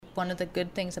one of the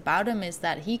good things about him is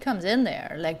that he comes in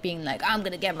there like being like, I'm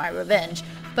gonna get my revenge,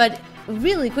 but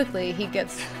really quickly he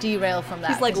gets derailed from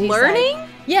that. He's like learning? Like,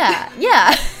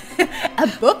 yeah. A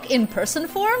book in person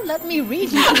form? Let me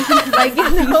read you. Like, you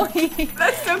know,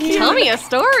 That's so cute. Tell me a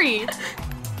story.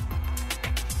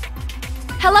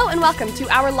 Hello and welcome to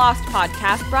our Lost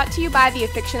podcast, brought to you by the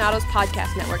Aficionados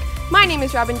Podcast Network. My name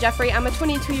is Robin Jeffrey. I'm a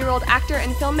 22-year-old actor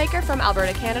and filmmaker from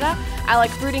Alberta, Canada. I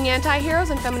like brooding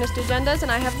anti-heroes and feminist agendas,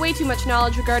 and I have way too much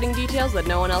knowledge regarding details that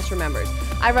no one else remembers.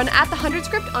 I run at the 100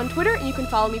 Script on Twitter, and you can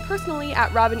follow me personally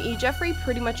at Robin E. Jeffrey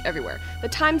pretty much everywhere. The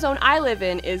time zone I live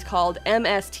in is called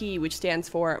MST, which stands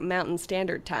for Mountain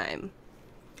Standard Time.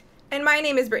 And my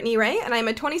name is Brittany Ray, and I'm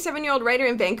a 27-year-old writer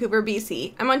in Vancouver,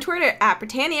 BC. I'm on Twitter at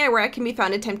Britannia, where I can be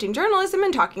found attempting journalism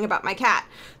and talking about my cat.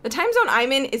 The time zone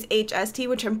I'm in is HST,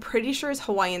 which I'm pretty sure is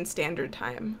Hawaiian Standard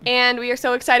Time. And we are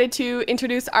so excited to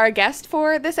introduce our guest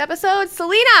for this episode,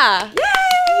 Selena! Yay!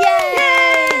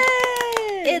 Yay!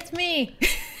 It's me.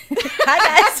 Hi,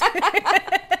 guys.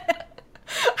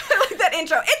 I like that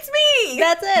intro. It's me!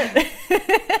 That's it.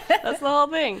 That's the whole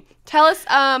thing. Tell us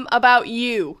about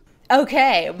you.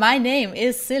 Okay, my name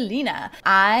is Selena.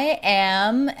 I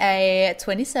am a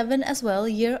 27 as well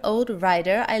year-old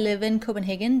writer. I live in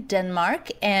Copenhagen, Denmark,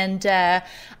 and I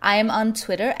am on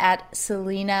Twitter at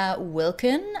Selena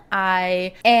Wilken.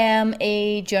 I am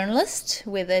a journalist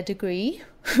with a degree.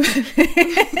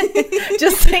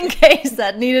 Just in case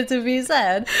that needed to be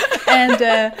said.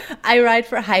 And I write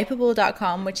for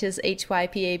Hypable.com, which is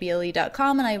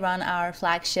hypable.com, and I run our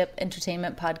flagship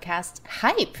entertainment podcast,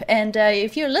 Hype. And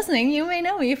if you're listening, you may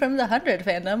know me from the 100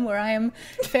 fandom, where I am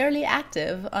fairly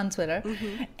active on Twitter.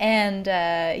 Mm-hmm. And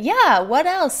what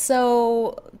else?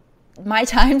 So my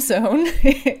time zone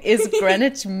is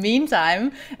Greenwich Mean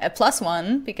Time,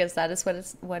 +1, because that is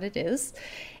what it is.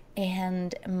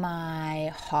 And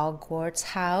my Hogwarts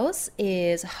house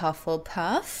is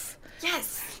Hufflepuff.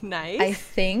 Yes. Nice. I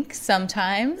think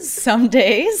sometimes, some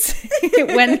days,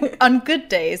 when on good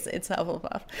days, it's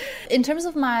Hufflepuff. In terms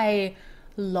of my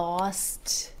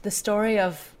Lost, the story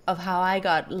of how I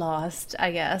got lost,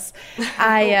 I guess.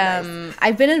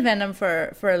 I've been in fandom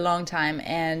for a long time,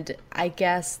 and I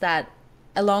guess that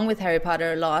along with Harry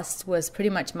Potter, Lost was pretty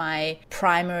much my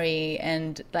primary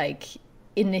and like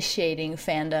initiating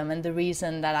fandom, and the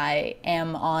reason that I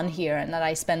am on here and that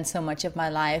I spend so much of my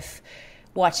life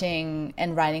watching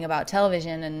and writing about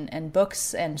television and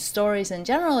books and stories in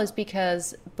general is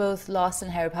because both Lost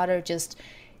and Harry Potter just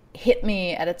hit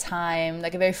me at a time,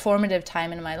 like a very formative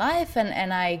time in my life,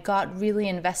 and I got really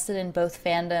invested in both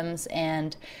fandoms,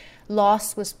 and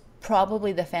Lost was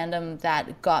probably the fandom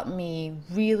that got me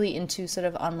really into sort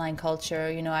of online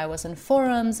culture. You know, I was in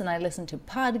forums and I listened to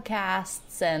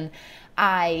podcasts and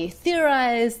I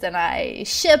theorized and I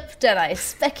shipped and I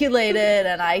speculated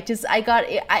and I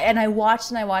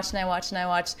watched.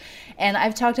 And I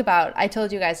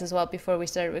told you guys as well before we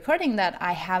started recording that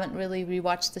I haven't really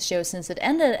rewatched the show since it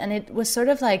ended, and it was sort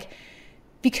of like,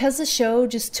 because the show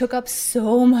just took up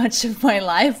so much of my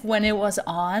life when it was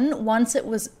on, once it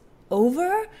was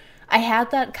over, I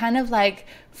had that kind of like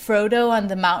Frodo on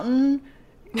the mountain,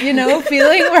 you know,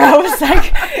 feeling where I was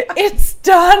like, it's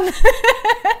done.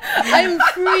 I'm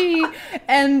free.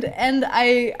 And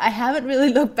I haven't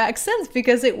really looked back since,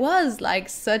 because it was like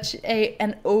such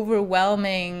an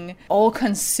overwhelming,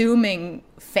 all-consuming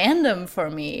fandom for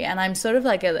me. And I'm sort of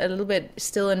like a little bit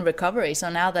still in recovery. So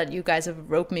now that you guys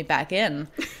have roped me back in,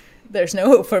 there's no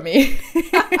hope for me.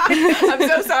 I'm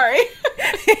so sorry.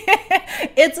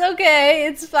 It's okay.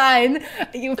 It's fine.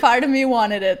 Part of me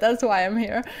wanted it. That's why I'm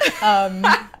here.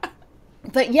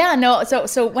 But yeah, no.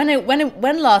 So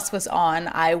when Lost was on,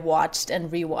 I watched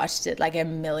and rewatched it like a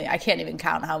million. I can't even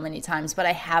count how many times. But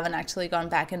I haven't actually gone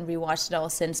back and rewatched it all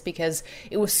since, because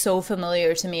it was so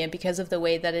familiar to me, and because of the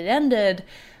way that it ended.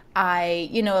 A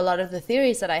lot of the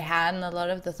theories that I had and a lot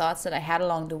of the thoughts that I had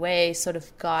along the way sort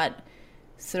of got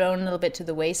thrown a little bit to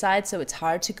the wayside, so it's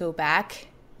hard to go back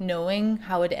knowing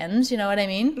how it ends, you know what I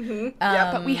mean? Mm-hmm.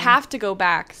 Yeah, but we have to go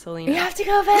back, Selena. We have to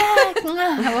go back.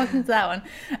 Welcome to that one.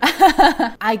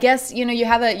 I guess, you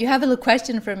have a little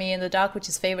question for me in the doc, which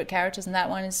is favorite characters, and that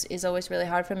one is always really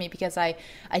hard for me, because I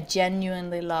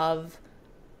genuinely love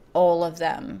all of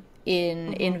them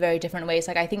in very different ways.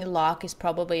 Like, I think Locke is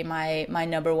probably my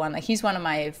number one. Like, he's one of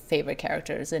my favorite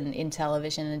characters in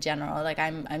television in general. Like,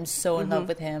 I'm so in love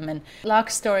with him, and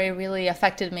Locke's story really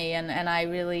affected me, and I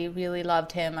really, really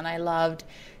loved him. And I loved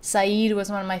Saeed, was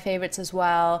one of my favorites as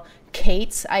well.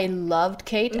 Kate, I loved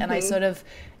Kate, and I sort of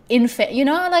and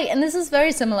this is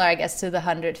very similar, I guess, to the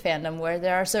 100 fandom, where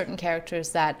there are certain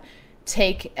characters that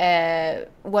take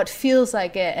what feels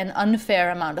like an unfair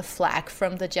amount of flack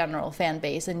from the general fan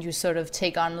base, and you sort of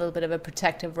take on a little bit of a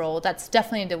protective role. That's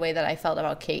definitely the way that I felt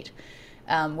about Kate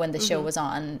when the show was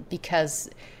on, because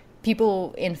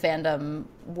people in fandom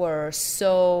were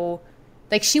so...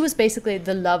 Like, she was basically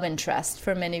the love interest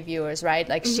for many viewers, right?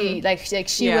 Like, she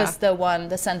was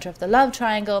the center of the love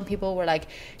triangle, and people were, like,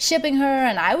 shipping her,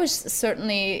 and I was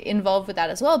certainly involved with that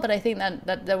as well, but I think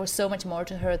that there was so much more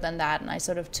to her than that, and I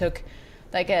sort of took,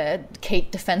 like, a Kate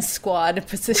defense squad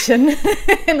position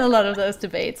in a lot of those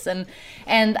debates, and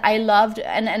I loved,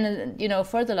 and you know,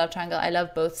 for the love triangle, I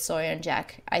love both Sawyer and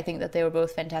Jack. I think that they were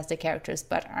both fantastic characters,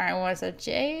 but I was a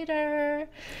Jader.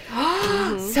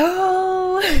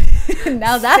 So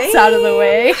now that's out of the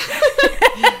way.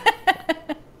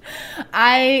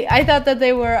 I thought that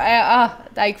they were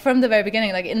like, from the very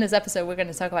beginning, like in this episode we're going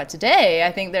to talk about today,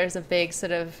 I think there's a big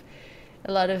sort of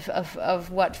a lot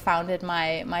of what founded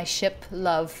my ship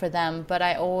love for them, but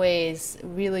I always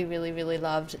really, really, really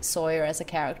loved Sawyer as a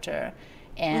character,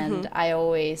 and I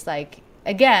always, like,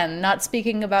 again, not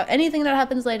speaking about anything that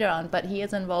happens later on, but he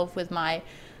is involved with my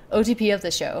OTP of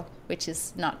the show, which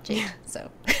is not Jade,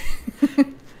 so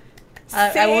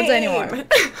I won't say anymore.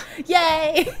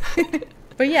 Yay!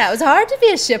 But yeah, it was hard to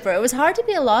be a shipper. It was hard to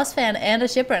be a Lost fan and a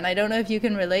shipper, and I don't know if you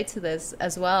can relate to this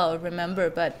as well,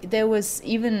 remember, but there was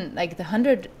even, like, the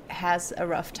 100 has a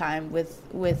rough time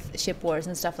with ship wars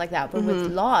and stuff like that, but with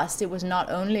Lost, it was not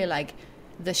only, like,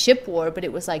 the ship war, but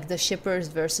it was, like, the shippers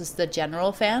versus the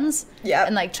general fans. Yeah.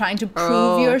 And, like, trying to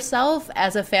prove yourself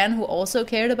as a fan who also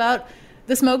cared about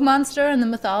the smoke monster and the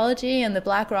mythology and the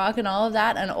Black Rock and all of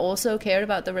that, and also cared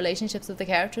about the relationships of the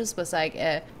characters, was like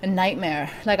a nightmare.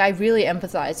 Like, I really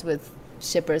empathize with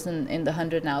shippers in the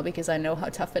 100 now, because I know how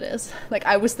tough it is. Like,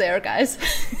 I was there, guys.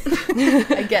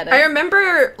 I get it. I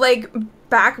remember, like,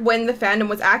 back when the fandom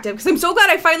was active, because I'm so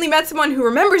glad I finally met someone who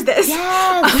remembers this.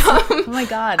 Yes! Oh my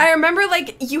god. I remember,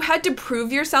 like, you had to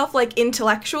prove yourself, like,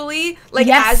 intellectually, like,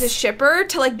 as a shipper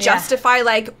to, like, justify,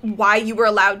 like, why you were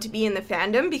allowed to be in the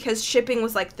fandom, because shipping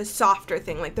was, like, the softer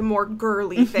thing, like, the more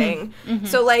girly thing.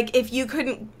 So, like, if you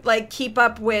couldn't, like, keep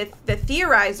up with the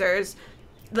theorizers,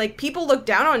 like, people looked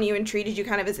down on you and treated you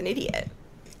kind of as an idiot.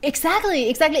 Exactly.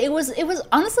 It was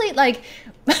honestly, like,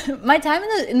 my time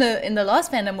in the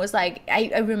Lost fandom was, like,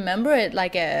 I remember it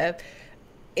like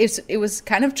it was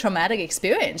kind of traumatic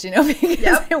experience, you know,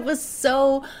 because it was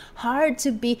so hard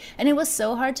to be, and it was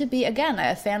so hard to be, again,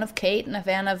 a fan of Kate and a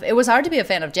fan of, it was hard to be a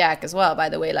fan of Jack as well, by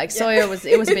the way. Like, Sawyer it was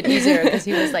a bit easier because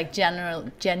he was, like,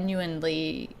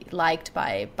 genuinely liked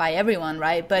by everyone,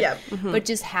 right? But but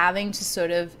just having to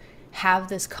sort of have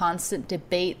this constant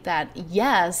debate that,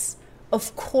 yes,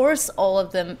 of course all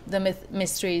of the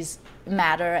mysteries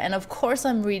matter, and of course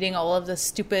I'm reading all of the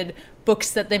stupid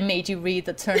books that they made you read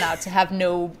that turn out to have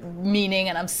no meaning,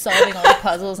 and I'm solving all the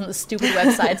puzzles and the stupid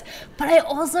websites, but I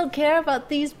also care about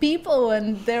these people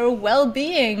and their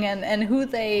well-being and who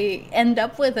they end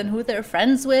up with and who they're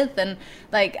friends with and,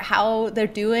 like, how they're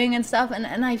doing and stuff,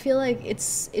 and I feel like it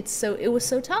was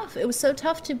so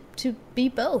tough to be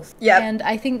both. And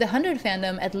I think the 100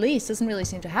 fandom at least doesn't really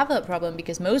seem to have that problem,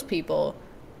 because most people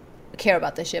care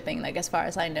about the shipping, like, as far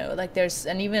as I know. Like, there's,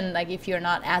 and even, like, if you're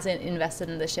not as invested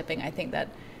in the shipping, I think that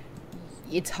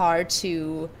it's hard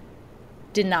to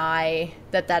deny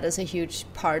that is a huge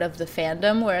part of the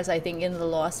fandom, whereas I think in the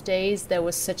Lost days there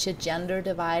was such a gender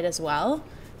divide as well,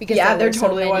 because there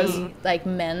totally was, like,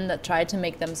 men that tried to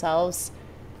make themselves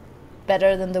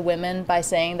better than the women by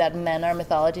saying that men are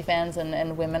mythology fans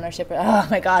and women are shippers. Oh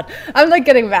my god, I'm, like,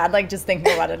 getting mad, like, just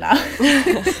thinking about it now.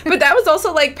 But that was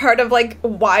also, like, part of, like,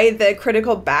 why the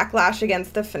critical backlash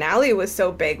against the finale was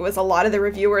so big, was a lot of the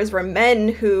reviewers were men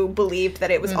who believed that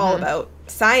it was all about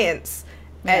science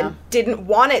and didn't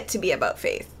want it to be about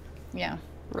faith. Yeah.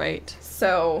 Right.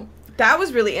 So that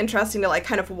was really interesting to, like,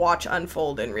 kind of watch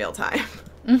unfold in real time.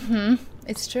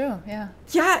 It's true, yeah.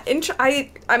 Yeah,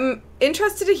 I'm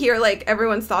interested to hear, like,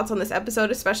 everyone's thoughts on this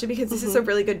episode, especially because this is a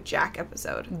really good Jack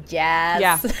episode. Yes.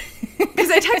 Yeah.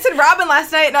 Because I texted Robin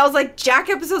last night, and I was like, Jack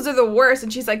episodes are the worst,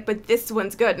 and she's like, but this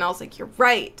one's good. And I was like, you're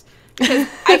right. Because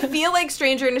I feel like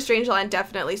Stranger in a Strangeland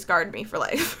definitely scarred me for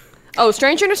life. Oh,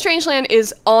 Stranger in a Strangeland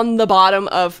is on the bottom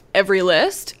of every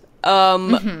list.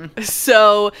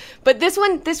 So, but this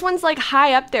one's, like,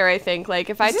 high up there, I think. Like,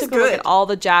 if I took a look at all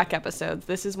the Jack episodes,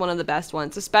 this is one of the best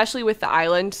ones, especially with the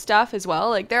island stuff as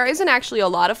well. Like, there isn't actually a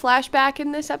lot of flashback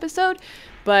in this episode,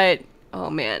 but,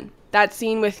 oh man, that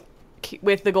scene with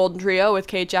the Golden Trio with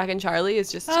Kate, Jack, and Charlie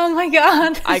is just, oh my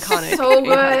god, iconic. So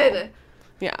good.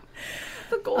 Yeah.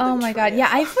 The Golden Oh my god, yeah,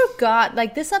 I forgot,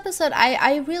 like, this episode,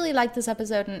 I really liked this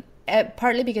episode,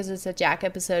 partly because it's a Jack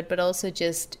episode, but also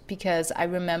just because I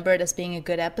remember it as being a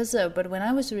good episode. But when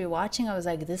I was rewatching, I was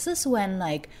like, this is when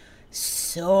like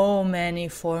so many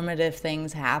formative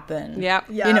things happen. Yep.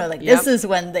 You know, like this is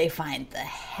when they find the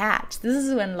hat. This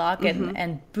is when Lockett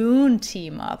and Boone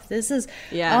team up. This is,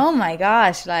 oh my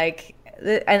gosh, like,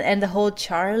 and the whole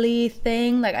Charlie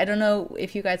thing. Like, I don't know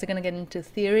if you guys are going to get into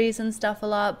theories and stuff a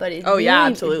lot, but it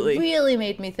absolutely. It really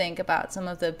made me think about some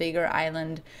of the bigger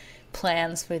island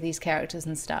plans for these characters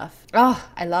and stuff. Oh,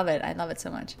 I love it. I love it so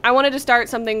much. I wanted to start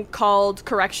something called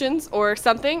corrections or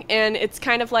something, and it's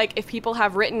kind of like if people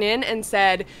have written in and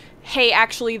said, hey,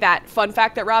 actually that fun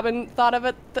fact that Robin thought of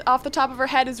it off the top of her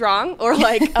head is wrong, or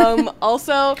like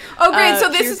also oh great, so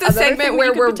this is the segment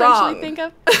where we're wrong. Think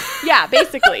of. Yeah,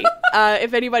 basically,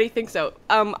 if anybody thinks so.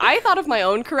 I thought of my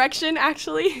own correction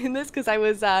actually in this because I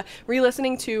was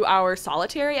re-listening to our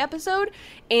Solitary episode,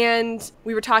 and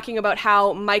we were talking about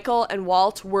how Michael and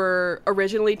Walt were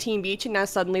originally Team Beach and now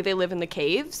suddenly they live in the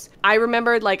caves. I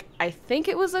remembered, like, I think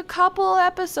it was a couple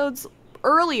episodes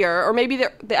earlier, or maybe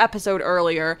the episode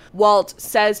earlier, Walt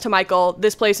says to Michael,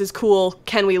 this place is cool,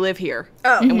 can we live here?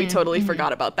 Oh. And we totally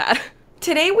forgot about that.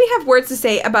 Today we have words to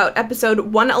say about episode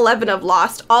 111 of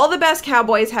Lost, All the Best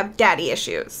Cowboys Have Daddy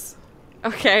Issues.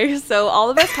 Okay, so All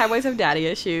the Best Cowboys Have Daddy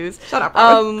Issues. Shut up,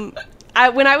 Robin.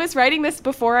 When I was writing this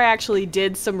before, I actually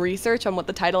did some research on what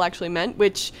the title actually meant,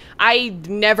 which I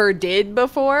never did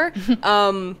before.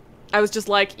 I was just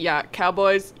like, yeah,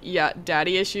 cowboys, yeah,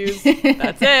 daddy issues,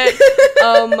 that's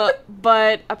it.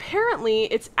 But apparently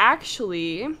it's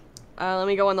actually, let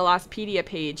me go on the Lostpedia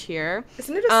page here.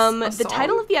 Isn't it a song? The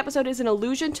title of the episode is an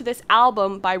allusion to this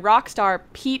album by rock star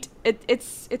Pete,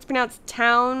 it's pronounced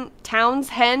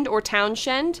Townsend or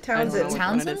Townshend. Townsend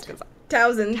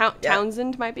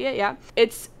might be it, yeah.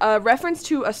 It's a reference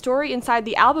to a story inside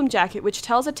the album jacket which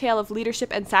tells a tale of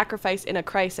leadership and sacrifice in a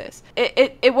crisis.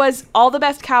 It was All the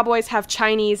Best Cowboys Have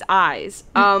Chinese Eyes.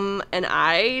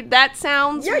 That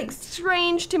sounds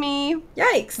strange to me.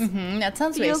 Yikes. That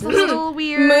sounds feels racist. a little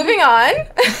weird. Moving on.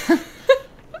 I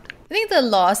think the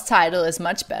Lost title is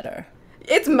much better.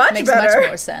 It's much makes better. Much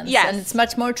more sense. Yes. And it's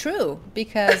much more true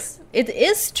because it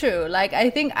is true. Like,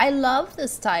 I think I love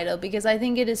this title because I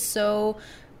think it is so,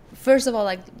 first of all,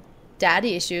 like,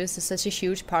 daddy issues is such a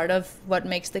huge part of what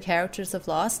makes the characters of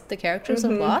Lost of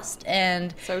Lost.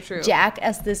 And so true. Jack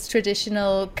as this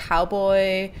traditional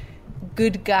cowboy,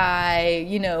 good guy,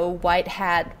 you know, white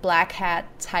hat, black hat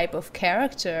type of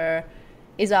character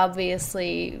is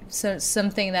obviously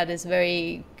something that is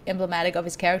very emblematic of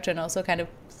his character and also kind of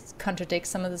contradicts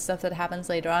some of the stuff that happens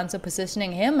later on. So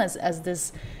positioning him as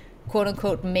this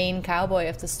quote-unquote main cowboy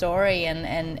of the story,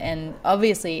 and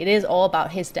obviously it is all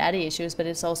about his daddy issues, but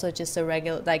it's also just a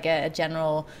regular, like a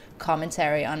general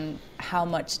commentary on how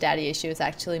much daddy issues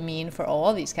actually mean for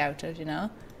all of these characters, you know?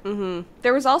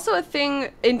 There was also a thing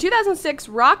in 2006,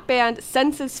 rock band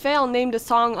Senses Fail named a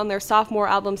song on their sophomore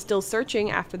album Still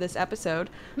Searching after this episode.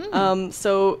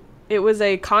 So it was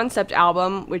a concept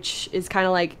album, which is kind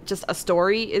of like just a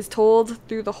story is told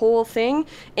through the whole thing.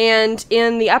 And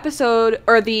in the episode,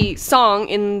 or the song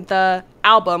in the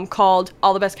album called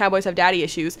All the Best Cowboys Have Daddy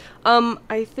Issues,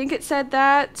 I think it said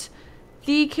that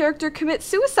the character commits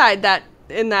suicide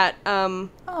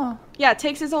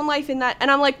takes his own life in that. And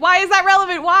I'm like, why is that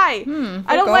relevant? Why?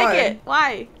 I don't like it.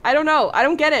 Why? I don't know. I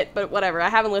don't get it, but whatever. I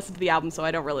haven't listened to the album, so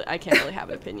I can't really have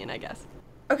an opinion, I guess.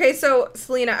 Okay, so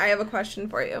Selena, I have a question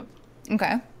for you.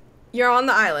 Okay. You're on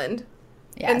the island.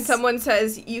 Yes. And someone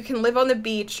says you can live on the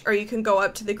beach or you can go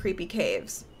up to the creepy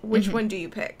caves. Which one do you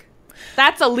pick?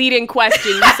 That's a leading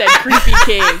question. You said creepy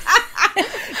caves.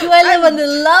 Do I live on the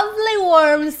lovely,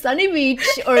 warm, sunny beach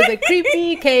or the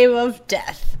creepy cave of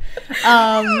death?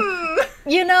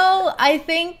 You know, I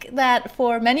think that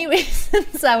for many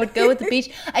reasons I would go with the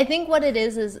beach. I think what it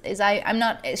is I'm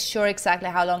not sure exactly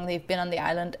how long they've been on the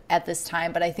island at this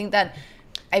time, but I think that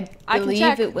I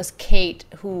believe it was Kate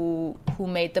who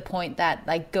made the point that,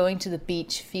 like, going to the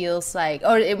beach feels like,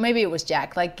 or maybe it was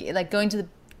Jack, like going to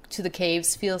the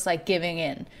caves feels like giving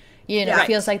in. You know, it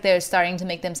feels like they're starting to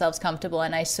make themselves comfortable.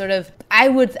 And I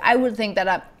would think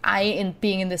that I, in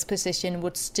being in this position,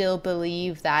 would still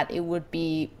believe that it would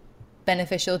be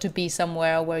beneficial to be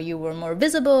somewhere where you were more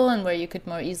visible and where you could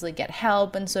more easily get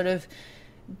help and sort of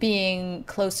being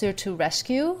closer to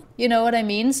rescue. You know what I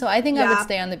mean? So I think I would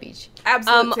stay on the beach.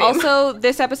 Absolutely. Also,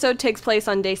 this episode takes place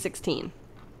on day 16.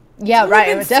 Yeah, right.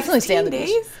 I would definitely stay on the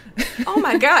beach. Oh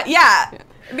my God. Yeah.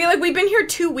 Be like, we've been here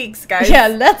 2 weeks, guys. Yeah,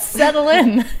 let's settle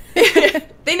in.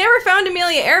 They never found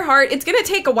Amelia Earhart. It's going to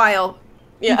take a while.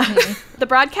 Yeah. The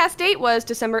broadcast date was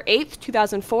December 8th,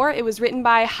 2004. It was written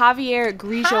by Javier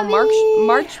Grillo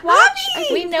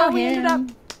Marchwatch. We know We ended up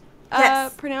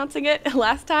Yes. pronouncing it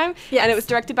last time. Yes. And it was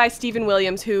directed by Stephen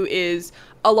Williams, who is,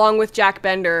 along with Jack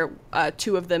Bender,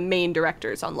 two of the main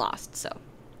directors on Lost. So,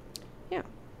 yeah.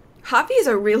 Javi is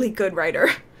a really good writer.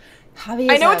 Javi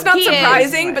I is know a it's not he is a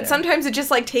surprising, but writer. sometimes it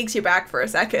just like takes you back for a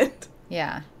second.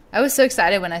 Yeah. I was so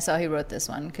excited when I saw he wrote this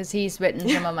one because he's written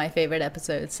some of my favorite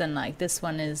episodes, and like this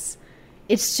one is,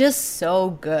 it's just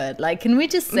so good. Like, can we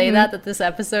just say that this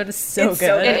episode is so It's good?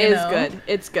 so good. It is good.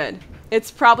 It's good.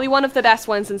 It's probably one of the best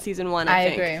ones in season 1, I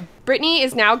think. agree. Brittany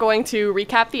is now going to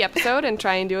recap the episode and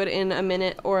try and do it in a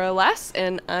minute or less,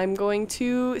 and I'm going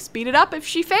to speed it up if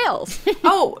she fails.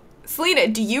 Oh, Selena,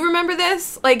 do you remember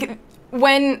this? Like,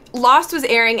 when Lost was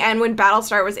airing and when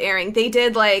Battlestar was airing, they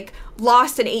did, like,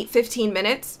 Lost in 8-15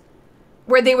 minutes,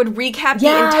 where they would recap the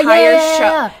entire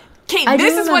show. Okay, I do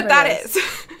this is what remember that this.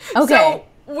 is. Okay. So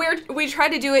we tried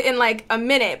to do it in, like, a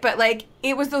minute, but, like,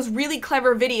 it was those really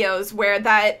clever videos where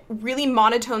that really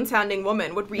monotone-sounding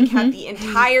woman would recap the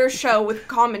entire show with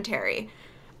commentary.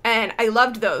 And I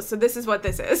loved those, so this is what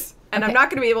this is. And I'm not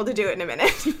going to be able to do it in a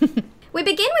minute. We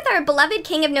begin with our beloved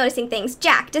king of noticing things,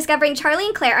 Jack, discovering Charlie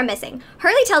and Claire are missing.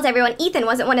 Hurley tells everyone Ethan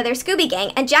wasn't one of their Scooby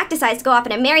Gang, and Jack decides to go off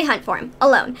on a merry hunt for him,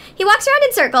 alone. He walks around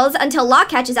in circles until Locke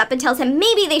catches up and tells him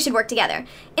maybe they should work together.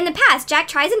 In the past, Jack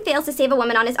tries and fails to save a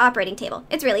woman on his operating table.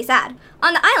 It's really sad.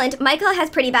 On the island, Michael has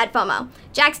pretty bad FOMO.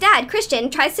 Jack's dad, Christian,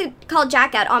 tries to call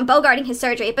Jack out on bogarting his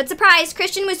surgery, but surprise,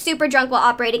 Christian was super drunk while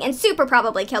operating and super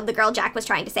probably killed the girl Jack was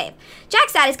trying to save.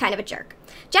 Jack's dad is kind of a jerk.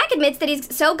 Jack admits that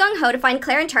he's so gung-ho to find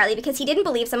Claire and Charlie because he didn't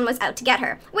believe someone was out to get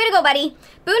her. Way to go, buddy.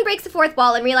 Boone breaks the fourth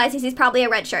wall and realizes he's probably a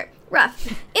red shirt. Rough.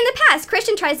 In the past,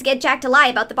 Christian tries to get Jack to lie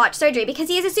about the botched surgery because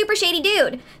he is a super shady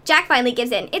dude. Jack finally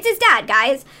gives in. It's his dad,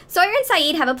 guys. Sawyer and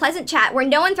Saeed have a pleasant chat where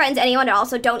no one threatens anyone at all,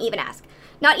 so don't even ask.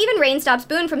 Not even Rain stops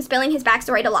Boone from spilling his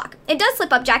backstory to Locke. It does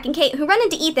slip up Jack and Kate, who run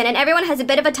into Ethan, and everyone has a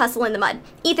bit of a tussle in the mud.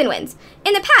 Ethan wins.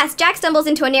 In the past, Jack stumbles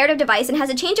into a narrative device and has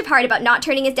a change of heart about not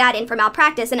turning his dad in for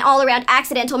malpractice and all-around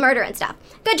accidental murder and stuff.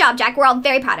 Good job, Jack. We're all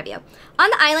very proud of you. On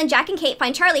the island, Jack and Kate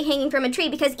find Charlie hanging from a tree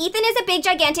because Ethan is a big,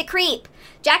 gigantic creep.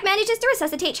 Jack manages to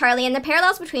resuscitate Charlie, and the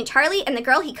parallels between Charlie and the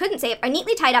girl he couldn't save are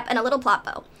neatly tied up in a little plot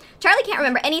bow. Charlie can't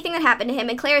remember anything that happened to him,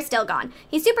 and Claire is still gone.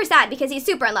 He's super sad because he's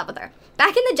super in love with her.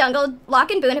 Back in the jungle,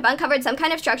 Locke and Boone have uncovered some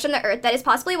kind of structure on the Earth that is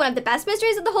possibly one of the best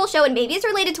mysteries of the whole show and maybe is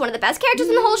related to one of the best characters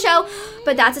in the whole show,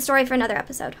 but that's a story for another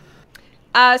episode.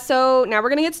 So now we're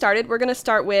going to get started. We're going to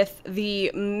start with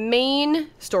the main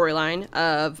storyline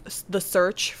of the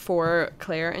search for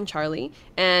Claire and Charlie,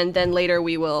 and then later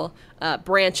we will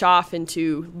branch off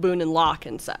into Boone and Locke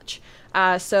and such.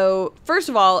 So first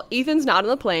of all, Ethan's not on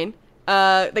the plane.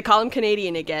 They call him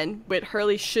Canadian again, but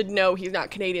Hurley should know he's not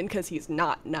Canadian because he's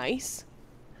not nice.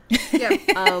 Yeah.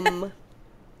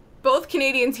 Both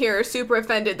Canadians here are super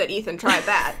offended that Ethan tried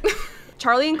that.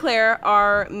 Charlie and Claire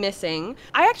are missing.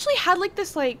 I actually had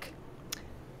this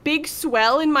big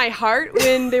swell in my heart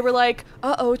when they were like,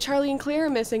 uh-oh, Charlie and Claire are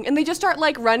missing. And they just start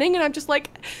running, and I'm just like,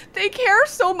 they care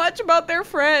so much about their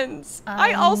friends.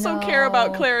 I also care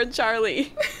about Claire and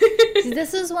Charlie.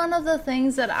 This is one of the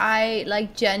things that I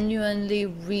genuinely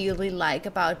really like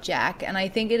about Jack, and I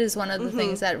think it is one of the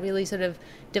things that really sort of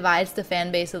divides the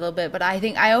fan base a little bit. But I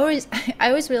think I always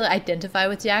really identify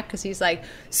with Jack because he's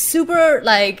super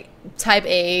type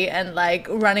A and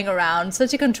running around,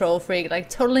 such a control freak,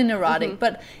 totally neurotic.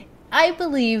 But I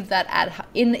believe that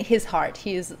in his heart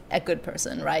he is a good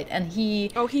person, right? And he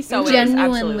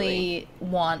genuinely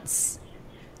wants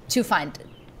to find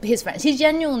his friends. He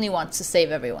genuinely wants to save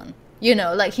everyone. You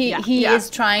know, he is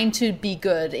trying to be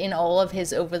good in all of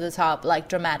his over the top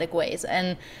dramatic ways.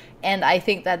 And I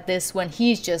think that when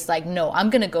he's just no, I'm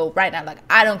gonna go right now,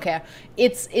 I don't care.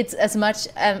 It's as much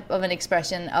of an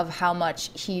expression of how much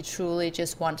he truly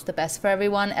just wants the best for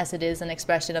everyone as it is an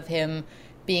expression of him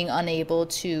being unable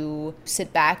to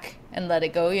sit back and let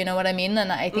it go, you know what I mean?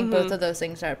 And I think both of those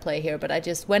things are at play here. But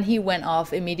when he went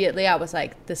off immediately, I was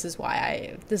like, this is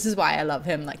why I love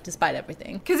him, despite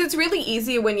everything. Because it's really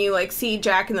easy when you see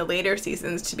Jack in the later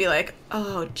seasons to be like,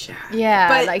 oh, Jack. Yeah,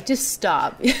 but just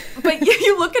stop. But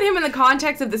you look at him in the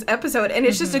context of this episode, and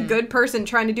it's just a good person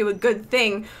trying to do a good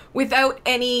thing without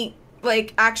any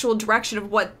actual direction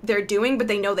of what they're doing, but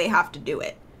they know they have to do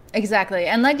it. Exactly.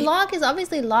 And Locke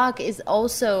is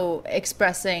also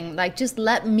expressing just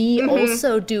let me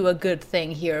also do a good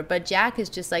thing here. But Jack is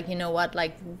just you know what,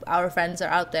 our friends are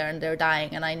out there and they're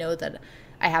dying, and I know that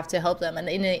I have to help them. And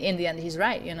in the end he's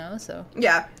right, you know, so.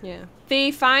 Yeah.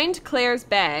 They find Claire's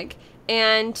bag,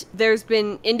 and there's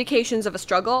been indications of a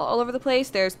struggle all over the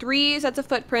place. There's 3 sets of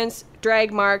footprints,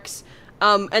 drag marks,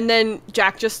 And then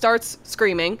Jack just starts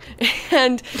screaming,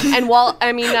 and Locke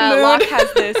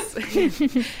has this,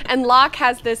 and Locke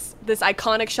has this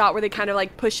iconic shot where they kind of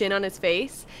like push in on his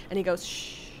face, and he goes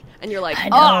shh, and you're like, I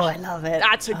know, I love it.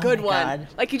 That's a good one. God.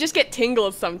 Like you just get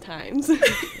tingles sometimes.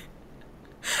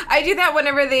 I do that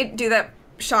whenever they do that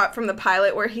shot from the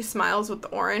pilot where he smiles with the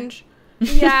orange.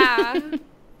 Yeah,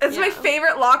 It's my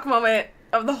favorite Locke moment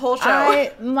of the whole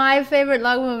show. My favorite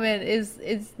Locke moment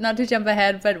is not to jump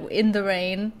ahead, but in the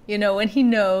rain, when he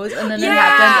knows and then it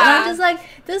happens. And I'm just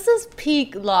like, this is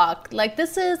peak Locke. Like,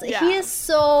 he is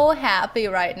so happy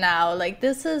right now. Like,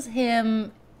 this is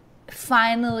him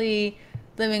finally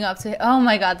living up to, oh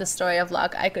my God, the story of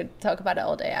Locke. I could talk about it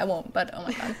all day. I won't, but oh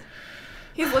my God.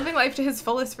 He's living life to his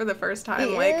fullest for the first time.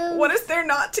 He Like, is. what is there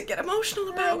not to get emotional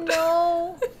about? I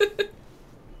know.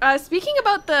 Speaking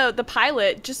about the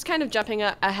pilot, just kind of jumping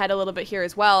ahead a little bit here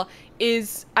as well,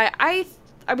 is I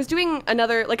was doing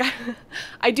another, like,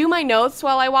 I do my notes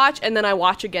while I watch, and then I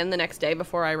watch again the next day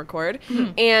before I record.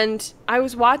 Mm-hmm. And I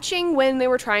was watching when they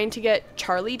were trying to get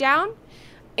Charlie down,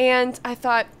 and I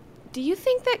thought, do you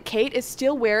think that Kate is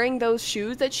still wearing those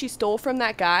shoes that she stole from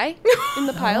that guy in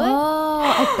the pilot? Oh,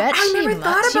 I bet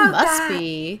she must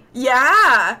be.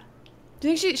 Yeah. Do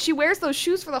you think she wears those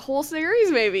shoes for the whole series,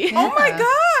 maybe? Yeah. Oh my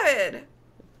God.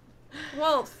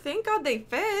 Well, thank God they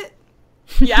fit.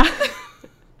 Yeah.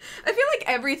 I feel like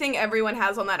everything everyone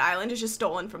has on that island is just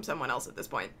stolen from someone else at this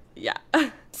point. Yeah.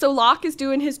 So Locke is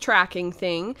doing his tracking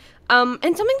thing. And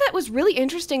something that was really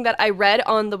interesting that I read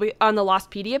on the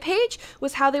Lostpedia page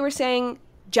was how they were saying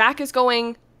Jack is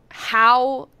going,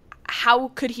 how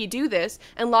could he do this?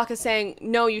 And Locke is saying,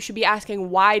 no, you should be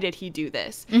asking, why did he do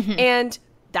this? Mm-hmm. And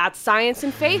that's science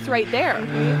and faith right there.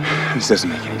 This doesn't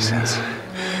make any sense.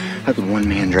 How could one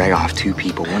man drag off two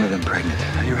people, one of them pregnant?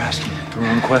 You're asking the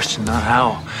wrong question, not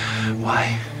how.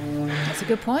 Why? That's a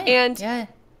good point. And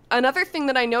another thing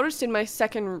that I noticed in my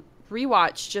second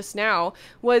rewatch just now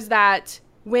was that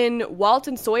when Walt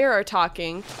and Sawyer are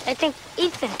talking, I think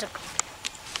Ethan took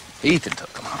him. Ethan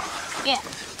took him, huh?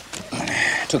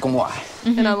 Yeah. Took him why?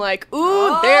 Mm-hmm. and I'm like,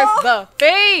 ooh, there's the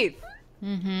faith.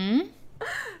 Mm-hmm.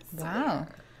 Wow.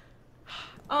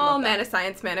 Oh, man of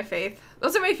science, man of faith.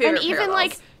 Those are my favorite And even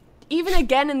parallels. even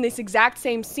again in this exact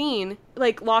same scene,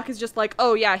 like Locke is just like,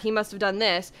 oh yeah, he must have done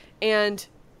this, and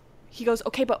he goes,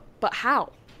 okay, but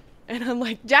how? And I'm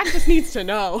like, Jack just needs to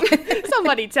know.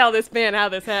 Somebody tell this man how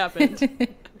this happened.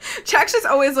 Jack's just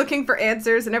always looking for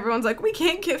answers, and everyone's like, we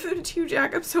can't give them to you,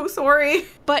 Jack. I'm so sorry.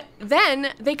 But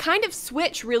then they kind of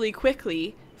switch really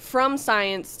quickly from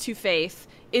science to faith.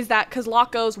 Is that because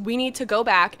Locke goes, we need to go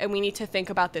back and we need to think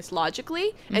about this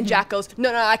logically. And Jack goes,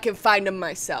 no, I can find him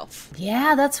myself.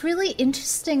 Yeah, that's really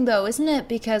interesting though, isn't it?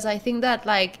 Because I think that,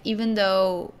 like, even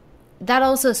though that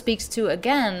also speaks to,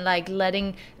 again, like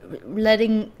letting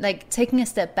like taking a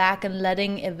step back and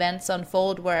letting events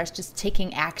unfold, whereas just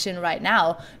taking action right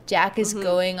now. Jack is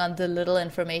going on the little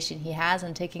information he has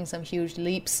and taking some huge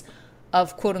leaps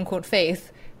of quote unquote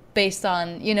faith based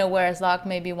on, whereas Locke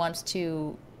maybe wants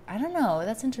to, I don't know,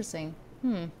 that's interesting.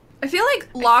 I feel like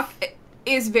Locke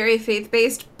is very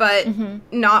faith-based, but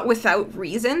not without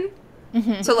reason.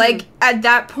 So, like, at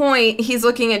that point, he's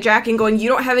looking at Jack and going, you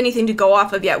don't have anything to go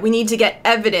off of yet. We need to get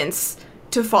evidence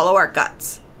to follow our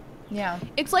guts. Yeah.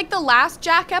 It's like the last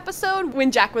Jack episode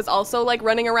when Jack was also like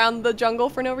running around the jungle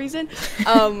for no reason.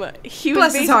 He was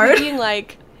Bless his heart. basically being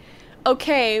like,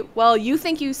 okay, well, you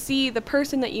think you see the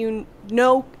person that you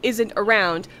know isn't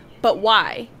around, but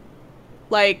why?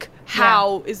 Like,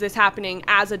 how is this happening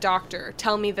as a doctor?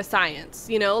 Tell me the science,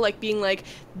 like being like,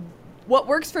 what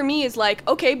works for me is like,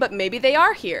 okay, but maybe they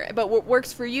are here. But what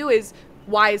works for you is,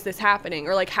 why is this happening?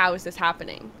 Or like, how is this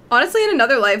happening? Honestly, in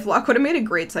another life, Locke would have made a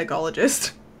great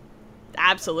psychologist.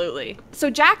 Absolutely. So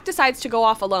Jack decides to go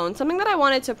off alone. Something that I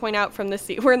wanted to point out from this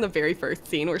scene, we're in the very first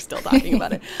scene, we're still talking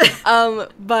about it,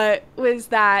 but was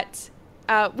that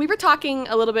we were talking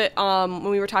a little bit when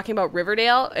we were talking about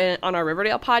Riverdale on our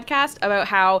Riverdale podcast about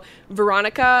how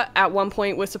Veronica at one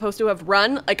point was supposed to have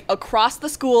run like across the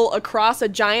school, across a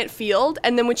giant field,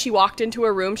 and then when she walked into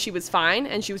her room, she was fine,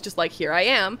 and she was just like, here I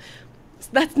am.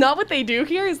 That's not what they do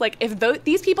here. Is like, if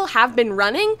these people have been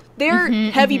running, they're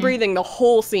heavy breathing the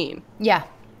whole scene. Yeah.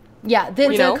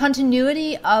 The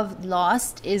continuity of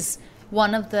Lost is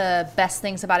one of the best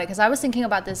things about it, because I was thinking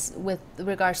about this with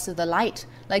regards to the light.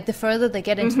 Like, the further they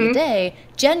get into the day,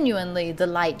 genuinely the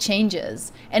light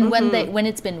changes, and when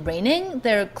it's been raining,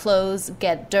 their clothes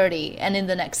get dirty, and in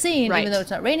the next scene, even though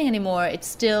it's not raining anymore, it's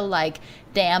still like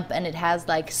damp and it has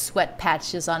like sweat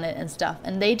patches on it and stuff,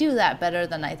 and they do that better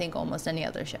than I think almost any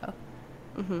other show.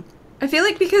 I feel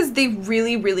like because they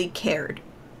really, really cared.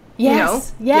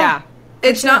 Yes. Yeah.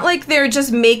 It's not like they're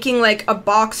just making like a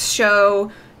box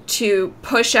show to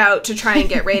push out to try and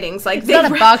get ratings. Like it's not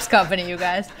a box company, you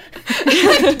guys.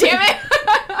 Damn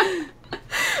it.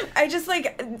 I just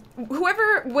like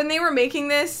whoever, when they were making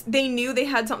this, they knew they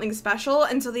had something special,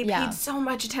 and so they paid so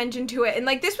much attention to it. And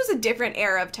like this was a different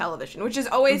era of television, which is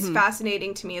always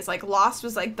fascinating to me. Is like Lost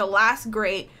was like the last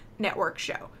great network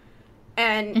show,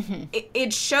 and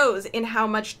it shows in how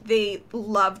much they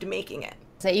loved making it.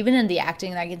 So even in the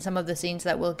acting, like in some of the scenes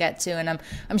that we'll get to, and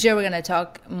I'm sure we're going to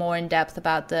talk more in depth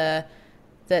about the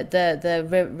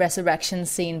resurrection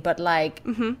scene, but like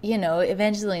you know,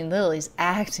 Evangeline Lilly's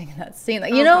acting in that scene,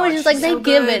 like you know, it's just like they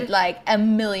give it like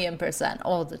 1,000,000%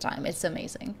 all the time. It's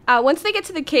amazing. Once they get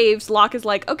to the caves, Locke is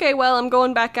like, okay, well, I'm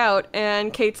going back out,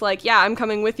 and Kate's like, yeah, I'm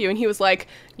coming with you, and he was like,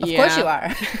 of course you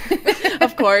are.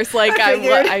 Of course, like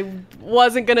I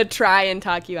wasn't gonna try and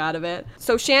talk you out of it.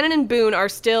 So Shannon and Boone are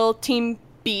still Team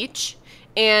Beach,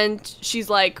 and she's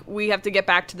like, we have to get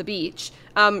back to the beach.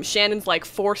 Shannon's like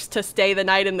forced to stay the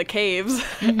night in the caves,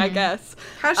 I guess.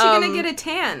 How's she gonna get a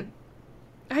tan?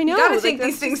 I know. You gotta think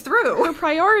these things through. Her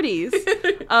priorities.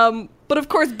 But of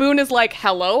course, Boone is like,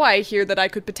 hello, I hear that I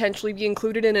could potentially be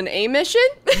included in an A mission.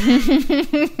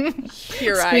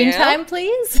 Here I am. Screen time,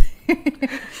 please.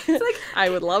 It's like, I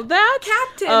would love that.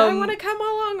 Captain, I want to come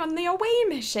along on the away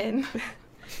mission.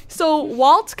 So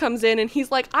Walt comes in and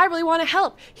he's like, I really want to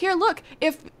help. Here, look,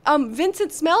 if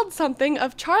Vincent smelled something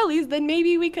of Charlie's, then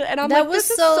maybe we could. And I'm that like, was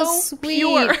this so is so sweet.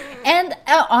 pure. And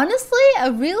honestly,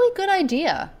 a really good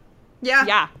idea. Yeah.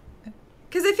 Yeah.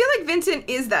 Because I feel like Vincent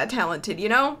is that talented, you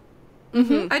know?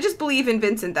 I just believe in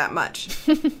Vincent that much.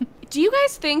 Do you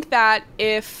guys think that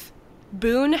if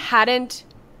Boone hadn't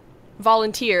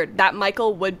volunteered, that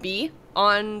Michael would be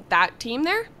on that team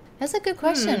there? That's a good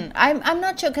question. I'm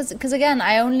not sure, because again,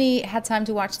 I only had time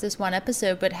to watch this one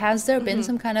episode, but has there been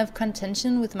some kind of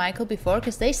contention with Michael before?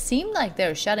 Because they seem like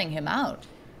they're shutting him out.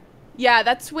 Yeah,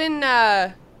 that's when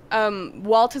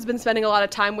Walt has been spending a lot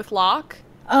of time with Locke,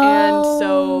 Oh, and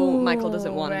so Michael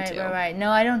doesn't want him to. Right.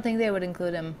 No, I don't think they would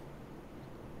include him.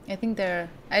 I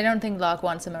don't think Locke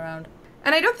wants him around.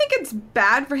 And I don't think it's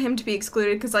bad for him to be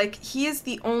excluded, because, like, he is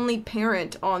the only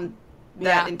parent on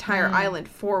that entire island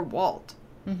for Walt.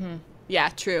 Yeah,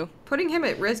 true. Putting him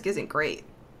at risk isn't great.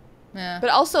 Yeah. But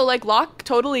also, like, Locke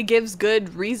totally gives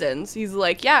good reasons. He's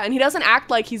like, yeah, and he doesn't act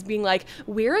like he's being like,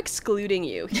 we're excluding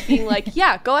you. He's being like,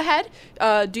 yeah, go ahead,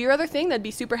 do your other thing, that'd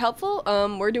be super helpful.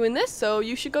 We're doing this, so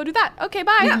you should go do that. Okay,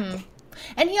 bye. Yeah.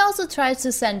 And he also tries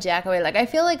to send Jack away. Like, I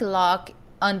feel like Locke,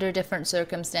 under different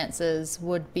circumstances,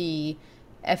 would be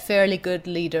a fairly good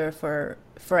leader for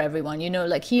everyone. You know,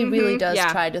 like, he really does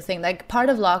try to think. Like, part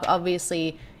of Locke,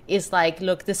 obviously, is like,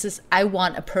 look, I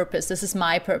want a purpose. This is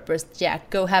my purpose, Jack.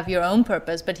 Go have your own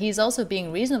purpose. But he's also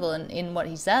being reasonable in what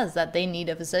he says, that they need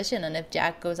a physician. And if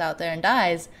Jack goes out there and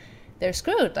dies, they're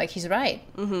screwed. Like, he's right.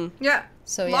 Yeah.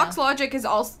 So, yeah. Locke's logic is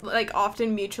also, like,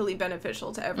 often mutually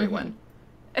beneficial to everyone.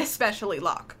 Especially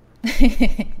Locke.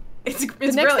 It's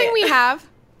The next thing we have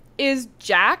is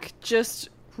Jack just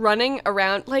running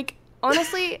around. Like,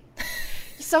 honestly,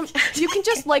 you can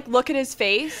just, like, look at his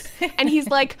face, and he's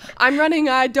like, I'm running,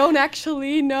 I don't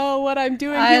actually know what I'm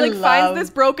doing. He, like, finds this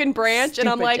broken branch, and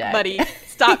I'm like, Jack. buddy,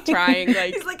 stop trying.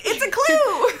 Like, He's like, it's a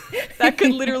clue! that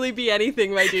could literally be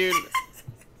anything, my dude.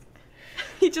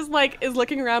 He just, like, is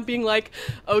looking around being like,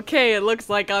 okay, it looks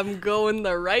like I'm going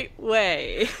the right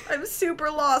way. I'm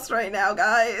super lost right now,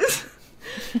 guys.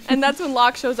 And that's when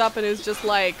Locke shows up and is just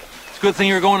like, It's a good thing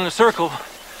you were going in a circle.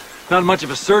 Not much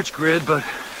of a search grid, but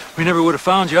we never would have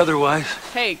found you otherwise.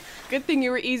 hey, good thing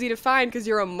you were easy to find because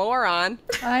you're a moron.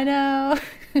 I know.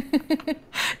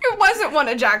 It wasn't one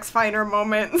of Jack's finer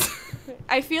moments.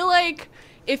 I feel like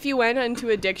if you went into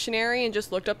a dictionary and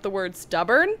just looked up the word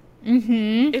stubborn,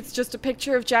 it's just a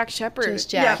picture of Jack Shepherd. Just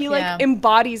Jack, He, like, yeah.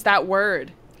 embodies that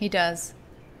word. He does.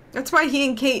 That's why he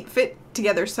and Kate fit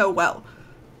together so well.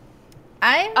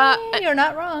 You're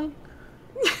not wrong.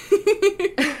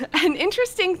 An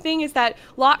interesting thing is that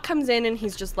Locke comes in and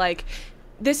he's just like,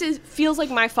 feels like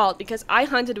my fault because I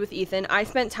hunted with Ethan. I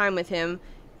spent time with him.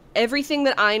 Everything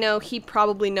that I know, he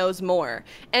probably knows more.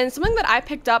 And something that I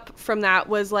picked up from that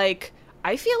was like,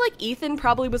 I feel like Ethan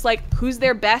probably was like, who's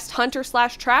their best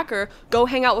hunter/tracker? Go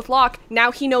hang out with Locke.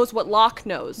 Now he knows what Locke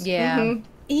knows. Yeah.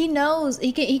 He knows.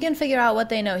 He can figure out what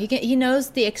they know. He knows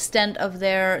the extent of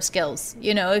their skills.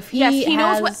 You know, if he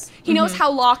knows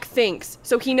how Locke thinks,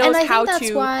 so he knows how that's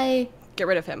to why get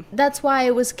rid of him. That's why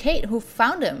it was Kate who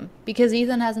found him, because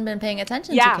Ethan hasn't been paying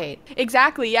attention to Kate.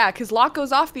 Exactly. Yeah, because Locke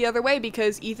goes off the other way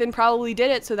because Ethan probably did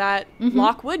it so that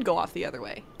Locke would go off the other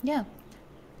way. Yeah.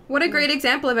 What a great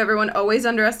example of everyone always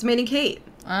underestimating Kate.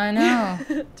 I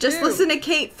know. Just listen to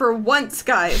Kate for once,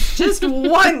 guys. Just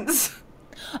once.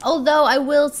 Although I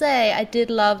will say I did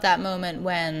love that moment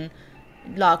when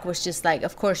Locke was just like,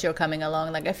 of course you're coming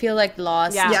along. Like, I feel like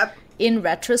Lost, Yep. in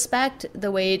retrospect,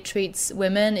 the way it treats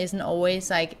women isn't always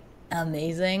like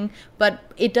amazing, but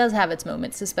it does have its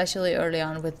moments, especially early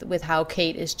on with how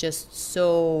Kate is just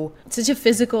such a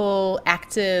physical,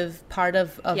 active part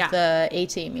of the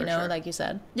A-team, you know, sure. like you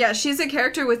said. Yeah, she's a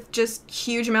character with just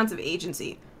huge amounts of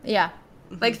agency. Yeah.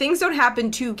 Like, things don't happen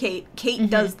to Kate. Kate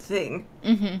does the thing.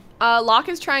 Locke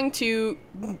is trying to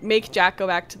make Jack go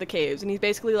back to the caves, and he's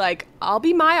basically like, I'll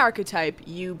be my archetype,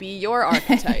 you be your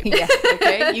archetype. Yeah.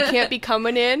 Okay? You can't be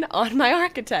coming in on my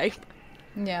archetype.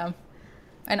 Yeah.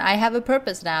 And I have a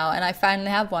purpose now, and I finally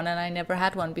have one, and I never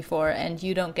had one before, and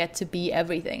you don't get to be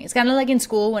everything. It's kind of like in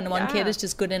school when one kid is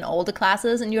just good in all the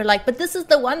classes, and you're like, but this is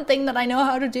the one thing that I know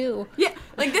how to do. Yeah,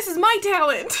 like, this is my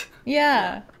talent.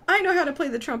 Yeah. I know how to play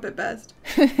the trumpet best.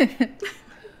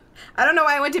 I don't know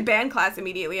why I went to band class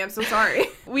immediately. I'm so sorry.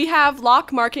 We have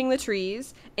Locke marking the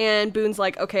trees, and Boone's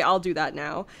like, okay, I'll do that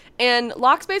now. And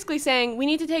Locke's basically saying, we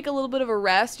need to take a little bit of a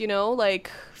rest, you know,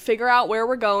 like, figure out where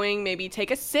we're going, maybe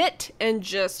take a sit and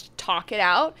just talk it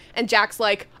out. And Jack's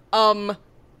like,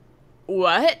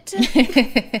 what?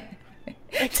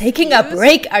 Taking a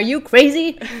break? Are you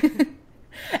crazy?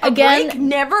 Again, Break?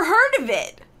 Never heard of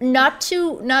it. not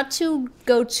to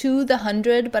go to the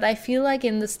 100, but I feel like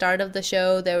in the start of the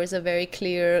show there was a very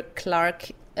clear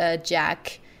Clark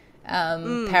Jack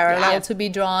parallel to be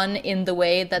drawn in the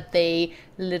way that they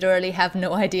literally have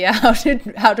no idea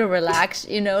how to relax,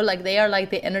 you know, like they are like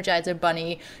the Energizer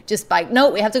Bunny, just like, no,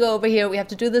 we have to go over here, we have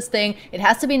to do this thing, it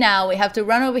has to be now, we have to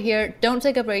run over here, don't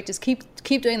take a break, just keep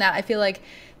doing that. I feel like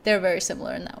they're very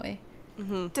similar in that way.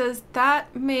 Does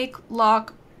that make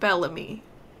Locke Bellamy?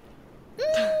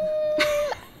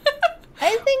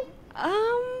 I think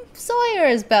Sawyer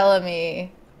is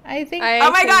Bellamy. I think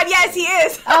Oh my god, yes, he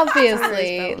is!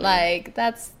 obviously, like,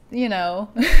 that's, you know.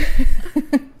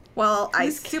 Well, I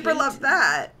super love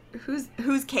that.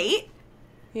 Who's Kate?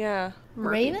 Yeah.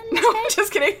 Raven? No,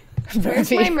 just kidding.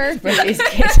 Murphy. my Murphy? Murphy's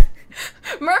kid.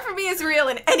 Murphy is real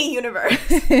in any universe.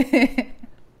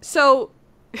 So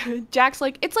Jack's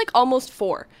like, it's like almost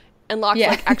 4. And Locke's Yeah.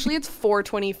 like, actually, it's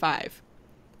 4:25.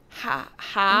 How?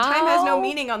 Time has no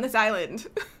meaning on this island.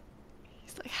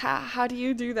 He's like, how do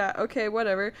you do that? Okay,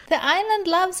 whatever. The island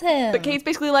loves him. But Kate's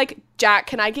basically like, Jack,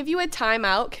 can I give you a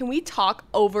timeout? Can we talk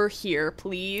over here,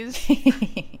 please?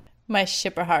 My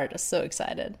shipper heart is so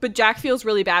excited. But Jack feels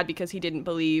really bad because he didn't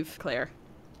believe Claire.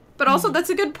 But also, that's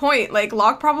a good point. Like,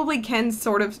 Locke probably can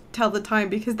sort of tell the time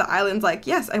because the island's like,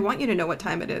 yes, I want you to know what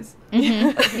time it is.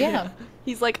 Yeah.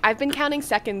 He's like, I've been counting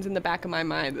seconds in the back of my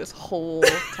mind this whole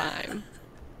time.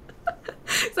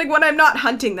 It's like, when I'm not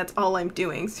hunting, that's all I'm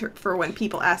doing for when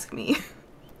people ask me.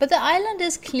 But the island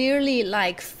is clearly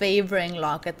like favoring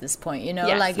Locke at this point, you know,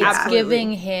 Yes, like it's absolutely.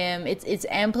 giving him, it's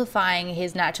amplifying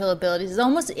his natural abilities. It's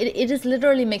almost, it is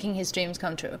literally making his dreams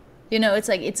come true. You know, it's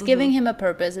like, it's giving him a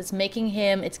purpose. It's giving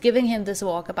him this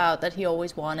walkabout that he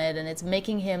always wanted. And it's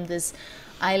making him this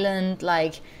island,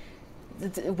 like,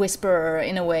 whisperer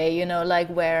in a way, you know, like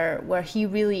where he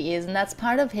really is. And that's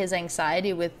part of his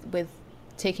anxiety with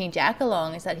taking Jack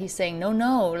along, is that he's saying,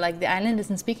 no, like the island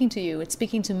isn't speaking to you, it's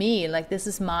speaking to me, like this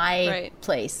is my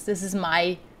place, this is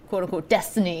my quote unquote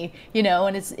destiny, you know,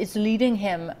 and it's leading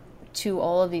him to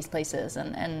all of these places,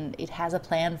 and it has a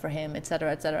plan for him,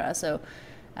 etc., etc. So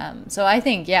I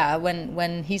think, yeah,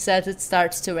 when he says it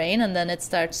starts to rain, and then it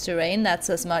starts to rain, that's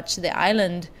as much the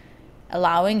island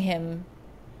allowing him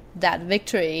that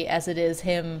victory as it is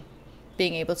him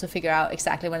being able to figure out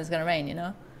exactly when it's going to rain, you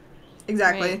know.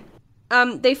 Exactly. Right.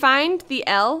 They find the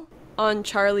L on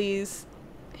Charlie's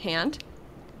hand.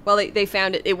 Well, they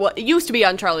found it. It used to be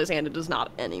on Charlie's hand. It is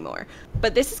not anymore.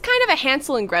 But this is kind of a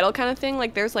Hansel and Gretel kind of thing.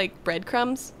 Like, there's, like,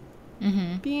 breadcrumbs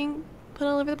being put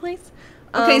all over the place.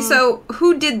 Okay, so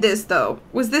who did this, though?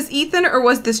 Was this Ethan or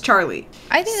was this Charlie?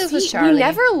 I think this was Charlie.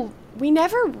 We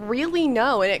never really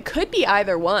know, and it could be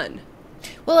either one.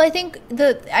 Well, I think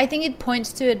it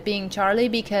points to it being Charlie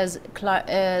because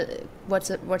what's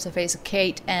her face,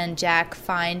 Kate and Jack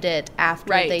find it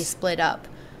after they split up.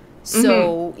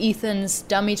 So Ethan's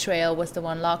dummy trail was the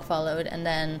one Locke followed, and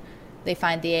then they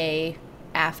find the A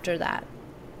after that.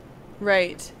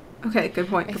 Right. Okay, good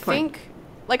point. I think,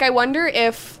 like, I wonder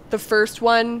if the first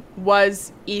one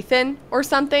was Ethan or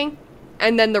something,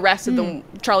 and then the rest of them,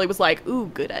 Charlie was like, ooh,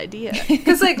 good idea.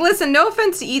 Because, like, listen, no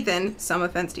offense to Ethan, some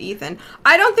offense to Ethan,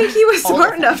 I don't think he was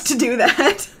smart enough to do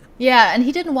that. Yeah, and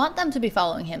he didn't want them to be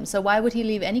following him, so why would he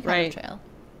leave any kind of trail?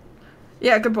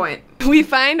 Yeah, good point. We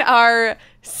find our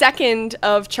second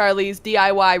of Charlie's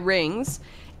DIY rings,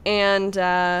 and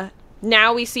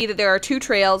now we see that there are 2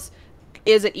 trails.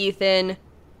 Is it Ethan?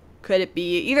 Could it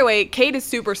be? Either way, Kate is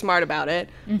super smart about it.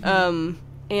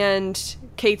 And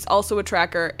Kate's also a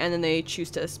tracker, and then they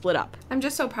choose to split up. I'm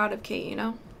just so proud of Kate, you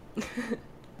know?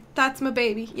 That's my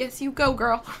baby. Yes, you go,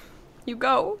 girl. You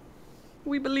go.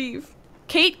 We believe.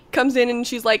 Kate comes in and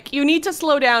she's like, you need to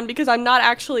slow down because I'm not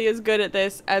actually as good at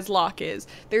this as Locke is.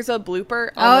 There's a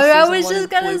blooper on the I season was 1 just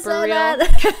gonna blooper say reel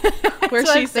that. where It's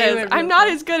my she says, favorite I'm not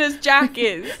blooper. as good as Jack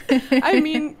is. I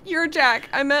mean, you're Jack.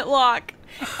 I meant Locke.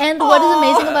 And what is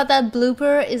amazing about that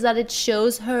blooper is that it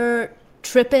shows her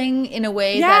tripping in a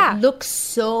way Yeah. that looks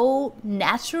so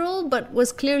natural, but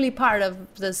was clearly part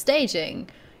of the staging.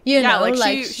 You know,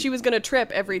 like she was gonna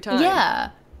trip every time.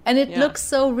 Yeah, and it Yeah. looks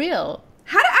so real.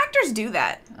 How do actors do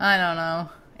that? I don't know.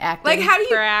 Acting. Like, how do you...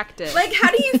 Practice. Like,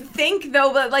 how do you think,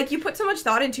 though, that, like, you put so much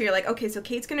thought into it, you're like, okay, so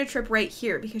Kate's gonna trip right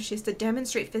here because she has to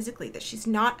demonstrate physically that she's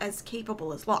not as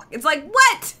capable as Locke. It's like,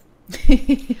 what?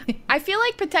 I feel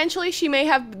like potentially she may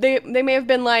have they may have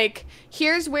been like,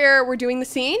 here's where we're doing the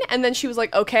scene, and then she was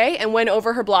like, okay, and went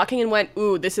over her blocking and went,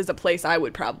 ooh, this is a place I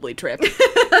would probably trip.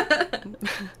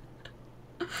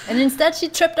 And instead she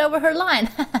tripped over her line.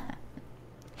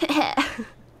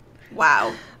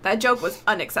 Wow. That joke was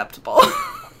unacceptable.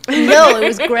 No, it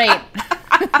was great.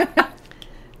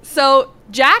 So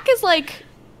Jack is like,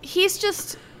 he's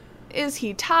just, is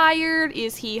he tired?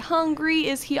 Is he hungry?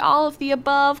 Is he all of the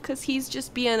above? Because he's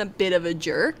just being a bit of a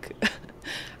jerk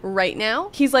right now.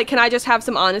 He's like, can I just have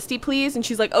some honesty, please? And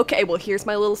she's like, okay, well, here's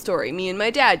my little story. Me and my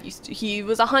dad, he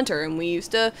was a hunter, and we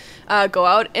used to go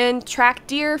out and track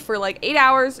deer for like 8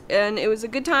 hours, and it was a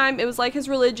good time. It was like his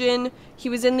religion. He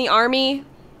was in the army.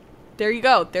 There you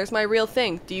go. There's my real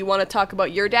thing. Do you want to talk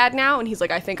about your dad now? And he's like,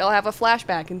 I think I'll have a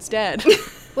flashback instead.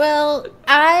 Well,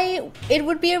 it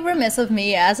would be remiss of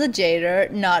me as a jader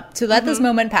not to let this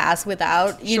moment pass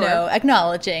without, you Sure. know,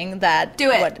 acknowledging that Do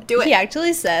it. what Do it. he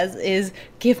actually says is,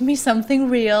 give me something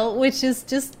real, which is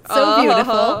just so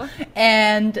beautiful.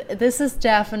 And this is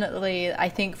definitely, I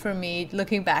think for me,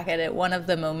 looking back at it, one of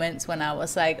the moments when I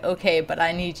was like, okay, but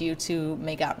I need you to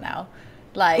make out now.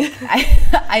 Like,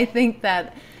 I think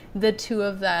that the two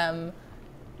of them,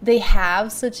 they have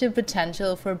such a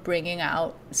potential for bringing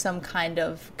out some kind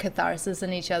of catharsis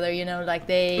in each other, you know, like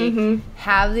they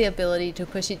have the ability to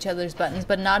push each other's buttons,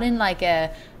 but not in like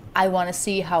a I want to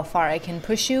see how far I can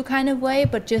push you kind of way,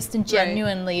 but just in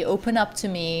genuinely open up to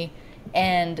me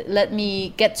and let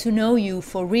me get to know you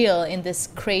for real in this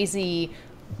crazy,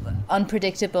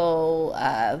 unpredictable,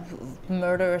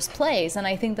 murderous place. And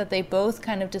I think that they both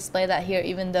kind of display that here,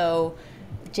 even though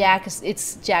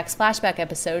it's Jack's flashback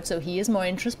episode, so he is more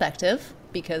introspective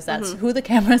because that's who the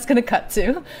camera is going to cut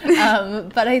to.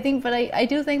 But I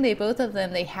do think they both of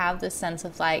them, they have this sense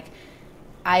of like,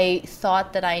 I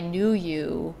thought that I knew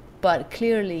you, but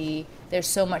clearly there's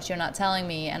so much you're not telling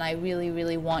me, and I really,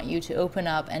 really want you to open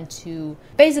up and to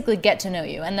basically get to know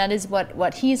you. And that is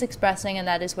what he's expressing, and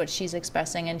that is what she's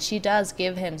expressing. And she does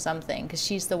give him something because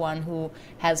she's the one who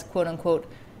has, quote unquote,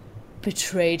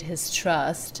 betrayed his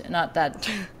trust. Not that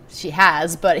she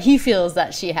has, but he feels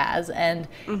that she has, and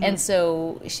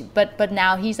so but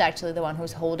now he's actually the one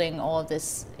who's holding all of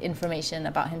this information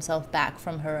about himself back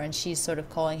from her, and she's sort of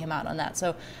calling him out on that.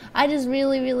 So I just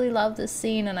really, really love this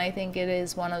scene, and I think it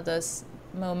is one of those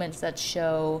moments that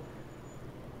show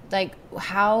like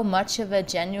how much of a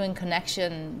genuine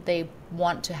connection they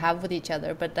want to have with each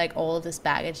other, but like all of this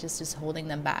baggage is just holding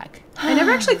them back. I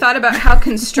never actually thought about how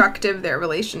constructive their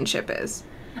relationship is.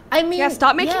 I mean, Yeah,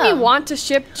 stop making me want to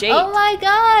ship Jade. Oh my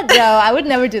god! No, I would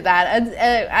never do that. And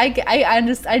I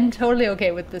understand. I'm totally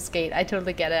okay with this skate. I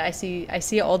totally get it. I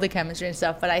see all the chemistry and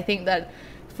stuff. But I think that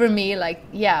for me, like,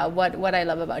 yeah, what I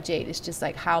love about Jade is just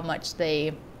like how much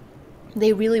they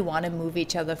really want to move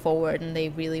each other forward, and they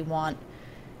really want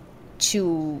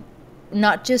to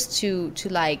not just to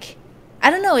like, I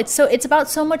don't know. It's about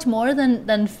so much more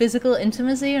than physical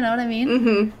intimacy. You know what I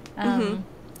mean?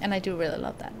 And I do really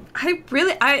love that.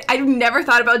 I've never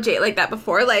thought about Jade like that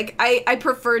before. Like, I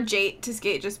prefer Jade to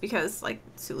skate just because, like,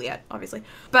 Juliet, obviously.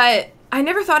 But I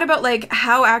never thought about, like,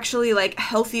 how actually, like,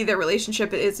 healthy their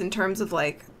relationship is in terms of,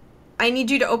 like, I need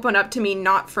you to open up to me,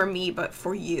 not for me, but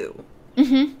for you.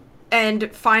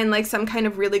 And find, like, some kind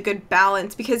of really good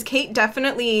balance. Because Kate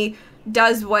definitely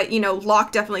does what, you know,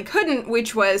 Locke definitely couldn't,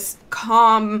 which was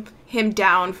calm him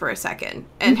down for a second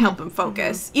and help him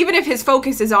focus. Even if his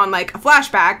focus is on, like, a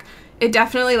flashback, it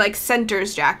definitely, like,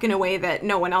 centers Jack in a way that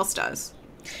no one else does.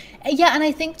 Yeah, and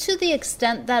I think to the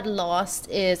extent that Lost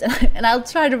is, and I'll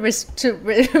try to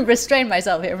restrain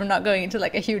myself here from not going into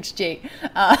like a huge Jake.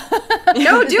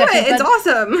 No, do it. It's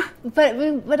awesome.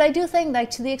 But I do think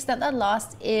like to the extent that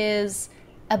Lost is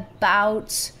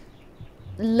about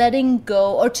letting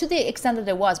go, or to the extent that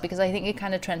it was, because I think it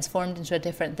kind of transformed into a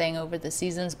different thing over the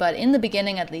seasons. But in the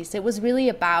beginning, at least, it was really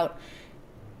about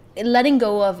letting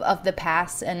go of the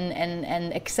past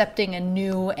and accepting a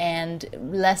new and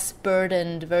less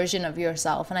burdened version of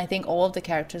yourself. And I think all of the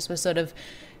characters were sort of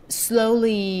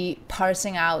slowly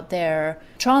parsing out their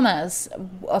traumas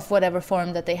of whatever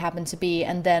form that they happen to be,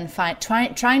 and then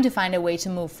trying to find a way to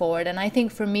move forward. And I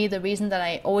think for me, the reason that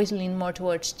I always lean more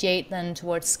towards Jade than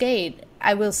towards Skate,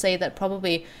 I will say that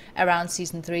probably around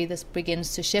season 3 this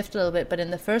begins to shift a little bit, but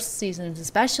in the first seasons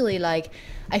especially, like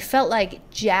I felt like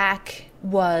Jack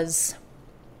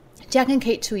and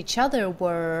Kate to each other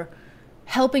were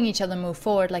helping each other move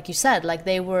forward, like you said. Like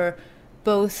they were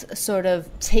both sort of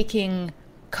taking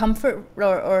comfort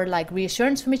or like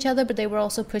reassurance from each other, but they were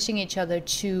also pushing each other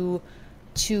to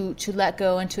let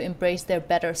go and to embrace their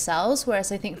better selves.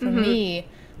 Whereas I think for me,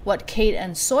 what Kate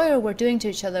and Sawyer were doing to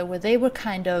each other, where they were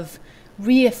kind of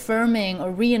reaffirming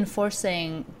or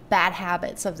reinforcing bad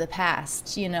habits of the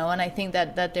past, you know. And I think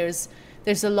that there's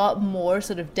a lot more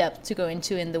sort of depth to go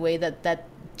into in the way that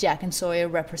Jack and Sawyer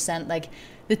represent like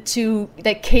the two,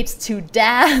 like Kate's two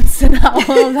dads, and how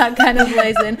all of that kind of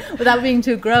plays in without being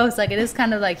too gross. Like it is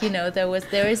kind of like, you know,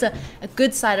 there is a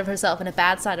good side of herself and a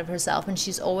bad side of herself, and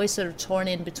she's always sort of torn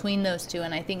in between those two.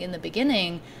 And I think in the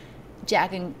beginning,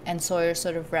 Jack and Sawyer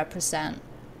sort of represent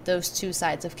those two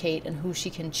sides of Kate and who she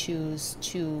can choose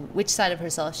to, which side of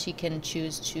herself she can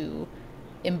choose to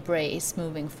embrace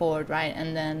moving forward, right?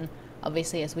 And then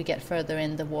obviously as we get further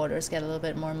in, the waters get a little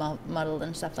bit more muddled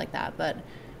and stuff like that. But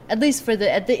at least for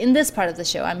in this part of the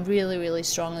show, I'm really, really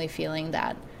strongly feeling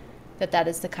that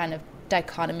is the kind of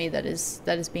dichotomy that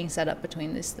is being set up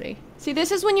between these three. See,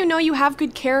 this is when you know you have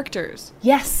good characters.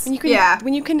 Yes.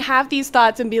 When you can have these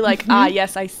thoughts and be like,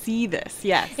 yes, I see this.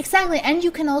 Yes. Exactly. And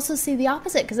you can also see the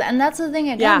opposite, and that's the thing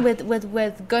again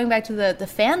with going back to the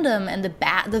fandom and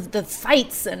the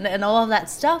fights and all of that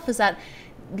stuff, is that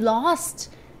Lost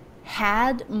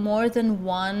had more than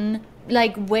one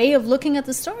like way of looking at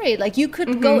the story. Like you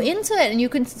could go into it and you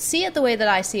can see it the way that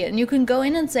I see it, and you can go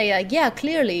in and say like, yeah,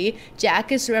 clearly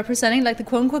Jack is representing like the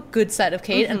quote unquote good side of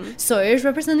Kate and Sawyer is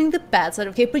representing the bad side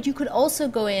of Kate. But you could also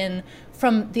go in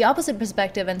from the opposite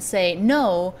perspective and say,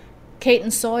 no, Kate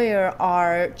and Sawyer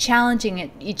are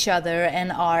challenging each other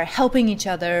and are helping each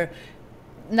other.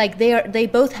 Like they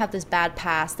both have this bad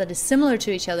past that is similar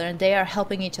to each other, and they are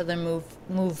helping each other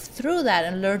move through that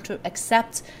and learn to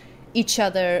accept each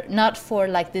other, not for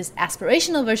like this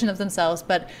aspirational version of themselves,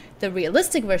 but the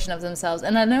realistic version of themselves.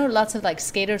 And I know lots of like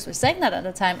skaters were saying that at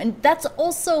the time, and that's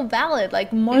also valid.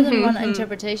 Like more than one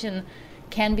interpretation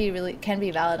can be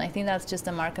valid. I think that's just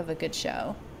a mark of a good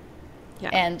show. Yeah.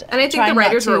 And I think the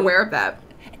writers were aware of that.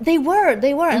 They were, and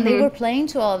they were playing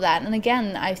to all of that. And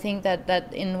again, I think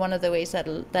that in one of the ways that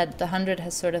the 100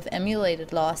 has sort of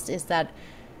emulated Lost is that,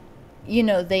 you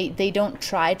know, they don't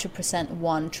try to present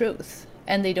one truth,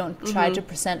 and they don't try to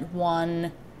present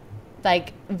one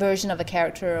like version of a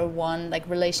character or one like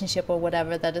relationship or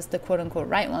whatever that is the quote unquote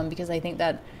right one, because I think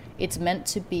that it's meant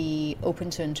to be open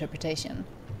to interpretation.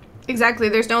 Exactly.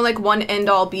 There's no like one end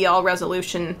all be all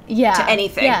resolution to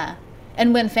anything. Yeah.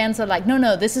 And when fans are like,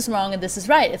 no, this is wrong and this is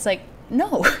right, it's like,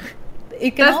 no.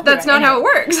 That's not how it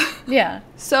works. Yeah.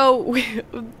 So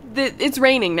it's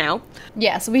raining now.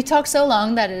 Yeah, so we talked so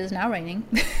long that it is now raining.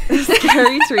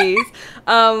 Scary trees.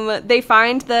 They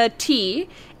find the tea,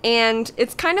 and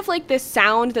it's kind of like this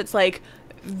sound that's like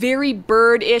very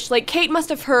bird-ish. Like Kate must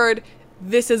have heard,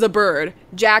 this is a bird.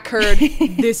 Jack heard,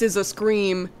 this is a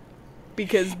scream.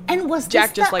 Because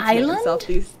Jack just likes to make himself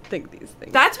think these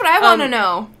things. That's what I want to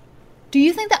know. Do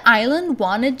you think the island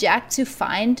wanted Jack to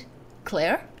find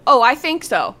Claire? Oh, I think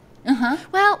so.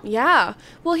 Well, yeah.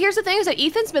 Well, here's the thing is that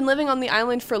Ethan's been living on the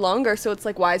island for longer, so it's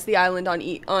like, why is the island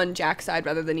on Jack's side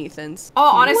rather than Ethan's? Oh,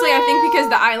 honestly, I think because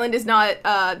the island is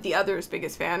not the other's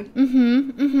biggest fan.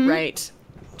 Right.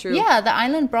 True. Yeah, the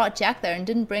island brought Jack there and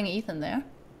didn't bring Ethan there.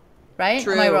 Right?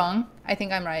 True. Am I wrong? I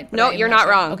think I'm right. No, you're not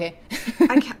wrong. Okay.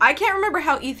 I can't remember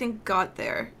how Ethan got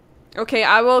there. Okay,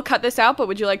 I will cut this out, but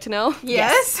would you like to know?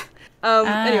 Yes.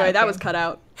 Anyway, that was cut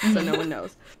out, so no one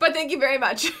knows. But thank you very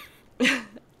much.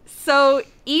 So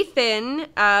Ethan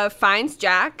finds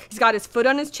Jack. He's got his foot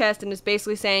on his chest and is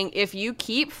basically saying, if you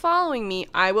keep following me,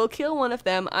 I will kill one of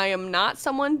them. I am not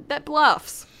someone that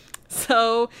bluffs.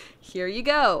 So Here you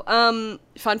go.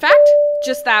 Fun fact,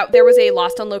 just that there was a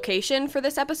Lost on Location for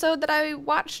this episode that I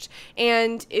watched,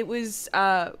 and it was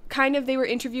they were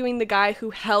interviewing the guy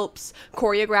who helps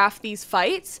choreograph these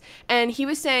fights, and he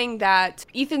was saying that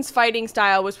Ethan's fighting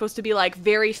style was supposed to be like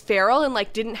very feral and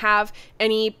like didn't have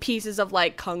any pieces of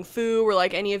like kung fu or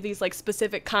like any of these like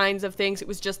specific kinds of things. It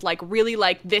was just like really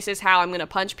like, this is how I'm gonna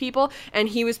punch people, and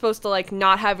he was supposed to like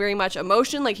not have very much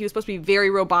emotion. Like he was supposed to be very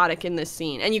robotic in this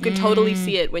scene, and you can totally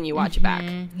see it when you watch it back.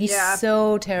 He's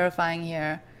so terrifying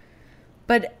here.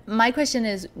 But my question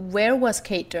is, where was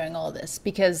Kate during all this?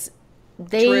 Because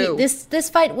this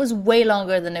fight was way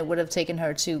longer than it would have taken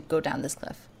her to go down this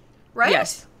cliff. Right?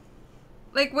 Yes.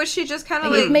 Like, was she just kind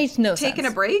of it made no taking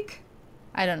sense. a break?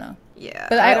 I don't know. Yeah.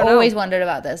 But I always wondered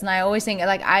about this, and I always think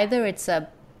like either it's a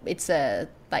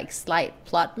like slight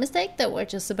plot mistake that we're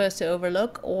just supposed to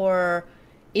overlook, or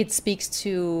it speaks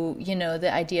to, you know, the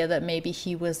idea that maybe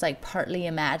he was like partly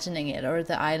imagining it, or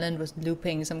the island was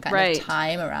looping some kind of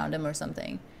time around him or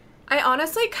something. I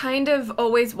honestly kind of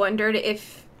always wondered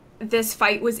if this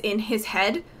fight was in his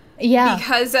head. Yeah.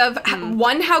 Because of,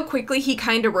 one, how quickly he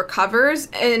kind of recovers,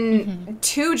 and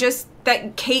two, just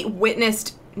that Kate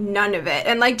witnessed none of it.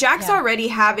 And like Jack's already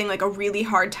having like a really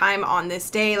hard time on this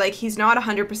day. Like he's not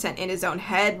 100% in his own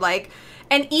head. Like,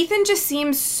 and Ethan just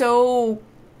seems so,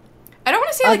 I don't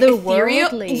want to say like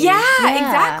ethereal. Yeah,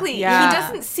 exactly. Yeah. He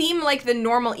doesn't seem like the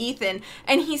normal Ethan,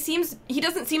 and he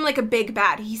doesn't seem like a big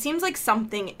bad. He seems like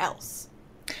something else.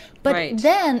 But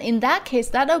then, in that case,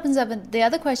 that opens up the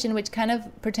other question, which kind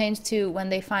of pertains to when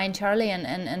they find Charlie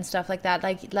and stuff like that.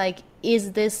 Like,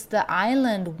 is this the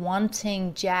island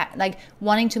wanting Jack, like,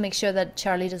 wanting to make sure that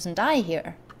Charlie doesn't die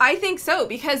here? I think so,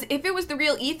 because if it was the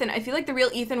real Ethan, I feel like the real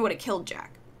Ethan would have killed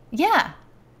Jack. Yeah.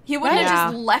 He wouldn't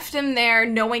have just left him there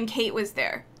knowing Kate was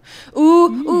there.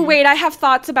 Ooh, wait, I have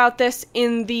thoughts about this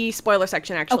in the spoiler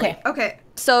section, actually. Okay.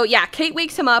 So, yeah, Kate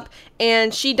wakes him up,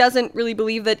 and she doesn't really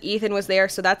believe that Ethan was there,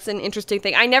 so that's an interesting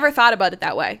thing. I never thought about it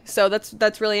that way, so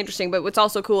that's really interesting. But what's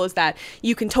also cool is that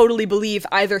you can totally believe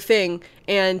either thing,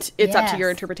 and it's up to your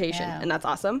interpretation, and that's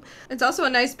awesome. It's also a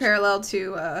nice parallel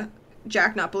to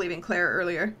Jack not believing Claire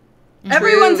earlier.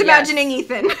 Everyone's imagining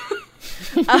Ethan.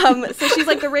 So she's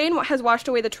like, the rain has washed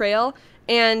away the trail,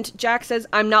 and Jack says,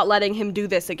 I'm not letting him do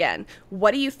this again.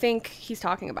 What do you think he's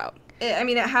talking about? I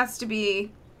mean, it has to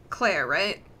be Claire,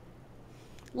 right?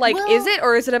 Like, is it,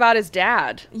 or is it about his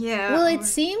dad? Yeah. Well, it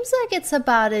seems like it's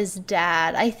about his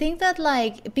dad. I think that,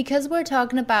 like, because we're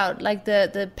talking about, like,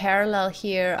 the parallel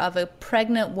here of a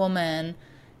pregnant woman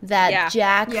that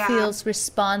Jack feels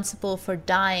responsible for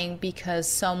dying because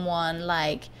someone,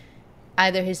 like,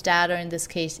 either his dad or in this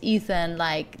case Ethan,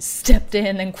 like, stepped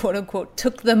in and quote unquote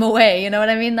took them away. You know what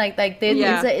I mean?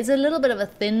 It's a little bit of a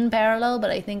thin parallel, but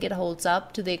I think it holds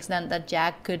up to the extent that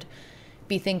Jack could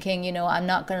be thinking, you know, I'm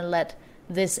not going to let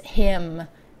this him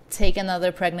take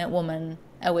another pregnant woman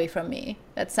away from me.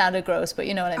 That sounded gross, but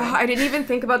you know what I mean. I didn't even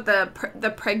think about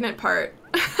the pregnant part.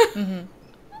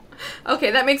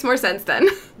 Okay, that makes more sense then.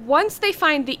 Once they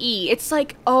find the E, it's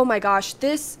like, oh my gosh,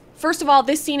 first of all,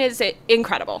 this scene is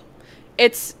incredible.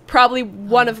 It's probably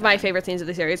one of my favorite scenes of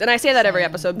the series. And I say that every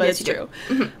episode, but it's true.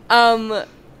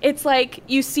 It's like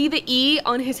you see the E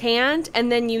on his hand,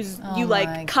 and then you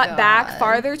cut back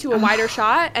farther to a wider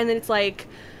shot, and then it's like,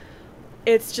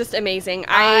 it's just amazing.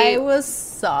 I was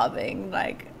sobbing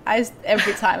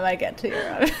every time I get to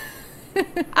Europe.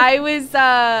 I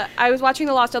was watching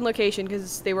the Lost on Location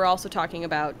because they were also talking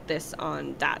about this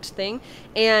on that thing,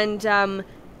 and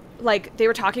like they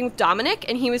were talking with Dominic,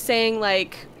 and he was saying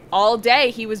like all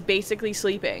day he was basically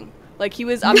sleeping. Like, he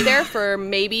was up there for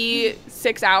maybe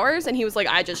 6 hours, and he was like,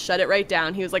 I just shut it right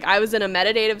down. He was like, I was in a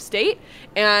meditative state,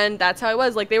 and that's how I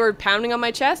was. Like, they were pounding on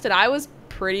my chest, and I was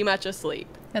pretty much asleep.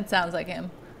 That sounds like him.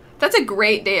 That's a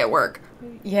great day at work.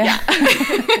 Yeah.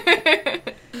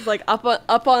 He's like up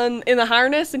in the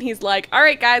harness, and he's like, all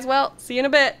right, guys, well, see you in a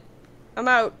bit. I'm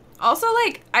out. Also,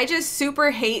 like, I just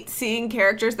super hate seeing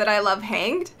characters that I love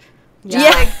hanged. Yeah.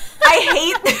 Like,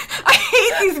 I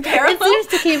hate these parallels. It seems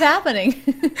to keep happening.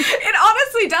 It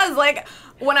honestly does. Like,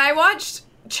 when I watched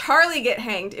Charlie get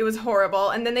hanged, it was horrible.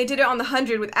 And then they did it on the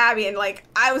 100 with Abby, and, like,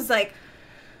 I was, like,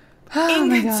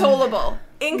 inconsolable.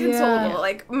 Inconsolable. Yeah.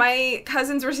 Like, my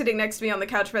cousins were sitting next to me on the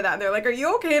couch for that, and they're like, are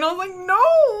you okay? And I was like,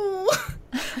 no!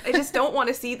 I just don't want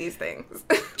to see these things.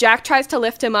 Jack tries to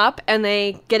lift him up, and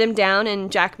they get him down, and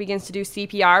Jack begins to do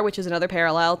CPR, which is another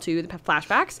parallel to the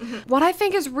flashbacks. Mm-hmm. What I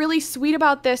think is really sweet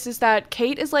about this is that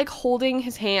Kate is, like, holding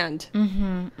his hand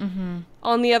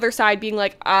on the other side, being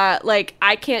like,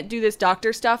 I can't do this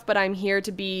doctor stuff, but I'm here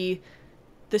to be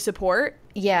the support.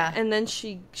 Yeah. And then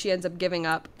she ends up giving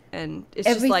up, and it's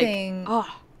everything, just like,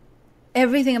 oh.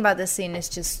 everything about this scene is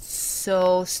just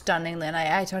so stunning. And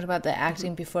I talked about the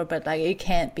acting before, but like it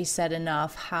can't be said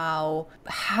enough how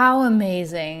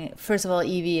amazing, first of all,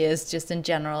 Evie is just in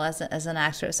general as an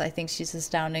actress. I think she's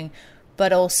astounding.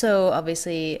 But also,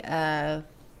 obviously,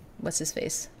 what's his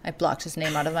face? I blocked his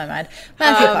name out of my mind.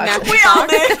 Matthew Fox. We all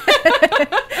did.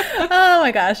 Oh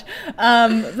my gosh.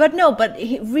 But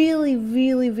he really,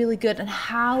 really, really good. And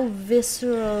how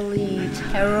viscerally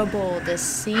terrible this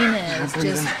scene is.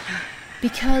 Just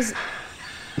because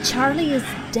Charlie is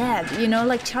dead,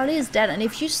 like Charlie is dead. And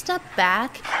if you step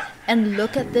back and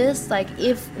look at this, like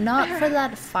if not for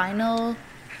that final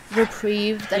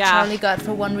reprieve that Charlie got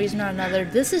for one reason or another,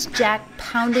 this is Jack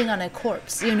pounding on a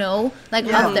corpse, of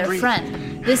their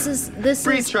friend. This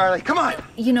is Charlie, come on.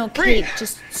 Kate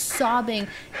just sobbing,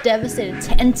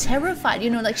 devastated and terrified.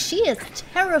 Like she is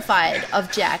terrified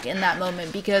of Jack in that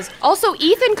moment because also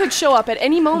Ethan could show up at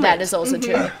any moment. That is also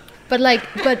true. But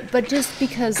but just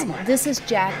because this is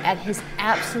Jack at his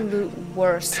absolute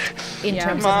worst in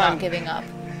terms of not giving up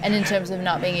and in terms of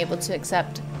not being able to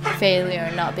accept failure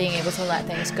and not being able to let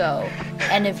things go.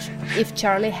 And if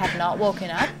Charlie had not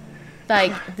woken up,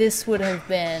 like this would have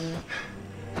been,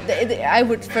 I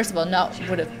would first of all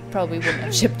probably wouldn't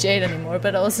have shipped Jade anymore,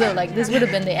 but also like this would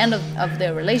have been the end of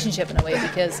their relationship in a way,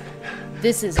 because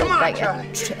this is a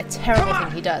terrible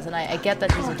thing he does. And I get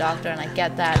that he's a doctor, and I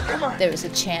get that there is a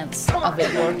chance of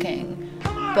it working.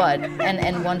 But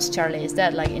and once Charlie is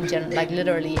dead, like in general, like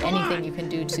literally anything you can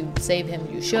do to save him,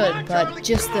 you should. But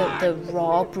just the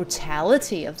raw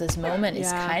brutality of this moment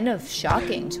is kind of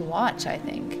shocking to watch, I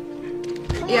think.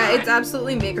 Yeah, it's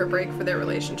absolutely make or break for their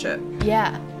relationship.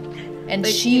 Yeah. And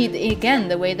like, she, again,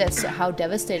 the way that's how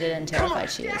devastated and terrified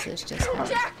she is just hell.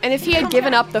 And if he had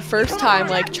given up the first time,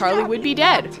 like Charlie would be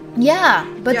dead. Yeah,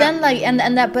 but then like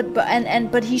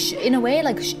but he in a way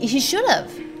like he should have.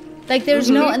 Like there's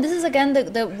no, and this is again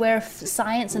the where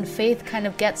science and faith kind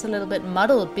of gets a little bit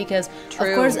muddled, because of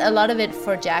course a lot of it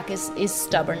for Jack is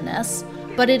stubbornness,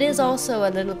 but it is also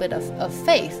a little bit of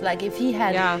faith. Like if he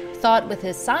had thought with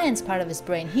his science part of his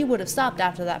brain, he would have stopped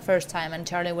after that first time, and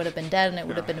Charlie would have been dead, and it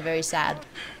would have been very sad.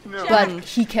 But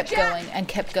he kept going and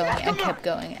kept going and kept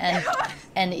going,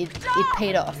 and it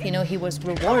paid off. He was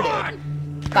rewarded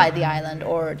by the island,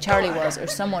 or Charlie was, or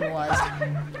someone was,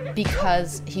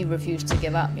 because he refused to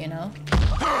give up,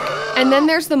 And then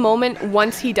there's the moment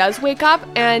once he does wake up,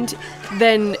 and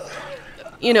then,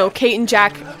 Kate and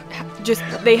Jack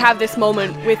they have this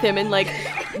moment with him, and like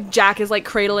Jack is like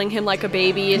cradling him like a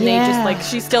baby, and they just like,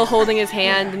 she's still holding his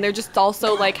hand, and they're just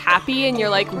also like happy, and you're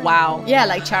like, wow. Yeah,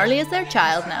 like Charlie is their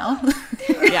child now.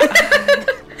 Yeah.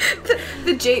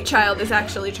 The Jade child is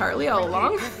actually Charlie all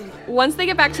along. Once they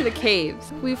get back to the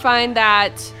caves, we find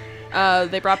that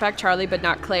they brought back Charlie, but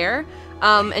not Claire.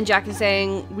 And Jack is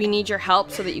saying, we need your help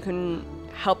so that you can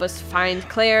help us find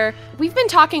Claire. We've been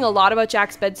talking a lot about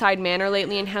Jack's bedside manner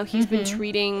lately, and how he's been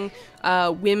treating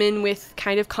women with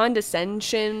kind of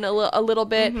condescension a little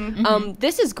bit.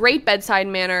 This is great bedside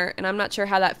manner, and I'm not sure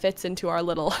how that fits into our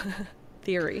little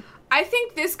theory. I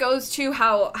think this goes to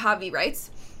how Javi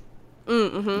writes.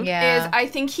 Yeah. Is I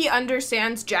think he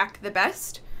understands Jack the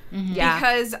best. Yeah.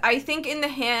 Because I think in the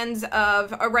hands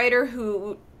of a writer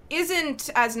who isn't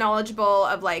as knowledgeable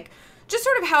of like just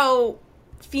sort of how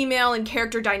female and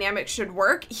character dynamics should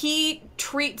work, he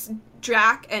treats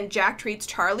Jack and Jack treats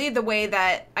Charlie the way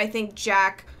that I think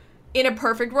Jack in a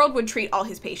perfect world would treat all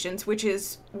his patients, which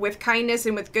is with kindness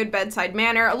and with good bedside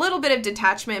manner, a little bit of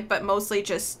detachment, but mostly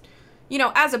just,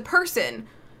 as a person.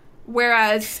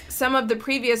 Whereas some of the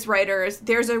previous writers,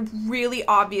 there's a really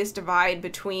obvious divide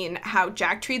between how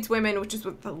Jack treats women, which is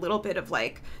with a little bit of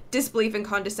like disbelief and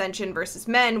condescension, versus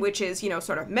men, which is,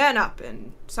 sort of man up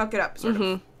and suck it up sort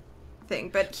of thing.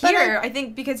 But here, I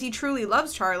think because he truly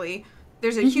loves Charlie,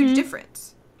 there's a huge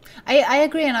difference. I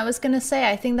agree, and I was going to say,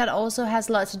 I think that also has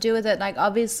a lot to do with it. Like,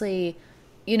 obviously,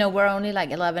 we're only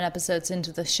like 11 episodes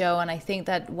into the show, and I think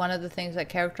that one of the things that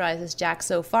characterizes Jack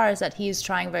so far is that he's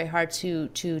trying very hard to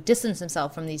distance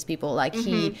himself from these people. Like,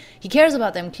 he cares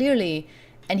about them clearly,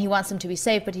 and he wants them to be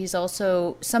safe, but he's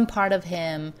also, some part of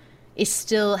him is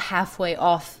still halfway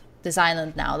off this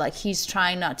island now. Like, he's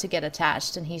trying not to get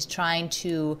attached, and he's trying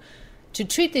to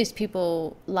treat these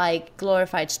people like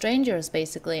glorified strangers,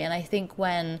 basically. And I think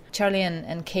when Charlie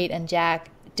and Kate and Jack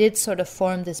did sort of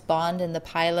form this bond in the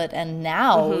pilot, and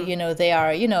now they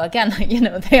are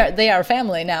they are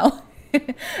family now.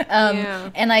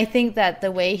 And I think that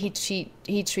the way he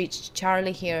treats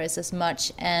Charlie here is as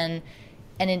much an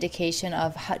indication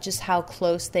of how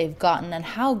close they've gotten, and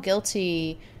how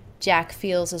guilty Jack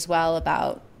feels as well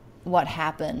about what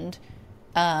happened.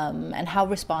 and how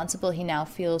responsible he now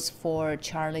feels for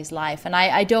Charlie's life. And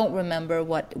I don't remember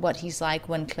what he's like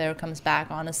when Claire comes back,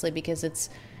 honestly, because it's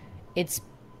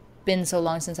been so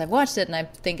long since I've watched it, and I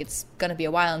think it's going to be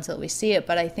a while until we see it.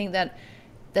 But I think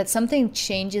that something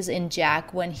changes in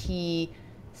Jack when he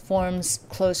forms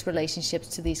close relationships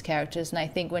to these characters. And I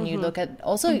think when you look at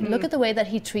the way that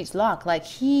he treats Locke, like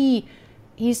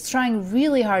he's trying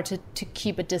really hard to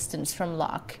keep a distance from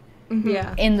Locke.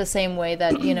 Yeah. In the same way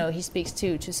that, you know, he speaks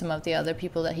to some of the other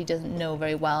people that he doesn't know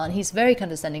very well. And he's very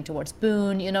condescending towards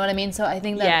Boone, you know what I mean? So I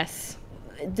think that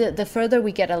the further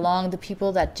we get along, the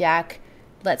people that Jack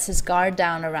lets his guard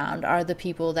down around are the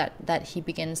people that he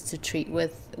begins to treat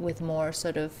with more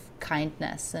sort of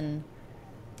kindness, and,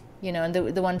 you know, and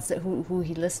the ones who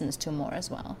he listens to more as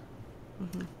well.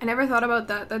 I never thought about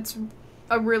that. That's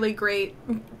a really great,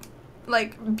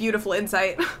 like, beautiful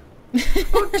insight.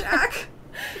 Oh, Jack.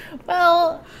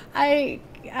 Well,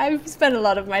 I've spent a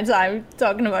lot of my time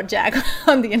talking about Jack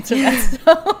on the internet.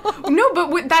 So. No,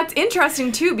 but that's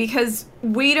interesting too, because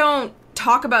we don't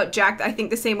talk about Jack, I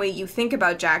think, the same way you think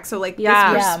about Jack. So, like, this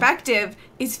perspective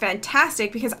is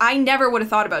fantastic, because I never would have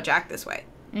thought about Jack this way.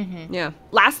 Yeah.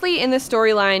 Lastly, in this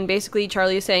storyline, basically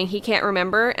Charlie is saying he can't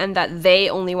remember and that they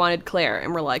only wanted Claire,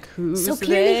 and we're like, who's So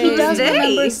clearly he does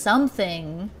remember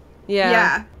something.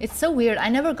 Yeah. It's so weird. I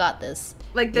never got this.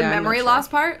 Like the memory loss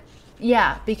part?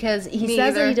 Yeah, because he Me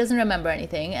says that either. he doesn't remember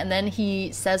anything, and then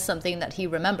he says something that he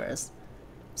remembers.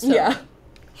 So, Yeah.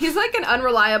 He's like an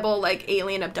unreliable, like,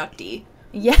 alien abductee.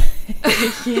 Yeah.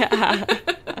 Yeah.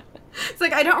 It's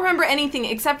like, I don't remember anything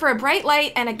except for a bright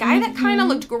light and a guy that kind of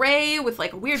looked gray with,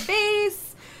 like, a weird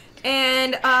face,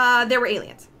 and there were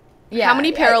aliens. Yeah. How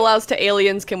many parallels to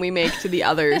aliens can we make to the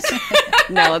others?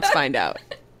 Now let's find out.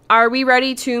 Are we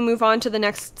ready to move on to the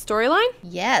next storyline?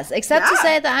 Yes, except to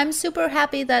say that I'm super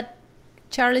happy that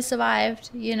Charlie survived.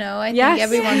 You know, I think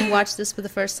everyone who watched this for the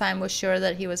first time was sure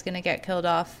that he was going to get killed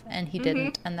off, and he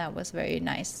didn't, and that was very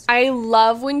nice. I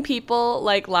love when people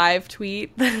like live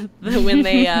tweet when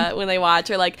they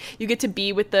watch, or like you get to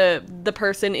be with the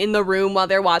person in the room while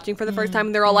they're watching for the first time,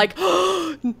 and they're all like,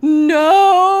 oh,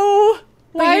 "No,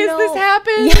 why has this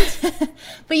happened?" Yeah.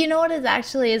 But you know what it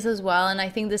actually is as well, and I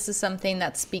think this is something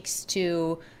that speaks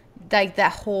to like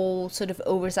that whole sort of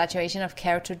oversaturation of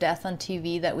character death on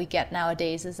TV that we get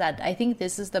nowadays, is that I think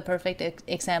this is the perfect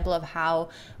example of how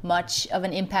much of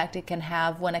an impact it can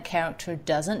have when a character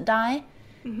doesn't die.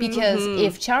 Because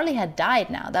if Charlie had died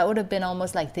now, that would have been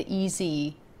almost like the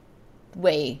easy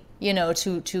way, you know,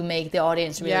 to make the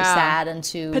audience really sad and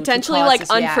to potentially cause like this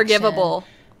reaction. unforgivable.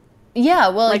 Yeah,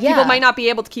 well, Like people might not be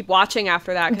able to keep watching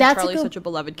after that because Charlie's such a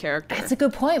beloved character. That's a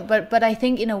good point, but I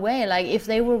think in a way, like if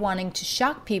they were wanting to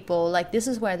shock people, like this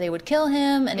is where they would kill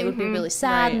him, and it would be really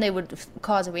sad, and they would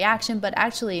cause a reaction. But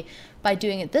actually, by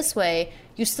doing it this way,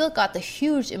 you still got the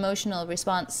huge emotional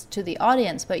response to the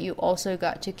audience, but you also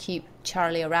got to keep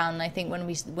Charlie around. And I think when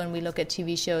we look at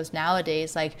TV shows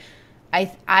nowadays, like I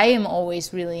am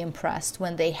always really impressed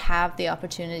when they have the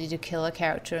opportunity to kill a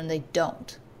character and they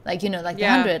don't. Like, you know, like The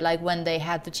 100, like when they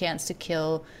had the chance to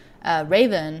kill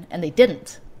Raven and they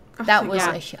didn't. That was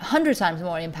 100 times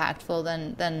more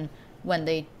impactful than when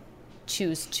they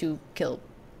choose to kill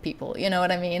people. You know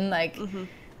what I mean? Like,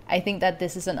 I think that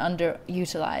this is an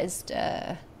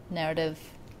underutilized narrative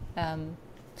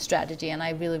strategy, and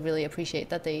I really, really appreciate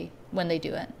that when they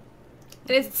do it.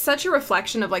 And it's such a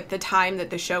reflection of, like, the time that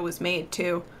the show was made,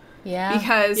 too. Yeah.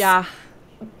 Because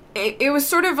it was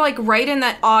sort of, like, right in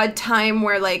that odd time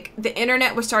where, like, the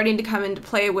internet was starting to come into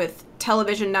play with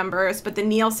television numbers, but the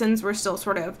Nielsen's were still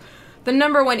sort of the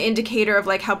number one indicator of,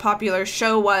 like, how popular a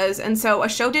show was. And so a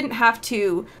show didn't have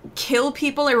to kill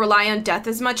people or rely on death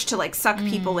as much to, like, suck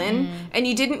people in. And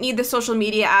you didn't need the social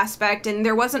media aspect, and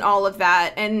there wasn't all of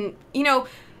that. And, you know,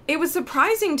 it was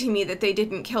surprising to me that they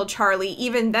didn't kill Charlie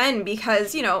even then,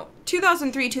 because, you know,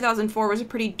 2003, 2004 was a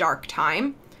pretty dark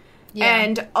time. Yeah.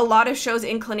 And a lot of shows'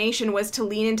 inclination was to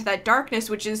lean into that darkness,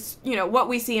 which is, you know, what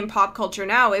we see in pop culture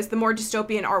now is the more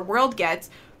dystopian our world gets,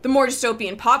 the more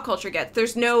dystopian pop culture gets.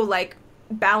 There's no, like,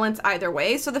 balance either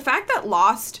way. So the fact that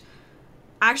Lost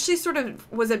actually sort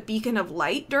of was a beacon of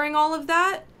light during all of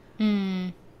that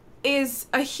is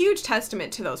a huge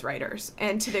testament to those writers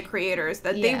and to the creators,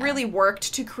 that they really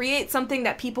worked to create something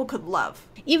that people could love.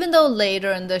 Even though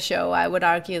later in the show, I would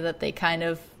argue that they kind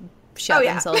of shot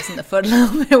themselves in the foot a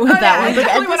little bit with that one. But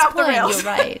at this point, you're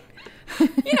right.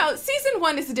 You know, season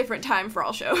 1 is a different time for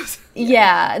all shows.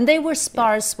 Yeah, and they were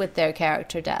sparse with their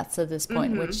character deaths at this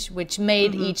point, which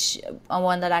made each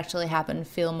one that actually happened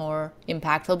feel more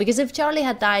impactful. Because if Charlie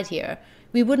had died here,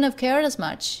 we wouldn't have cared as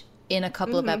much in a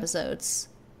couple of episodes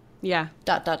Yeah. ...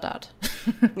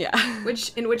 Yeah.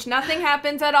 In which nothing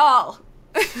happens at all.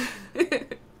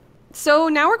 So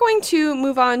now we're going to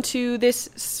move on to this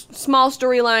small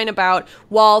storyline about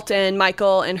Walt and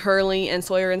Michael and Hurley and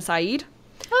Sawyer and Saeed.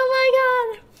 Oh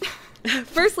my god.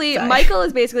 Firstly, Sorry. Michael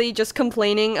is basically just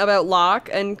complaining about Locke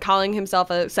and calling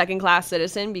himself a second-class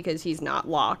citizen because he's not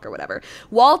Locke or whatever.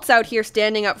 Walt's out here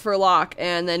standing up for Locke,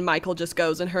 and then Michael just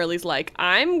goes and Hurley's like,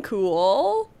 I'm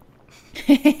cool. Oh,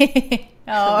 like, Hurley.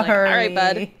 all right,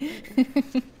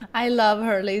 bud. I love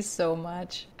Hurley so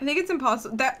much. I think it's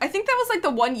impossible. I think that was like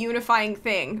the one unifying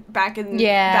thing back in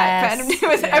Yes, that fandom. It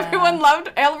was yeah.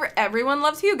 everyone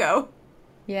loves Hugo.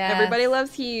 Yeah. Everybody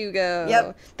loves Hugo.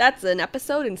 Yep. That's an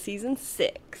episode in season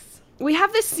 6. We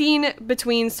have this scene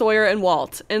between Sawyer and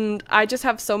Walt, and I just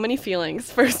have so many feelings,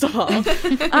 first of all.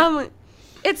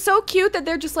 It's so cute that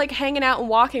they're just, like, hanging out and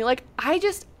walking. Like,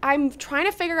 I'm trying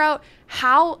to figure out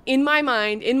how, in my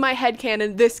mind, in my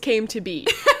headcanon, this came to be.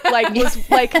 Like,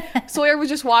 Sawyer was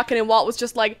just walking and Walt was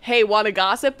just like, hey, wanna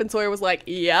gossip? And Sawyer was like,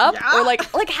 yep. Yeah. Or like,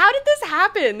 how did this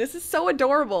happen? This is so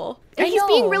adorable. And I he's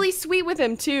being know. really sweet with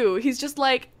him, too. He's just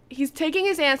like, he's taking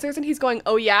his answers and he's going,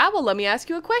 oh yeah? Well, let me ask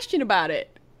you a question about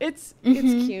it. It's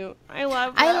cute. I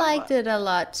love that. I liked it a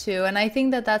lot too, and I think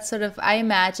that that's sort of, I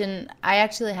imagine, I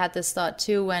actually had this thought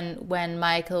too when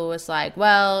Michael was like,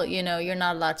 well, you know, you're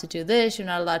not allowed to do this, you're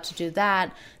not allowed to do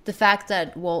that. The fact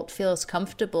that Walt feels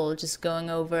comfortable just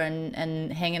going over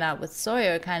and hanging out with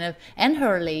Sawyer kind of, and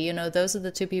Hurley, you know, those are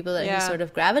the two people that he sort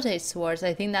of gravitates towards.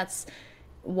 I think that's,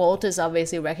 Walt is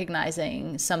obviously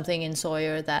recognizing something in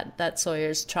Sawyer that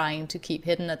Sawyer's trying to keep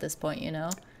hidden at this point, you know?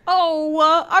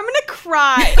 Oh, I'm gonna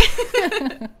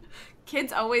cry.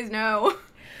 Kids always know.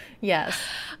 Yes.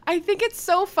 I think it's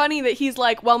so funny that he's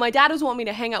like, well, my dad doesn't want me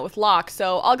to hang out with Locke,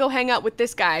 so I'll go hang out with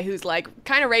this guy who's like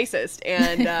kind of racist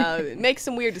and makes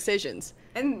some weird decisions.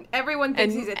 And everyone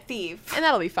thinks he's a thief. And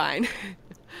that'll be fine.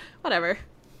 Whatever.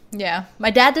 Yeah. My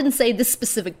dad didn't say this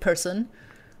specific person.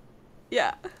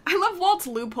 Yeah. I love Walt's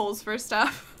loopholes for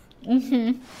stuff.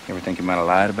 You ever think he might have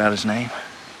lied about his name?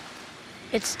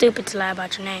 It's stupid to lie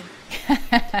about your name.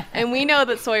 And we know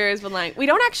that Sawyer has been lying.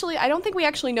 I don't think we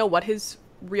actually know what his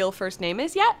real first name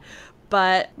is yet,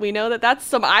 but we know that that's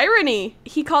some irony.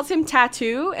 He calls him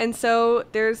Tattoo, and so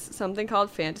there's something called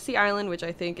Fantasy Island, which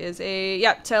I think is a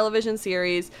television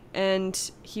series, and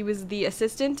he was the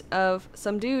assistant of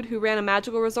some dude who ran a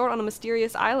magical resort on a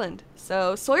mysterious island.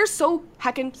 So Sawyer's so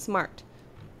heckin' smart.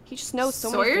 He just knows so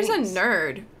many things. Sawyer's a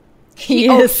nerd. He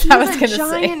is, I was going to say. He's a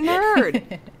giant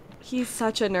nerd. He's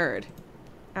such a nerd.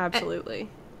 Absolutely.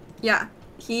 Yeah.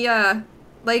 He,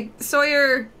 like,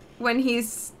 Sawyer, when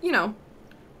he's, you know,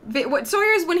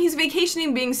 Sawyer's when he's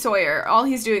vacationing being Sawyer, all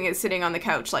he's doing is sitting on the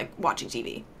couch, like, watching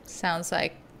TV. Sounds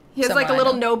like He has, someone like, a I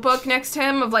little know. notebook next to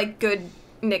him of, like, good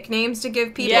nicknames to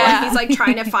give people. Yeah. And he's, like,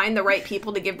 trying to find the right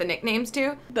people to give the nicknames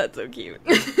to. That's so cute.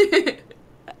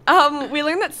 We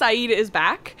learned that Saeed is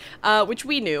back, which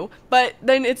we knew, but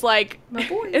then it's like, My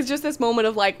boy. it's just this moment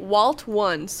of like, Walt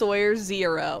 1, Sawyer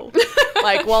 0.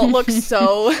 Like, Walt looks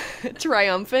so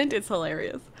triumphant. It's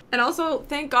hilarious. And also,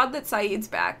 thank God that Saeed's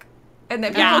back. And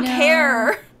that Yeah. people I know.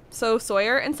 care. So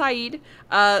Sawyer and Saeed,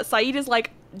 Saeed is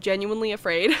like genuinely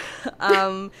afraid.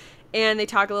 And they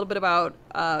talk a little bit about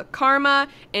karma,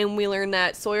 and we learn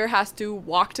that Sawyer has to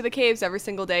walk to the caves every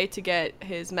single day to get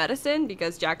his medicine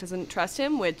because Jack doesn't trust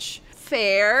him, which,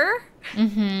 fair.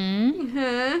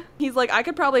 He's like, I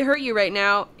could probably hurt you right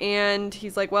now, and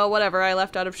he's like, well, whatever, I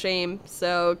left out of shame,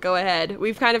 so go ahead.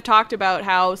 We've kind of talked about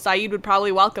how Saeed would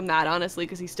probably welcome that, honestly,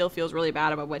 because he still feels really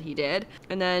bad about what he did.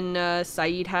 And then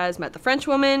Saeed has met the French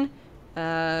woman.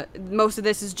 Most of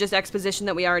this is just exposition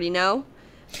that we already know.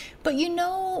 But you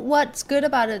know what's good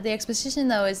about it, the exposition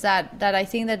though, is that I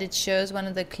think that it shows one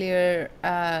of the clear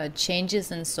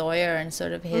changes in Sawyer and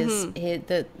sort of his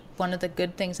one of the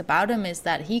good things about him is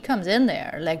that he comes in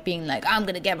there like being like, I'm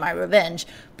gonna get my revenge,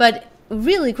 but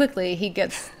really quickly he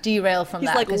gets derailed from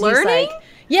that. Like 'cause learning? He's like,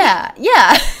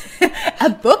 yeah, a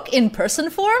book in person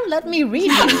form. Let me read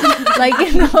you. Like,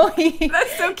 you know,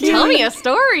 That's so cute. Tell me a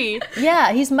story.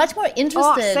 yeah, he's much more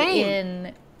interested same.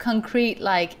 in concrete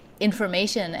like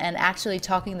information and actually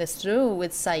talking this through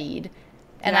with Saeed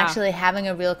and Yeah. actually having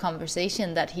a real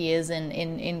conversation that he is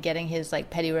in getting his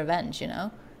like petty revenge, you know?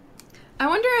 I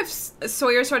wonder if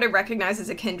Sawyer sort of recognizes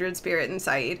a kindred spirit in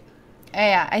Saeed.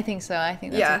 Yeah, I think so. I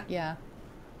think that's Yeah.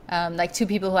 like two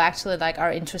people who actually like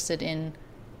are interested in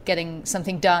getting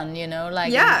something done, you know,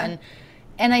 like Yeah.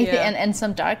 and I think Yeah. and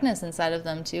some darkness inside of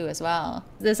them too as well.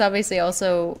 This obviously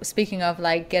also, speaking of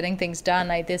like getting things done,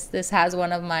 like this has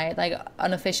one of my like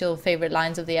unofficial favorite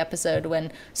lines of the episode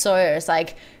when Sawyer is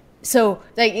like so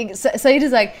like Saeed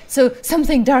is like, so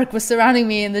something dark was surrounding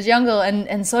me in the jungle,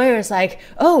 and Sawyer is like,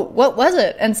 oh, what was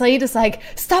it? And Saeed is like,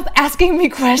 stop asking me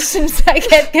questions I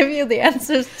can't give you the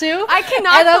answers to. I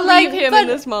cannot believe him in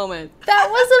this moment. That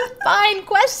was a fine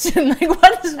question. Like,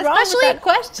 what is wrong with that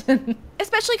question?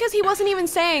 Especially because he wasn't even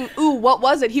saying, ooh, what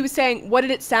was it? He was saying, what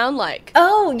did it sound like?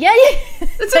 Oh, yeah.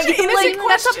 That's such an innocent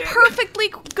question. That's a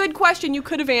perfectly good question you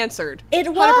could have answered.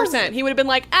 It was. 100%. He would have been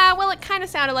like, well, it kind of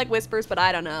sounded like whispers, but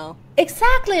I don't know.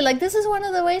 Exactly. Like, this is one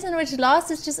of the ways in which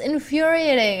Lost is just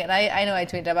infuriating. And I know I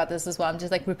tweeted about this as well. I'm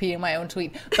just, like, repeating my own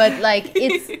tweet. But, like,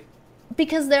 it's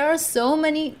because there are so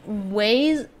many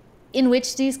ways in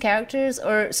which these characters,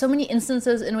 or so many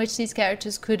instances in which these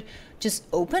characters could just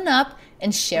open up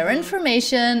and share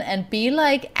information and be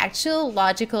like actual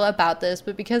logical about this,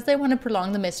 but because they want to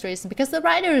prolong the mysteries and because the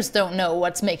writers don't know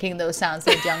what's making those sounds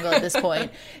in the jungle at this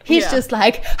point, he's just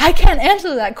like, I can't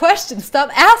answer that question, stop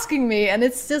asking me. And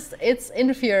it's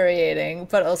infuriating,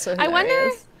 but also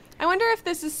hilarious. I wonder if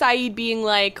this is Saeed being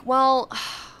like, well,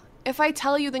 if I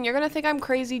tell you, then you're going to think I'm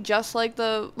crazy just like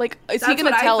is he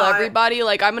going to tell everybody?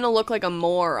 Like, I'm going to look like a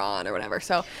moron or whatever.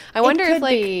 So I wonder if,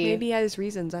 like, maybe he had his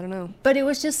reasons. I don't know. But it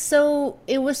was just so,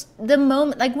 it was the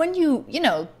moment, like, when you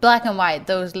know, black and white,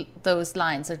 those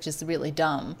lines are just really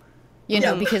dumb. You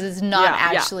know, because it's not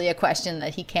actually a question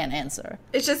that he can't answer.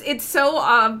 It's just, it's so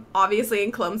obviously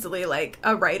and clumsily, like,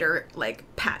 a writer, like,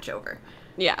 patch over.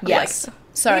 Yeah. Yes. Like,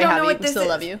 sorry, Javi, we still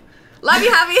love you. Love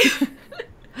you, Javi.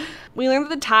 We learn that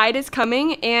the tide is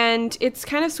coming, and it's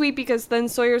kind of sweet because then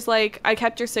Sawyer's like, I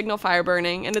kept your signal fire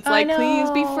burning. And it's like,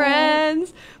 please be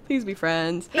friends. Please be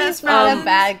friends. He's not a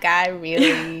bad guy,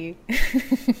 really.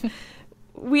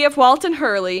 We have Walt and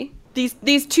Hurley,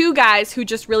 these two guys who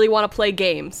just really want to play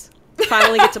games.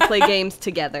 Finally get to play games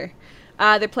together.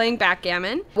 They're playing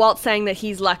backgammon. Walt's saying that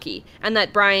he's lucky, and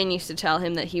that Brian used to tell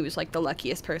him that he was, like, the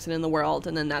luckiest person in the world,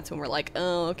 and then that's when we're like,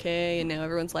 oh, okay, and now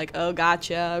everyone's like, oh,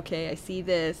 gotcha, okay, I see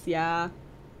this, yeah.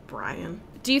 Brian.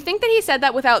 Do you think that he said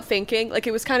that without thinking? Like,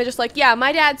 it was kind of just like, yeah,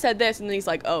 my dad said this, and then he's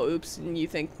like, oh, oops, and you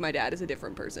think my dad is a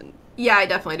different person. Yeah, I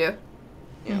definitely do.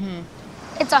 Yeah.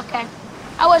 Mm-hmm. It's okay.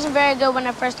 I wasn't very good when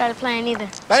I first started playing either.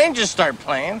 I didn't just start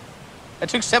playing. I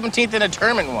took 17th in a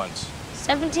tournament once.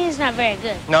 17 is not very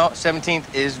good. No,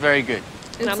 17th is very good.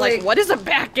 And I'm like, what is a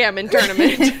backgammon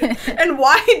tournament? And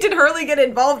why did Hurley get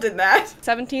involved in that?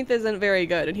 17th isn't very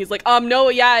good. And he's like, no,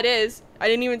 yeah, it is. I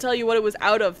didn't even tell you what it was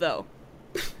out of, though.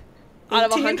 Out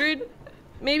of 100?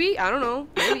 Maybe? I don't know.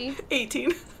 Maybe.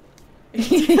 18.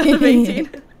 18 out of 18.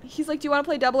 He's like, do you want to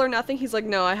play Double or Nothing? He's like,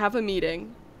 no, I have a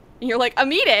meeting. And you're like, a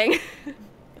meeting?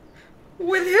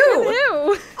 With who? With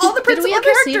who? All the principal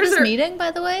characters Did we ever see this meeting, by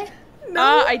the way?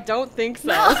 No. I don't think so.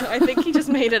 No. I think he just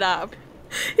made it up.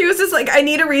 He was just like, I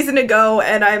need a reason to go,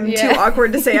 and I'm too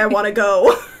awkward to say I want to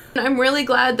go. I'm really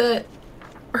glad that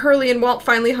Hurley and Walt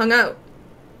finally hung out.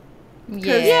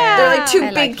 Yeah. They're like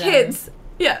two big kids.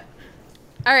 Yeah.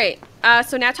 All right.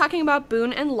 So now talking about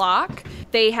Boone and Locke.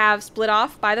 They have split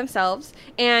off by themselves,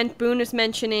 and Boone is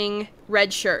mentioning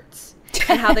red shirts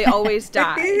and how they always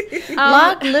die.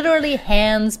 Locke literally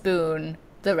hands Boone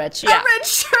the red shirt. A red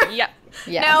shirt. Yep.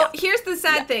 Yeah. Now, here's the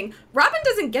sad thing. Robin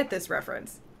doesn't get this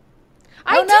reference.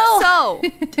 I think so.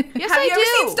 Yes, Have you I ever do.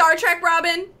 seen Star Trek,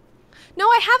 Robin? No,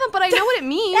 I haven't, but I know what it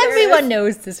means. Everyone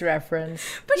knows this reference.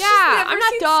 But she's Yeah, never I'm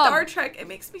not seen dumb. Star Trek. It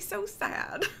makes me so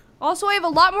sad. Also, I have a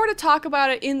lot more to talk about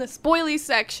it in the spoily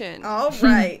section. All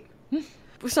right.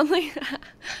 Something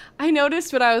I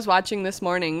noticed when I was watching this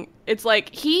morning, it's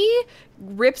like he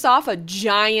rips off a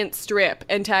giant strip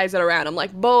and ties it around. I'm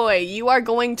like, boy, you are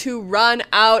going to run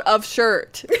out of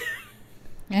shirt.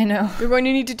 I know. You're going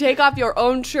to need to take off your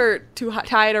own shirt to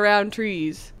tie it around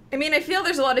trees. I mean, I feel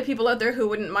there's a lot of people out there who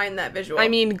wouldn't mind that visual. I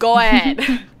mean, go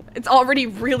ahead. It's already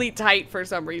really tight for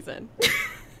some reason.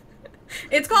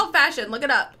 It's called fashion. Look it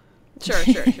up. Sure.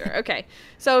 Okay.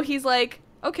 So he's like,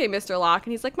 okay, Mr. Locke.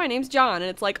 And he's like, my name's John.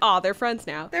 And it's like, they're friends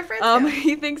now. They're friends now.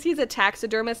 He thinks he's a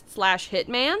taxidermist /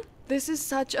 hitman. This is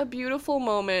such a beautiful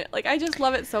moment. Like, I just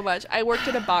love it so much. I worked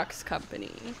at a box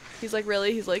company. He's like,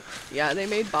 really? He's like, yeah, they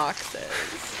made boxes.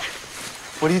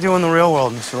 What do you do in the real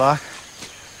world, Mr. Locke?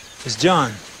 It's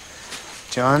John.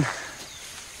 John?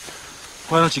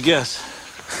 Why don't you guess?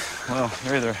 Well,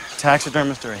 you're either a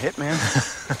taxidermist or a hitman.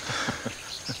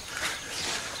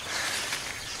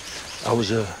 I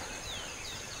was a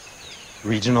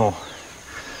regional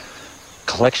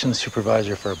collection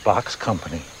supervisor for a box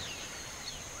company.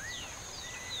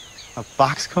 A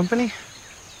box company?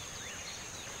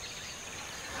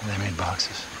 And they made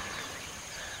boxes.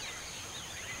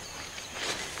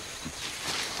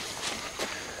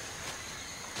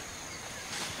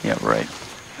 Yeah, right.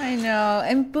 I know.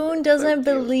 And Boone doesn't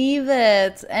believe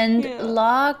it. And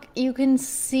Locke, you can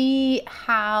see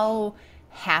how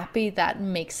happy that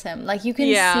makes him. Like, you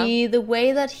can see the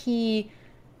way that he...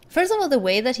 First of all, the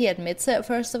way that he admits it,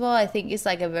 first of all, I think is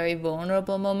like a very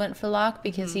vulnerable moment for Locke,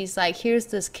 because he's like, here's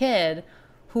this kid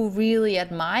who really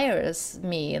admires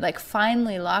me. Like,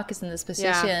 finally, Locke is in this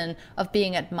position of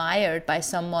being admired by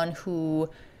someone who,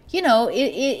 you know,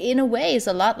 in a way is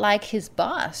a lot like his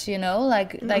boss, you know,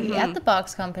 like at the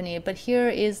box company. But here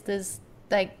is this,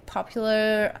 like,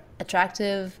 popular,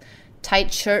 attractive,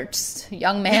 tight shirts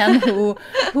young man who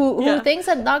thinks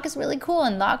that Locke is really cool,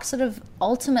 and Locke sort of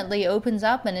ultimately opens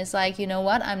up and is like, you know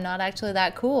what, I'm not actually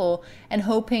that cool, and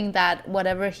hoping that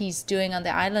whatever he's doing on the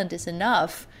island is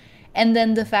enough. And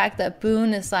then the fact that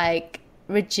Boone is like,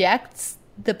 rejects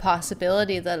the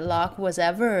possibility that Locke was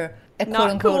ever a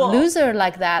quote-unquote loser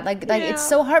like that. Like it's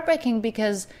so heartbreaking,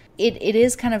 because it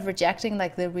is kind of rejecting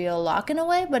like the real Locke in a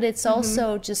way, but it's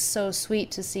also just so sweet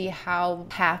to see how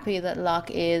happy that Locke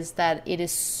is, that it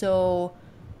is so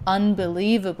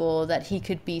unbelievable that he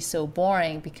could be so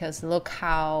boring, because look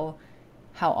how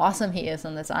awesome he is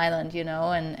on this island, you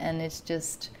know, and it's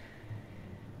just...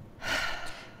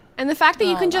 And the fact that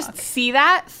you can just see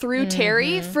that through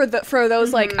Terry for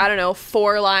those like, I don't know,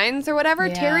 4 lines or whatever.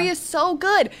 Yeah. Terry is so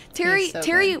good.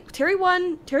 Terry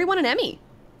won an Emmy.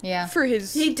 Yeah. For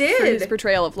his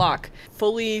portrayal of Locke.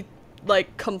 Fully,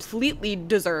 like, completely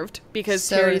deserved, because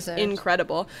so Terry's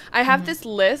incredible. I have this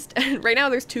list, and right now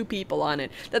there's 2 people on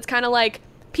it. That's kind of like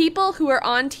people who are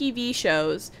on TV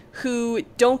shows who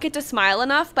don't get to smile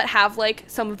enough but have, like,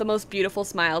 some of the most beautiful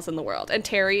smiles in the world. And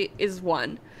Terry is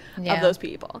one of those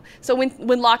people. So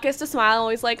when Locke gets to smile, I'm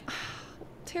always like, oh,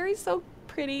 Terry's so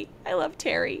pretty. I love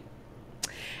Terry.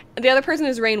 The other person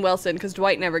is Rainn Wilson, because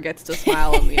Dwight never gets to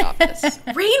smile in The Office.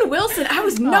 Rainn Wilson? I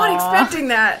was not expecting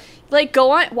that. Like,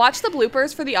 go on, watch the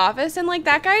bloopers for The Office, and, like,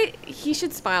 that guy, he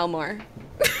should smile more.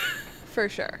 For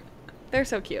sure. They're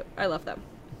so cute. I love them.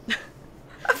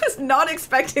 I was not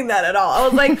expecting that at all. I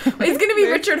was like, well, he's going to be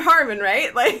Richard Harmon,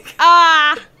 right? Like,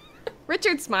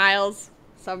 Richard smiles.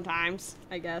 Sometimes,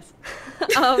 I guess.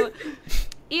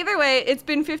 Either way, it's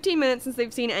been 15 minutes since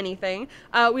they've seen anything.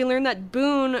 We learned that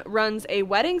Boone runs a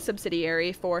wedding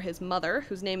subsidiary for his mother,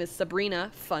 whose name is Sabrina.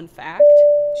 Fun fact.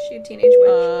 Is she a teenage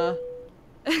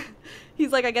witch?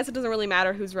 He's like, I guess it doesn't really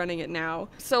matter who's running it now.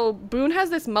 So Boone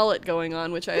has this mullet going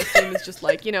on, which I assume is just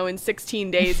like, you know, in 16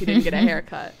 days he didn't get a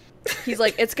haircut. He's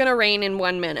like, it's gonna rain in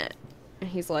 1 minute. And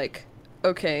he's like,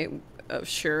 okay,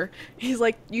 sure. He's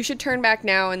like, you should turn back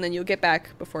now and then you'll get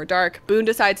back before dark. Boone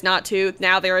decides not to.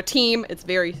 Now they're a team. It's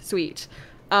very sweet.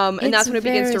 And that's when it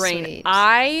begins to rain. Sweet.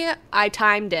 I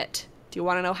timed it. Do you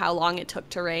want to know how long it took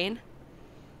to rain?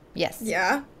 Yes.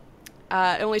 Yeah.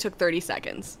 It only took 30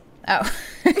 seconds. Oh.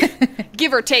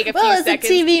 Give or take a few seconds.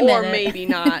 A TV or minute. Maybe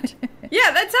not.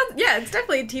 Yeah, that sounds... Yeah, it's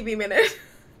definitely a TV minute.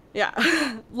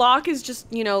 Yeah. Locke is just,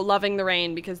 you know, loving the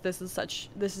rain, because this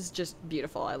is just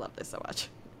beautiful. I love this so much.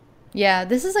 Yeah,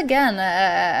 this is, again,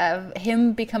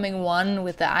 him becoming one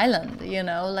with the island, you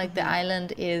know? Like, the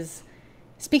island is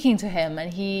speaking to him,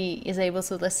 and he is able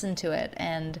to listen to it,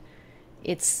 and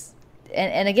it's...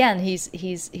 And again,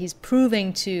 he's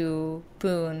proving to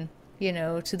Boone, you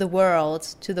know, to the world,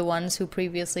 to the ones who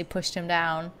previously pushed him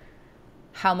down,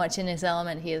 how much in his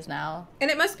element he is now. And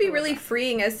it must be really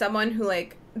freeing as someone who,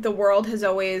 like, the world has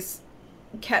always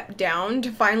kept down,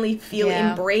 to finally feel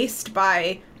embraced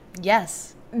by...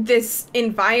 Yes. This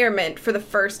environment for the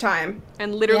first time.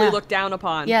 And literally looked down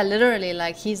upon. Yeah, literally,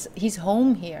 like, he's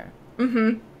home here.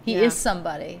 Mm-hmm. He is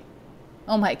somebody.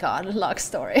 Oh my god, Locke's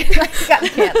story. Like, I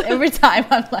can't. Every time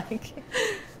I'm like...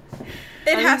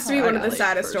 It has to be one of the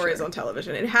saddest stories on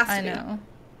television. It has to be. I know.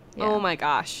 Yeah. Oh my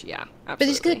gosh, yeah, absolutely. But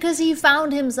it's because he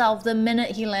found himself the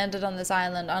minute he landed on this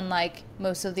island, unlike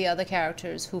most of the other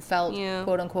characters who felt,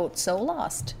 quote-unquote, so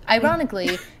lost.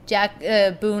 Ironically, Jack,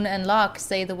 Boone, and Locke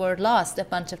say the word lost a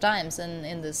bunch of times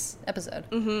in this episode.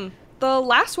 Mm-hmm. The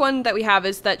last one that we have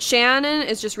is that Shannon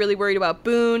is just really worried about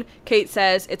Boone. Kate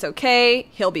says, it's okay,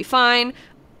 he'll be fine.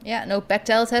 Yeah, no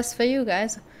Bechdel test for you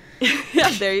guys.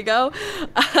 Yeah, there you go.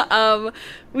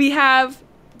 We have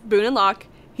Boone and Locke.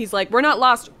 He's like, we're not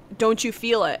lost. Don't you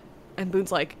feel it? And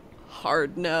Boone's like,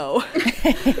 hard no.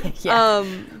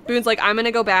 Boone's like, I'm going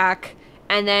to go back.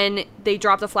 And then they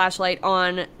drop the flashlight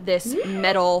on this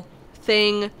metal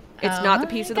thing. It's not the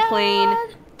piece of the plane.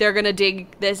 They're going to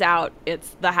dig this out. It's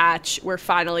the hatch. We're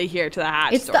finally here to the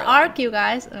hatch. It's the Ark, you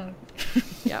guys. Oh.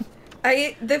 Yeah.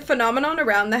 The phenomenon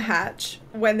around the hatch,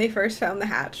 when they first found the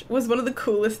hatch, was one of the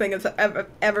coolest things I've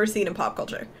ever seen in pop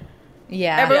culture.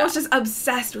 Yeah. Everyone was just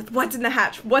obsessed with what's in the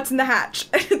hatch. What's in the hatch?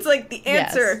 And it's like the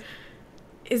answer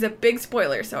is a big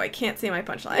spoiler, so I can't say my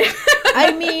punchline.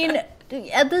 I mean,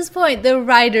 at this point, the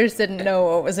writers didn't know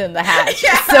what was in the hat.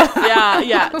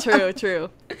 Yeah, true.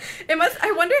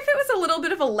 I wonder if it was a little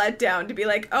bit of a letdown to be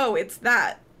like, oh, it's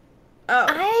that.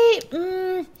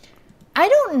 Oh. I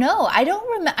don't know. I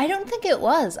don't think it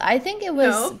was. I think it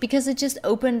was because it just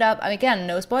opened up. Again,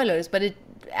 no spoilers, but it,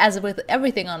 as with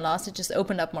everything on Lost, it just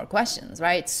opened up more questions,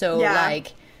 right? So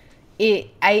like,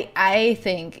 I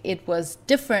think it was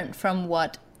different from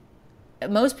what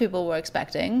most people were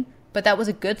expecting, but that was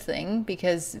a good thing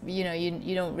because you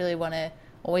don't really want to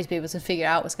always be able to figure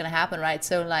out what's going to happen, right?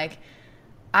 So like,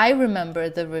 I remember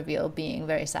the reveal being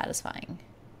very satisfying.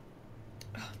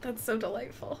 Oh, that's so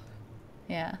delightful.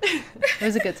 Yeah, it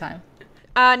was a good time.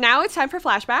 Now it's time for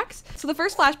flashbacks. So the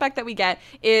first flashback that we get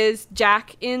is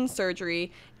Jack in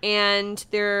surgery, and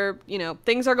they're,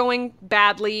 things are going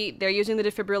badly. They're using the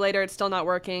defibrillator. It's still not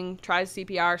working. Tries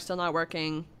CPR, still not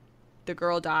working. The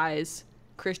girl dies.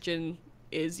 Christian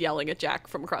is yelling at Jack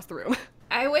from across the room.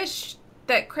 I wish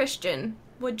that Christian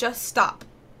would just stop.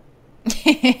 Well,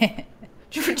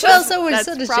 so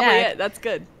does probably Jack. It. That's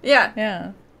good.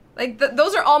 Yeah. Like,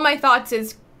 those are all my thoughts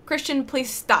is, Christian, please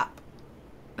stop.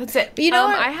 That's it. But you know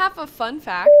what? I have a fun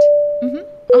fact.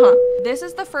 This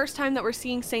is the first time that we're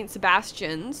seeing St.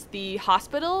 Sebastian's, the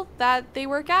hospital that they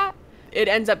work at. It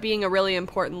ends up being a really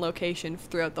important location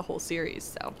throughout the whole series.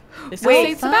 So this is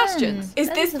St. Sebastian's. Is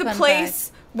this the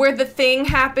place where the thing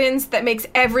happens that makes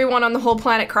everyone on the whole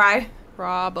planet cry?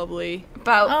 Probably.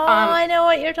 About I know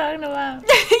what you're talking about.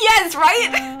 Yes,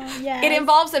 right? Yes. It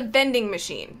involves a vending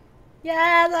machine.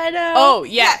 Yes, I know. Oh,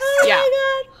 yes. Oh yeah.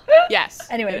 my God. Yes.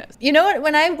 Anyway, you know what?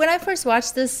 When I first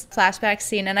watched this flashback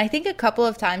scene, and I think a couple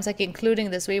of times, like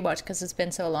including this rewatch, because it's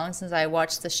been so long since I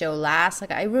watched the show last,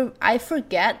 like I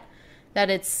forget that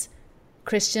it's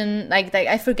Christian. Like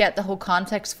I forget the whole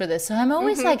context for this. So I'm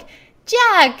always like,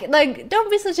 Jack, like, don't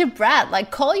be such a brat.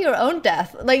 Like, call your own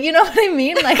death. Like, you know what I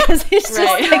mean? Like, cause he's just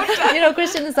like,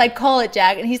 Christian is like, call it,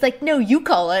 Jack, and he's like, no, you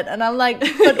call it, and I'm like,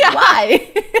 but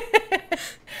why?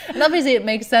 And obviously it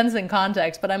makes sense in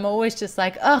context, but I'm always just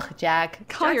like, ugh, Jack.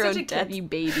 Call your own death, you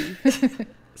baby.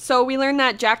 So we learned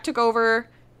that Jack took over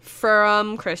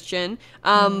from Christian,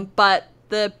 but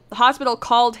the hospital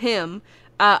called him.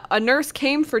 A nurse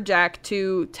came for Jack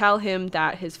to tell him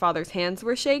that his father's hands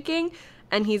were shaking.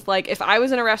 And he's like, if I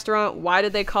was in a restaurant, why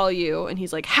did they call you? And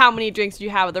he's like, how many drinks do you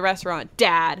have at the restaurant?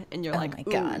 Dad. And you're like, my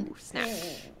God. Ooh, snap.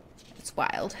 It's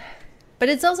wild. But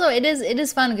it's also, it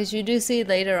is fun because you do see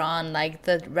later on, like,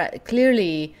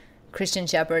 clearly Christian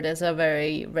Shepherd is a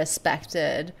very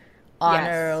respected,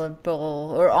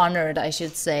 honorable, or honored, I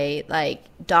should say, like,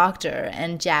 doctor.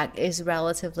 And Jack is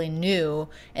relatively new.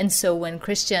 And so when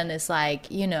Christian is like,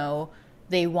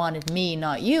 they wanted me,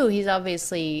 not you, he's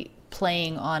obviously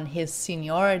playing on his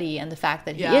seniority and the fact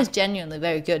that he is genuinely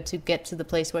very good to get to the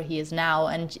place where he is now,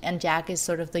 and Jack is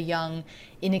sort of the young,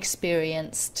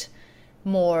 inexperienced,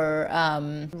 more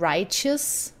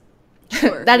righteous.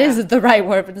 Sure, that is the right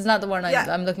word, but it's not the word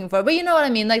I'm looking for. But you know what I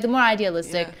mean, like the more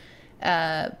idealistic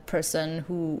person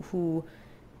who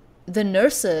the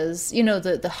nurses,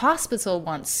 the hospital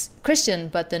wants Christian,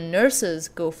 but the nurses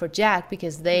go for Jack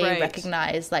because they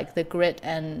recognize like the grit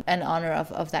and honor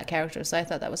of that character. So I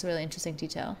thought that was a really interesting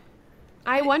detail.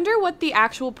 I wonder what the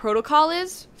actual protocol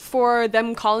is for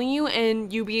them calling you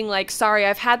and you being like, sorry,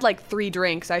 I've had like 3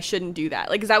 drinks, I shouldn't do that.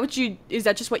 Like, is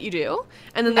that just what you do?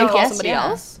 And then they call somebody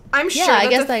else? I'm sure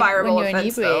that's a fireable when you're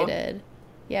offense, inebriated. though.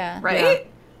 Yeah. Right?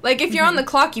 Yeah. Like, if you're on the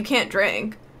clock, you can't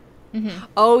drink.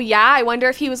 Oh, yeah. I wonder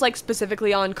if he was, like,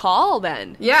 specifically on call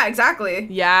then. Yeah, exactly.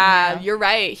 Yeah, you're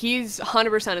right. He's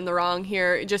 100% in the wrong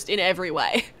here, just in every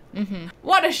way.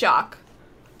 What a shock.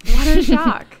 What a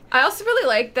shock. I also really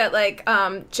like that, like,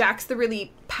 Jack's the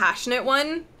really passionate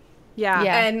one. Yeah.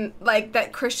 And, like,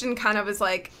 that Christian kind of is,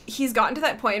 like, he's gotten to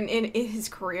that point in his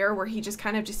career where he just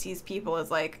kind of just sees people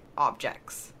as, like,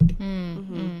 objects.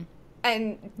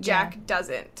 And Jack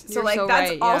doesn't. So, You're like, so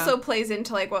that's right, also plays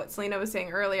into, like, what Selena was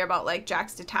saying earlier about, like,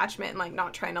 Jack's detachment and, like,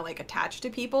 not trying to, like, attach to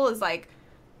people is, like,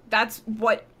 that's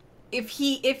what, if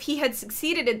he had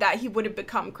succeeded at that, he would have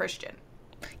become Christian.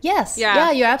 Yes.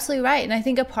 Yeah, you're absolutely right. And I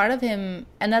think a part of him,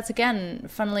 and that's, again,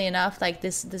 funnily enough, like,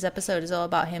 this episode is all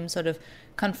about him sort of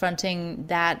confronting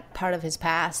that part of his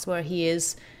past where he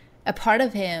is, a part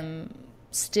of him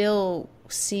still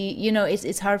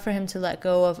it's hard for him to let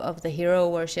go of the hero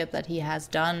worship that he has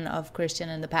done of Christian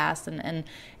in the past, and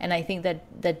I think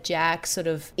that Jack sort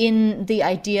of, in the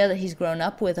idea that he's grown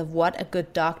up with of what a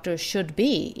good doctor should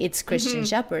be, it's Christian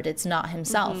Shepherd, it's not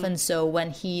himself. And so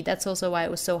when that's also why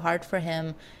it was so hard for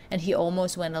him, and he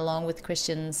almost went along with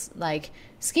Christian's like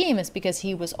scheme, is because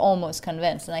he was almost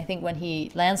convinced. And I think when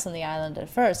he lands on the island at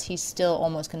first, he's still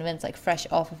almost convinced, like fresh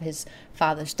off of his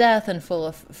father's death and full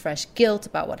of fresh guilt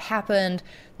about what happened.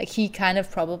 Like he kind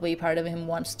of, probably part of him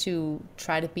wants to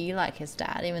try to be like his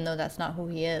dad, even though that's not who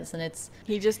he is. And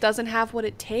he just doesn't have what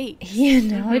it takes. He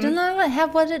doesn't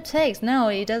have what it takes. No,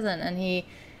 he doesn't. And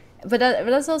but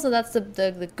that's also, that's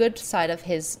the good side of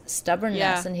his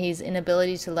stubbornness and his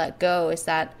inability to let go, is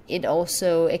that it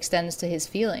also extends to his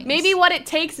feelings. Maybe what it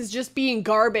takes is just being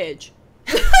garbage.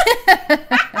 Everyone's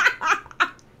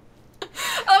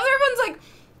like,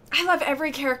 I love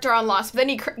every character on Lost, but then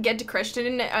you get to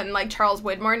Christian and like Charles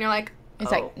Widmore, and you're like,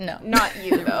 it's like, no, not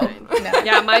you though. No.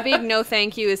 Yeah, my big no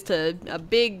thank you is to a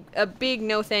big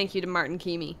no thank you to Martin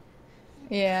Keamy.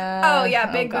 Yeah. Oh yeah,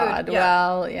 big God. Mood. Yeah.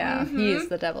 Well, yeah, he is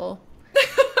the devil.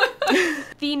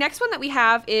 The next one that we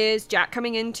have is Jack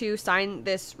coming in to sign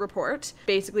this report.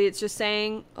 Basically, it's just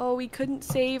saying, oh, we couldn't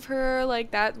save her,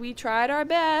 like that, we tried our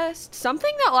best.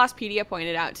 Something that Lostpedia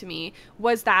pointed out to me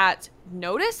was that,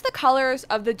 notice the colors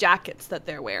of the jackets that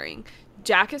they're wearing.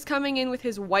 Jack is coming in with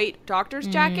his white doctor's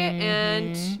jacket,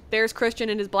 and there's Christian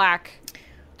in his black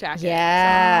jacket.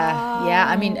 Yeah.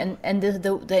 I mean, and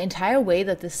the entire way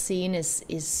that the scene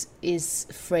is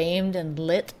framed and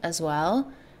lit as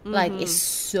well, like, is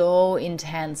so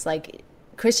intense. Like,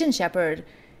 Christian Shepherd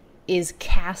is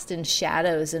cast in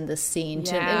shadows in this scene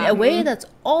in a way that's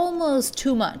almost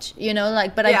too much, you know,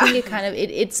 like, but I think it kind of,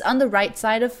 it's on the right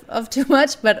side of too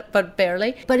much, but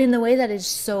barely. But in the way that it's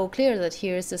so clear that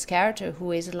here's this character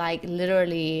who is like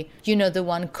literally, you know, the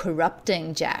one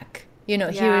corrupting Jack. You know,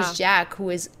 here is Jack, who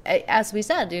is, as we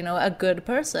said, you know, a good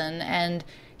person. And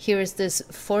here is this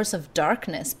force of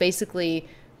darkness, basically,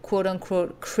 quote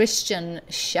unquote, Christian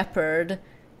Shepherd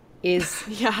is,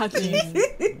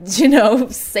 you know,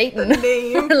 Satan,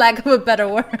 for lack of a better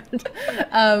word,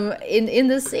 in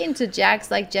this scene, to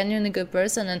Jack's like genuinely good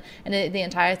person. And the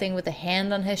entire thing with the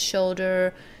hand on his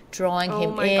shoulder, drawing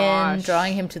him in,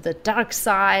 drawing him to the dark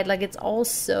side. Like, it's all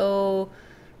so...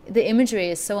 The imagery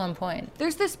is so on point.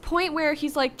 There's this point where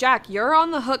he's like, Jack, you're on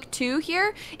the hook too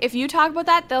here. If you talk about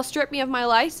that, they'll strip me of my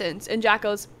license. And Jack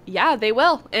goes, yeah, they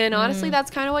will. And honestly, that's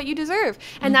kind of what you deserve.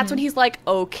 And that's when he's like,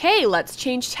 okay, let's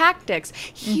change tactics.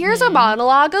 Here's a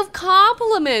monologue of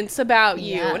compliments about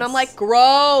you. And I'm like,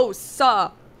 gross.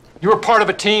 You were part of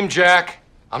a team, Jack.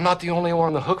 I'm not the only one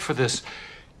on the hook for this.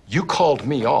 You called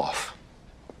me off.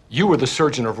 You were the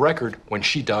surgeon of record when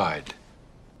she died.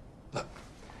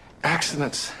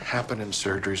 Accidents happen in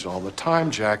surgeries all the time,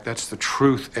 Jack. That's the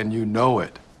truth, and you know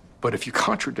it. But if you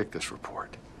contradict this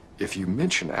report, if you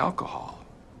mention alcohol,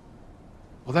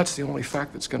 well, that's the only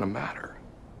fact that's going to matter.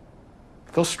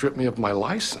 They'll strip me of my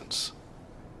license.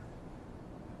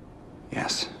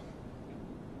 Yes,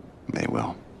 they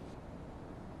will.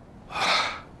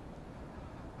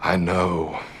 I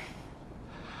know.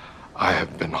 I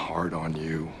have been hard on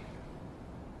you.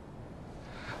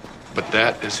 But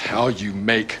that is how you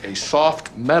make a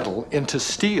soft metal into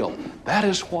steel. That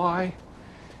is why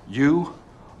you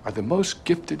are the most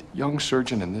gifted young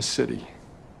surgeon in this city.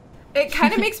 It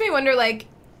kind of makes me wonder, like,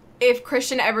 if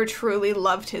Christian ever truly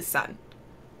loved his son.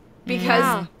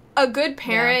 Because a good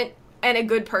parent and a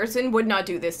good person would not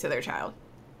do this to their child.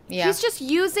 Yeah. He's just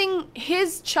using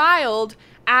his child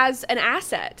as an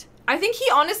asset. I think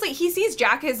he sees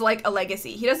Jack as, like, a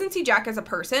legacy. He doesn't see Jack as a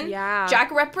person. Yeah.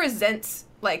 Jack represents...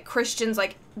 like Christian's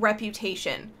like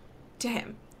reputation to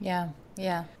him. Yeah.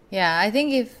 I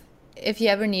think if he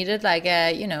ever needed like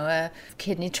a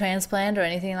kidney transplant or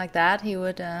anything like that, he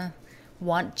would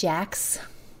want Jack's.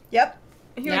 Yep.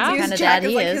 He would use Jack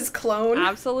as like his clone.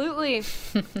 Absolutely.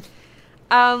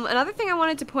 Another thing I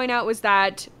wanted to point out was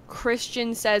that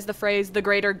Christian says the phrase "the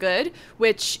greater good,"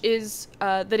 which is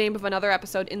the name of another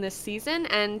episode in this season,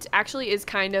 and actually is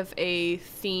kind of a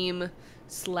theme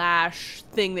 /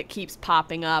 thing that keeps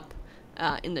popping up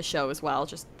in the show as well,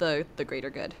 just the greater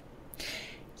good.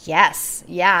 Yes,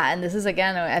 yeah, and this is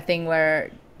again a thing where,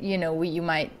 you know, you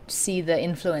might see the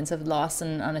influence of Lost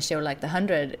on a show like The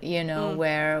 100, you know,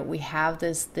 where we have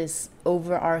this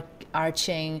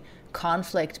overarching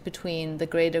conflict between the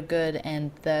greater good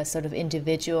and the sort of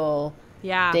individual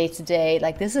day-to-day.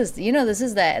 Like, this is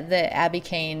the Abby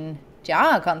Kane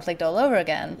conflict all over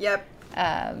again. Yep.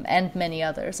 And many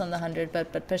others on The 100,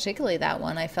 but particularly that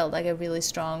one, I felt like a really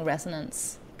strong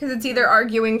resonance. Because it's either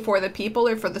arguing for the people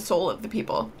or for the soul of the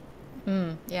people.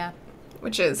 Yeah.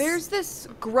 Which is... There's this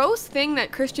gross thing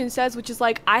that Christian says, which is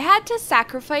like, I had to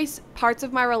sacrifice parts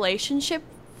of my relationship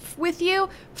with you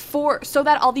so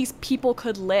that all these people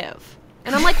could live.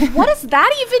 And I'm like, what does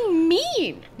that even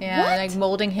mean? Yeah, what? like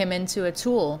molding him into a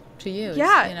tool to use.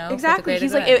 Yeah, you know, exactly.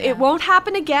 He's like, it won't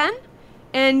happen again.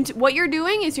 And what you're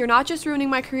doing is you're not just ruining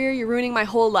my career, you're ruining my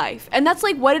whole life. And that's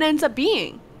like what it ends up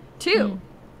being, too.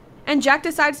 And Jack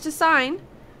decides to sign.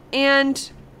 And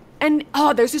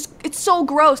there's this, it's so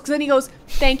gross. Because then he goes,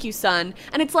 thank you, son.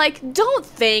 And it's like, don't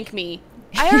thank me.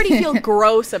 I already feel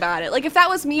gross about it. Like, if that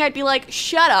was me, I'd be like,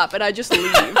 shut up. And I'd just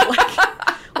leave.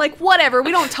 Like, whatever.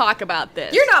 We don't talk about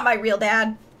this. You're not my real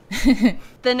dad.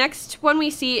 The next one we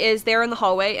see is they're in the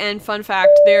hallway, and fun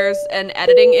fact, there's an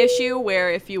editing issue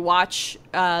where if you watch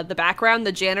the background,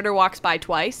 the janitor walks by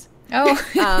twice. Oh.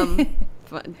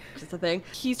 Just a thing.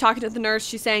 He's talking to the nurse.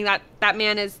 She's saying that that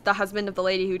man is the husband of the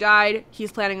lady who died.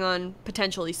 He's planning on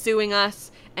potentially suing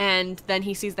us. And then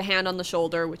he sees the hand on the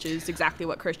shoulder, which is exactly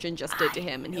what Christian just did to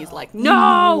him. And he's like, no! You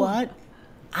know what?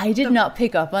 I did not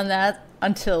pick up on that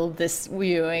until this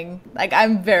viewing. Like,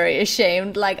 I'm very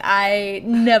ashamed. Like, I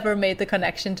never made the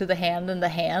connection to the hand and the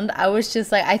hand. I was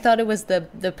just like, I thought it was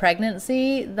the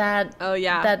pregnancy that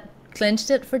that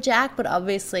clinched it for Jack, but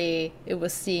obviously it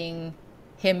was seeing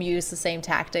him use the same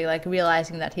tactic, like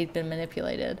realizing that he'd been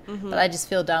manipulated. But I just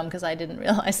feel dumb because I didn't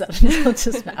realize that until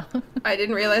just now. I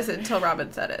didn't realize it until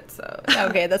Robin said it, so.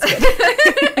 Okay, that's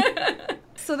good.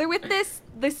 So they're with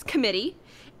this committee.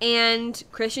 And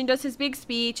Christian does his big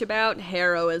speech about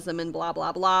heroism and blah,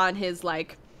 blah, blah, and his,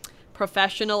 like,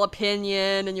 professional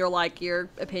opinion, and you're like, your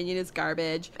opinion is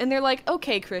garbage. And they're like,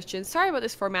 okay, Christian, sorry about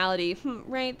this formality.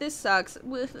 Right, this sucks.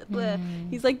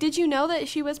 He's like, did you know that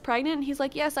she was pregnant? And he's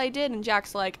like, yes, I did. And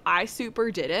Jack's like, I super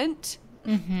didn't.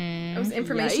 It was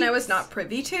information I was not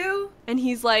privy to. And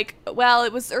he's like, well,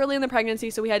 it was early in the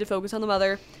pregnancy, so we had to focus on the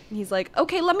mother. And he's like,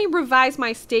 okay, let me revise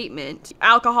my statement.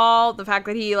 Alcohol, the fact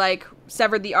that he, like,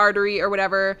 severed the artery or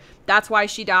whatever, that's why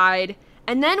she died.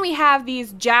 And then we have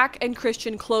these Jack and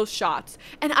Christian close shots.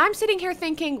 And I'm sitting here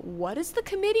thinking, what is the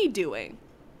committee doing?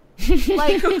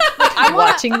 Like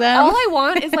Watching them? All I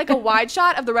want is, like, a wide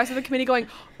shot of the rest of the committee going,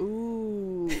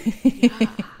 ooh, yeah,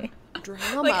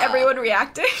 drama. Like, everyone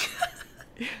reacting.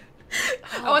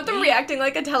 I want them reacting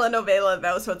like a telenovela,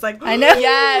 though, so it's like, I know.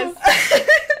 Yes.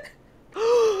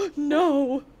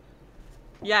 No.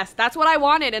 Yes, that's what I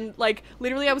wanted, and, like,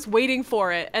 literally I was waiting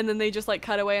for it, and then they just, like,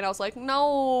 cut away, and I was like,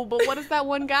 no, but what does that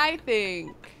one guy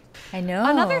think? I know.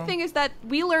 Another thing is that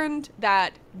we learned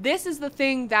that this is the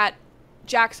thing that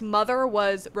Jack's mother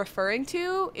was referring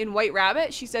to in White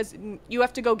Rabbit. She says, you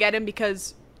have to go get him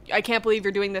because I can't believe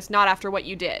you're doing this not after what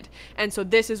you did. And so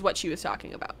this is what she was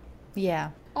talking about.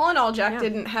 Yeah. All in all, Jack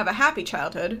didn't have a happy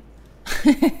childhood.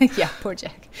 Yeah, poor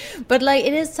Jack. But, like,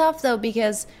 it is tough, though,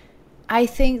 because I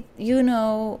think, you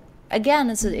know, again,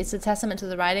 it's a testament to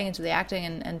the writing and to the acting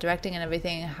and directing and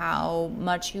everything, how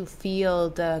much you feel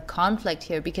the conflict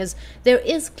here, because there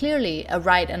is clearly a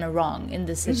right and a wrong in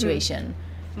this situation.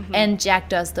 And Jack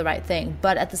does the right thing,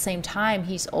 but at the same time,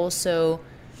 he's also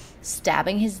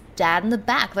stabbing his dad in the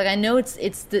back. Like, I know it's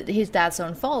his dad's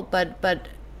own fault, but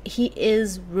he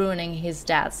is ruining his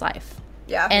dad's life.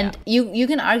 Yeah. And you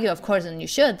can argue, of course, and you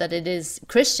should, that it is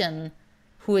Christian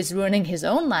who is ruining his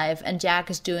own life and Jack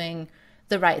is doing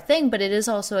the right thing, but it is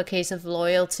also a case of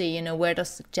loyalty. You know, where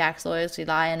does Jack's loyalty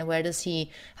lie, and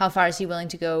how far is he willing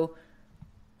to go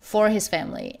for his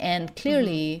family? And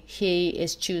clearly he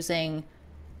is choosing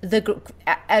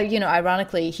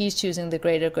ironically, he's choosing the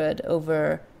greater good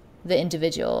over the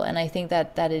individual. And I think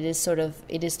that it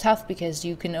is tough, because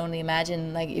you can only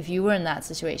imagine, like, if you were in that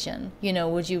situation, you know,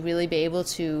 would you really be able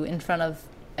to, in front of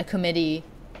a committee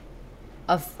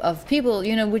of people,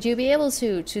 you know, would you be able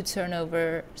to turn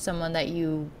over someone that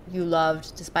you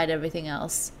loved despite everything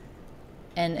else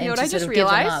and you know to sort of give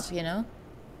them up, you know?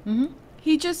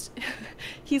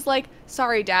 He's like,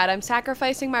 sorry, Dad, I'm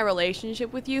sacrificing my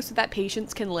relationship with you so that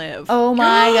Patience can live. Oh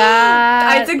my God.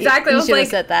 That's exactly what I was like.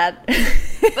 Said that.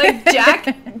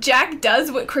 Like, Jack does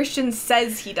what Christian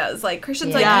says he does. Like,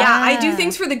 Christian's like, yeah, I do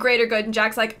things for the greater good. And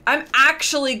Jack's like, I'm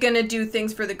actually going to do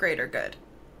things for the greater good.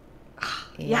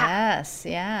 Yes,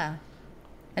 yeah.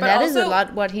 And But that is also, a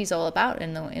lot what he's all about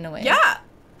in a way. Yeah.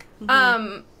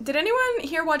 Did anyone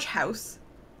here watch House?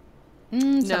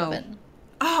 Some of it.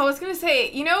 Oh, I was going to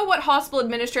say, you know what hospital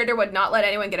administrator would not let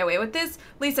anyone get away with this?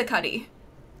 Lisa Cuddy.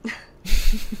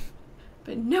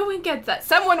 But no one gets that.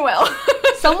 Someone will.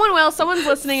 Someone will. Someone's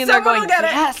listening and Someone they're will going, get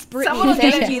it. yes, Brittany, Someone will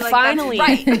get thank it. you, Like, finally.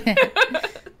 that's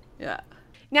right. Yeah.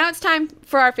 Now it's time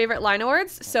for our favorite line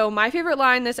awards. So my favorite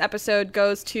line this episode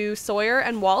goes to Sawyer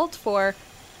and Walt for...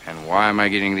 And why am I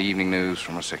getting the evening news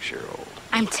from a 6-year-old?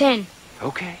 I'm 10.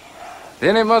 Okay.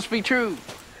 Then it must be true.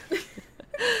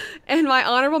 And my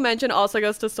honorable mention also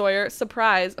goes to Sawyer,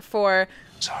 surprise, for...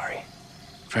 Sorry.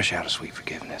 Fresh out of sweet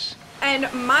forgiveness. And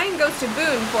mine goes to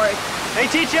Boone for They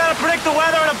teach you how to predict the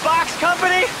weather in a box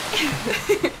company?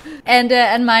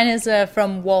 And mine is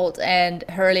from Walt and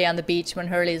Hurley on the beach when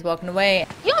Hurley is walking away.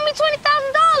 You owe me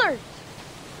 $20,000.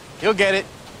 You'll get it.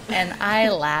 And I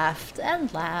laughed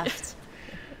and laughed.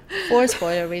 For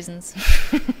spoiler reasons.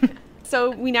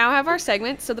 So we now have our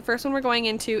segments. So the first one we're going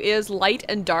into is light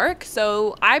and dark.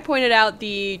 So I pointed out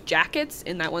the jackets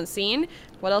in that one scene.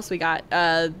 What else we got?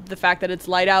 The fact that it's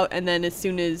light out, and then as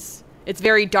soon as it's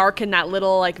very dark in that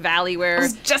little like valley where I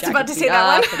was just Jack about gets to say beat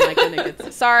that up, one. and, like, then it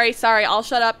gets, sorry, I'll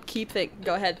shut up.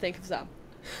 Go ahead, think of some.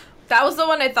 That was the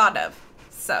one I thought of.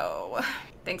 So,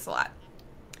 thanks a lot.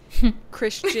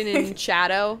 Christian and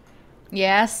Shadow.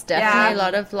 Yes, definitely Yeah. a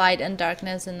lot of light and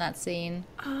darkness in that scene.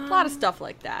 A lot of stuff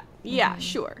like that. Yeah,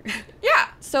 sure. Yeah.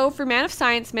 So for Man of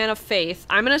Science, Man of Faith,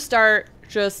 I'm going to start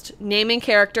just naming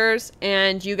characters,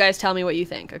 and you guys tell me what you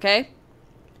think, okay?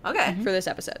 Okay. For this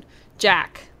episode.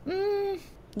 Jack. A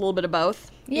little bit of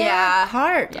both. Yeah.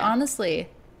 Heart, honestly.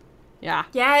 Yeah.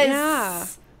 Yes. Yeah.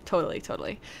 Totally.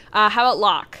 How about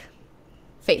Locke?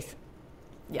 Faith.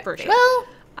 Yeah. For sure. Well,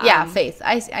 yeah, faith.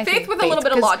 I Faith think with a little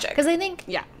bit of logic. Because I think...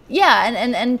 Yeah. Yeah,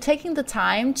 and taking the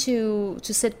time to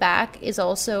sit back is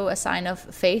also a sign of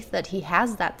faith that he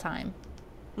has that time.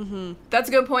 That's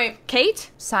a good point.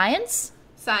 Kate? Science?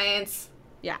 Science.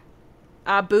 Yeah.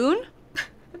 Boone?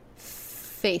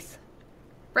 Faith.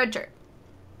 Red shirt.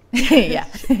 Yeah,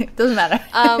 doesn't matter.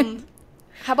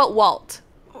 How about Walt?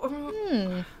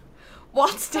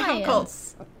 Walt's difficult.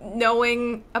 Science.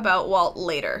 Knowing about Walt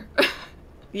later.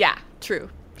 Yeah, true.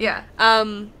 Yeah.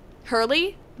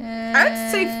 Hurley?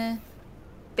 I'd say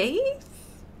faith?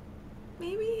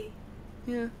 Maybe?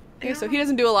 Yeah. Okay, so he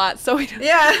doesn't do a lot, so he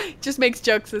Yeah. just makes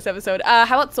jokes this episode. How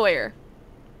about Sawyer?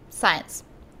 Science.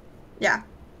 Yeah.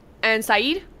 And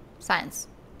Saeed? Science.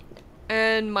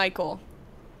 And Michael?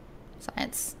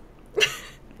 Science.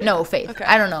 No, faith. Okay.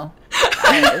 I don't know.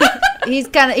 He's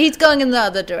going in the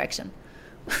other direction.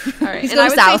 All right. He's And I going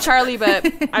would south. say Charlie, but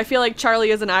I feel like Charlie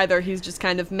isn't either. He's just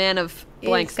kind of man of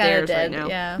blank He's kinda stares dead, right now.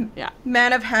 yeah. Yeah.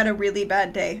 Man, I've had a really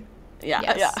bad day. Yeah.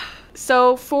 Yes. Yeah.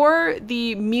 So for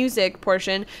the music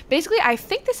portion, basically I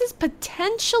think this is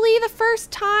potentially the first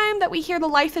time that we hear the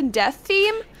life and death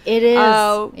theme. It is.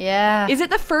 Oh. Yeah. Is it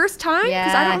the first time?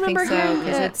 Yeah, I don't think remember so. hearing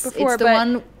it It's before, the but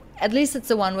one. At least it's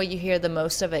the one where you hear the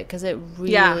most of it because it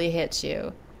really hits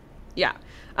you. yeah.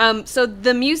 So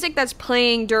the music that's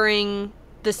playing during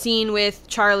the scene with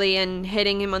Charlie and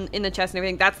hitting him in the chest and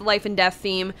everything, that's the life and death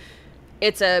theme.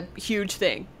 It's a huge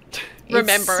thing.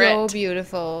 Remember it's so it.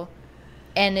 beautiful,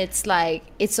 and it's like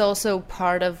it's also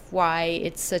part of why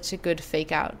it's such a good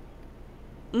fake out.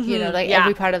 You know, like yeah.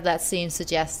 every part of that scene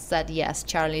suggests that yes,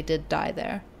 Charlie did die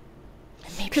there.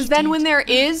 Because then when there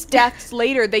is deaths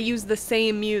later, they use the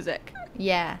same music.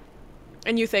 Yeah.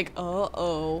 And you think,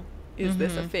 uh-oh, is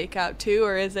this a fake out too,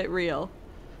 or is it real?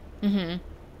 Mm-hmm.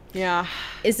 Yeah.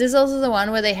 Is this also the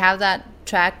one where they have that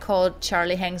track called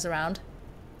Charlie Hangs Around?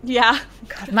 Yeah.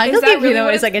 God, Michael that really Gambino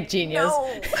what is it's- like a genius.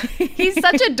 No. He's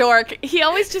such a dork. He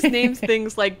always just names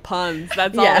things like puns.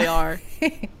 That's all Yeah. they are.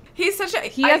 He's such a...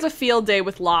 He has a field day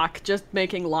with Locke, just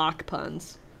making Locke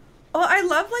puns. Well, I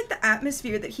love, like, the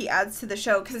atmosphere that he adds to the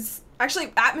show, because...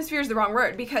 Actually, atmosphere is the wrong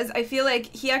word, because I feel like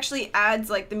he actually adds,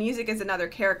 like, the music as another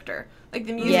character. Like,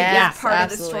 the music Yes, is part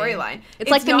absolutely. of the storyline. It's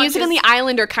like the not music and just- the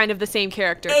island are kind of the same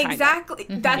character. kinda. Exactly.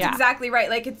 That's Yeah. exactly right.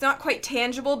 Like, it's not quite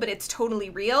tangible, but it's totally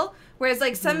real. Whereas,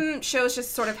 like, some shows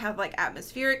just sort of have, like,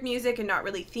 atmospheric music and not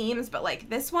really themes, but, like,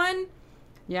 this one,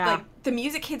 Yeah. like, the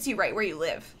music hits you right where you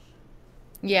live.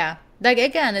 Yeah. Like,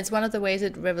 again, it's one of the ways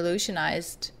it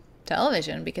revolutionized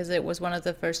television because it was one of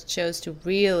the first shows to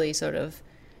really sort of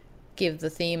give the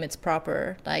theme its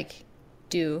proper, like,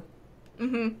 due.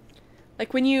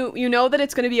 Like when you know that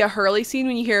it's going to be a Hurley scene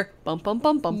when you hear bum bum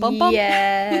bum bum bum bum.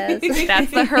 Yes.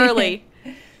 That's the Hurley.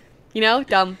 You know,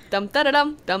 dum dum da da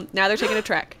dum dum. Now they're taking a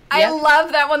trek. I Yep.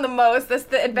 love that one the most. That's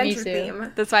the adventure too.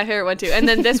 theme. That's my favorite one too. And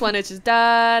then this one, it's just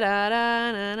da da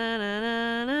da na na na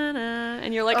na na na,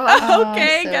 and you're like, Oh,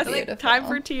 okay, so guess beautiful. time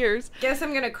for tears. Guess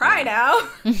I'm gonna cry now.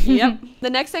 Yep. The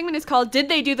next segment is called "Did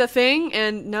They Do the Thing?"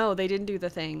 And no, they didn't do the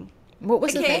thing. What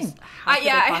was the Okay. thing? How could they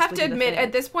I have possibly to do the admit, thing?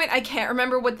 at this point, I can't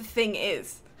remember what the thing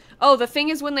is. Oh, the thing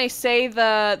is when they say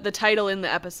the title in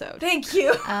the episode. Thank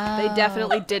you. They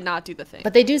definitely did not do the thing.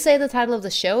 But they do say the title of the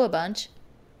show a bunch.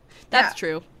 That's Yeah.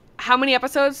 true. How many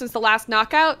episodes since the last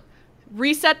knockout?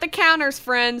 Reset the counters,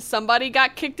 friends. Somebody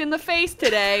got kicked in the face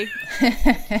today.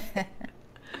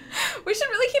 We should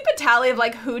really keep a tally of,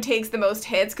 like, who takes the most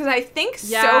hits, because I think so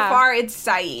Yeah. far it's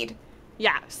Saeed.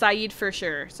 Yeah, Saeed for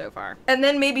sure so far. And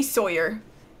then maybe Sawyer.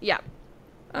 Yeah.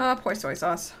 Poor soy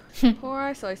sauce.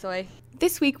 Poor soy.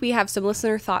 This week we have some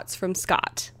listener thoughts from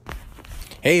Scott.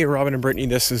 Hey, Robin and Brittany,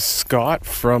 this is Scott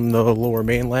from the Lower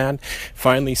Mainland.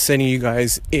 Finally sending you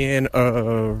guys in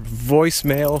a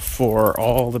voicemail for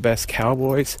all the best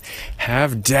Cowboys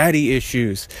have daddy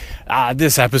issues.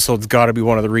 This episode's got to be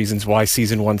one of the reasons why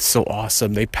season 1's so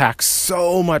awesome. They pack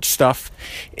so much stuff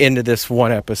into this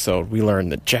one episode. We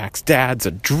learned that Jack's dad's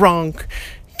a drunk.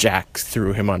 Jack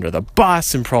threw him under the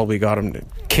bus and probably got him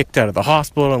kicked out of the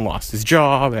hospital and lost his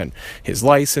job and his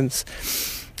license.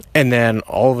 And then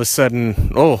all of a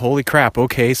sudden, oh, holy crap,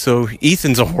 okay, so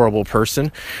Ethan's a horrible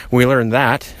person. We learned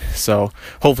that. So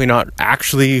hopefully not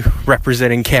actually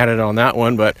representing Canada on that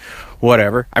one, but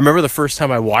whatever. I remember the first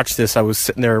time I watched this, I was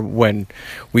sitting there when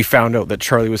we found out that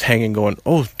Charlie was hanging going,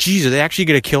 oh, geez, are they actually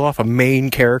going to kill off a main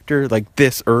character like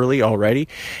this early already?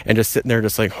 And just sitting there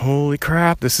just like, holy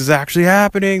crap, this is actually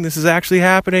happening. This is actually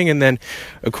happening. And then,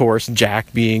 of course,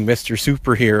 Jack being Mr.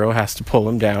 Superhero has to pull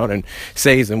him down and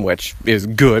saves him, which is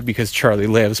good because Charlie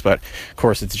lives. But, of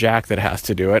course, it's Jack that has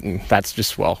to do it. And that's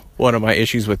just, well, one of my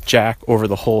issues with Jack over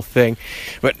the whole thing.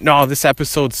 But no, this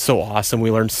episode's so awesome.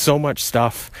 We learned so much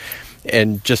stuff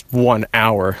in just 1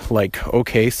 hour. Like,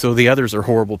 okay, so the others are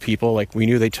horrible people. Like, we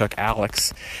knew they took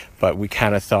Alex, but we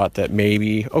kind of thought that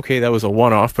maybe, okay, that was a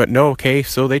one-off. But no, okay,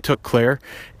 so they took Claire,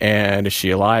 and is she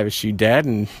alive? Is she dead?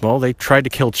 And, well, they tried to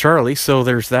kill Charlie, so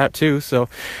there's that too. So,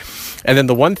 and then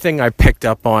the one thing I picked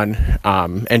up on,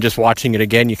 and just watching it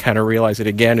again, you kind of realize it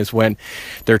again, is when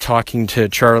they're talking to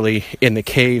Charlie in the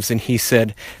caves, and he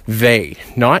said they,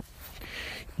 not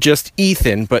just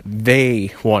Ethan, but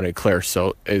they wanted Claire.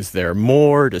 So is there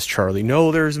more? Does Charlie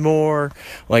know there's more?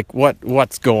 Like,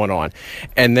 what's going on?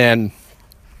 And then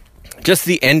just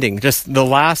the ending, just the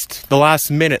last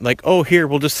minute, like, oh, here,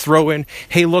 we'll just throw in,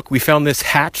 hey, look, we found this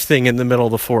hatch thing in the middle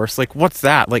of the forest. Like, what's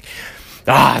that? Like,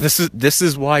 this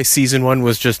is why season 1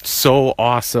 was just so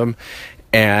awesome.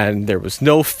 And there was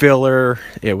no filler.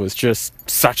 It was just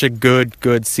such a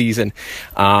good season.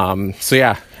 So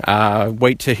yeah,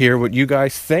 wait to hear what you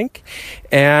guys think.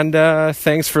 And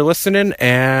thanks for listening.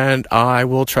 And I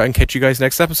will try and catch you guys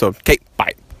next episode. Okay,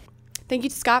 bye. Thank you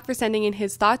to Scott for sending in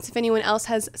his thoughts. If anyone else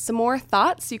has some more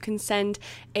thoughts, you can send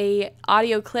a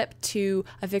audio clip to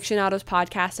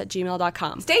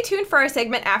afictionautospodcast@gmail.com. Stay tuned for our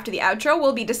segment after the outro.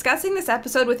 We'll be discussing this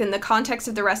episode within the context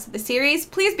of the rest of the series.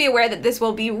 Please be aware that this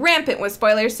will be rampant with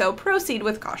spoilers, so proceed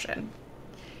with caution.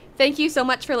 Thank you so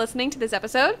much for listening to this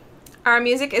episode. Our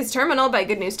music is Terminal by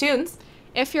Good News Tunes.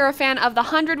 If you're a fan of The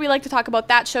 100, we like to talk about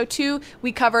that show too.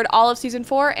 We covered all of season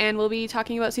 4, and we'll be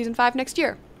talking about season 5 next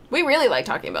year. We really like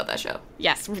talking about that show.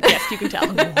 Yes, you can tell.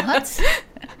 What?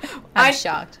 I'm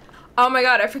shocked. Oh my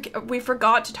god, we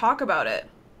forgot to talk about it.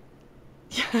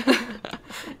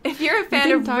 If you're a fan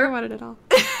we of didn't talk about it at all.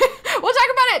 We'll talk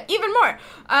about it even more.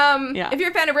 Yeah. If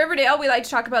you're a fan of Riverdale, we like to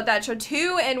talk about that show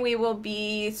too, and we will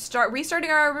be restarting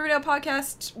our Riverdale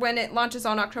podcast when it launches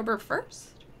on October 1st.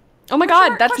 Oh my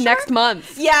god, that's next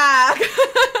month. Yeah.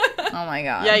 Oh my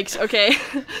god. Yikes, okay.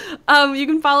 You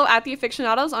can follow at The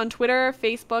Afictionados on Twitter,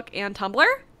 Facebook, and Tumblr.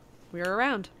 We're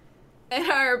around.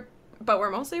 But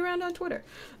we're mostly around on Twitter.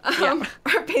 Yeah.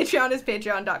 Our Patreon is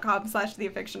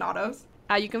patreon.com/theafictionados.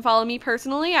 You can follow me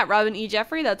personally at Robin E.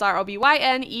 Jeffrey. That's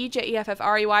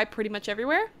ROBYNEJEFFREY pretty much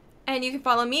everywhere. And you can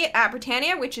follow me at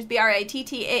Britannia, which is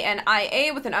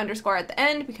BRATTANIA with an underscore at the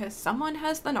end because someone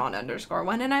has the non-underscore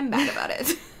one and I'm mad about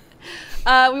it.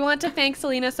 We want to thank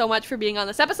Selena so much for being on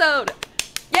this episode.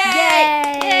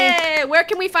 Yay! Yay! Where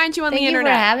can we find you on the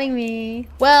internet? Thank you for having me.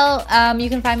 Well, you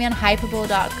can find me on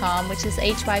hypable.com, which is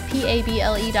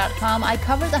HYPABLE.com. I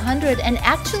cover the 100 and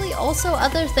actually also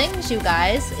other things, you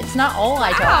guys. It's not all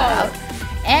I talk about.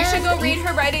 And you should go read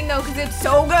her writing, though, because it's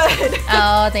so good.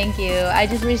 Oh, thank you. I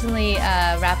just recently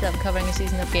wrapped up covering a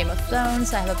season of Game of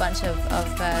Thrones. I have a bunch of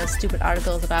stupid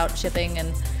articles about shipping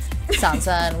and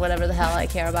Sansa and whatever the hell I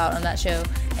care about on that show,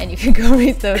 and you can go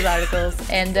read those articles.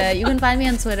 And you can find me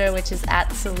on Twitter, which is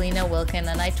at Selena Wilkin,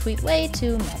 and I tweet way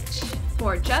too much.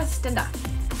 Or just enough.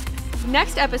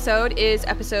 Next episode is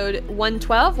episode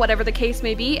 112, whatever the case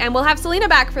may be, and we'll have Selena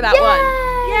back for that one.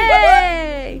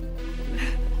 Yay!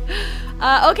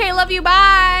 Okay, love you,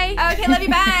 bye! Okay, love you,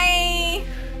 bye!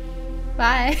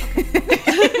 Bye.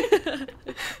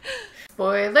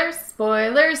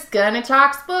 Spoilers, gonna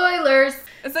talk spoilers.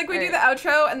 It's like we do the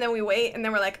outro and then we wait and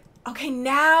then we're like, okay,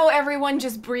 now everyone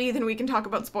just breathe and we can talk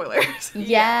about spoilers.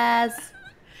 Yes.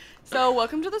 So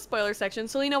welcome to the spoiler section.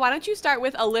 Selena, why don't you start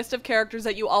with a list of characters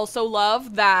that you also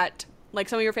love that, like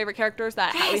some of your favorite characters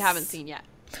that we haven't seen yet.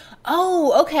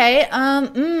 Oh, okay.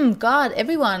 God,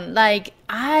 everyone. Like,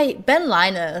 Ben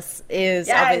Linus is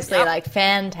obviously like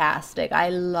fantastic. I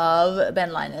love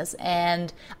Ben Linus.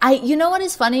 And you know what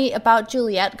is funny about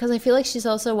Juliet? Because I feel like she's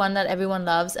also one that everyone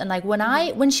loves. And like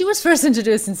when she was first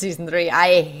introduced in season 3,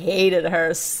 I hated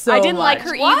her so much. I didn't like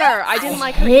her either. I didn't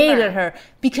like her either. Hated her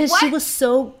because she was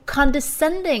so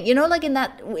condescending. You know, like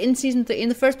in season 3, in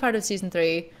the first part of season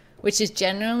 3, which is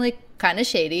genuinely kind of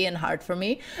shady and hard for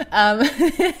me.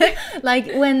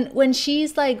 Like when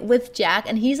she's like with Jack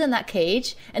and he's in that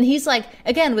cage and he's like,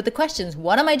 again, with the questions,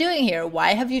 what am I doing here?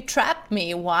 Why have you trapped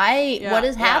me? What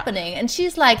is happening? And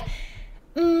she's like,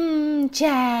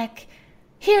 Jack,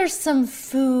 here's some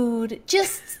food.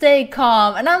 Just stay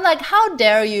calm. And I'm like, how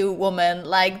dare you, woman?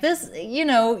 Like this, you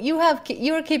know,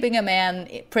 you're keeping a man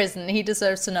in prison. He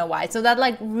deserves to know why. So that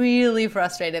like really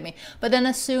frustrated me. But then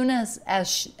as soon as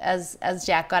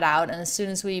Jack got out and as soon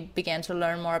as we began to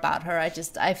learn more about her,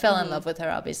 I fell in love with her,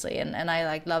 obviously. And I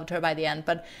like loved her by the end.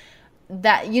 But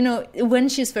that, you know, when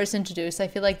she's first introduced, I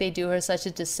feel like they do her such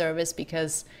a disservice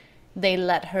because they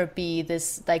let her be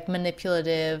this like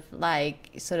manipulative, like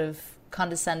sort of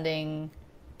condescending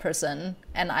person,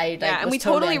 and and we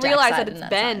totally realize that it's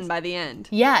Ben by the end.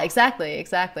 Yeah, exactly.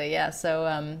 Yeah,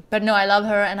 so but no, I love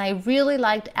her, and I really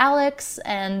liked Alex,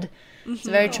 and it's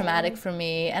very traumatic for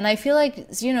me. And I feel like,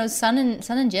 you know, Sun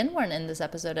and Jin weren't in this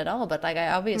episode at all, but like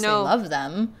I obviously love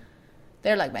them.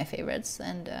 They're like my favorites,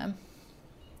 and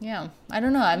yeah, I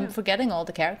don't know. I'm forgetting all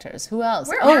the characters. Who else?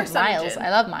 Miles. I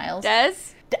love Miles. Des?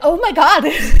 Oh my God.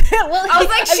 Well, I was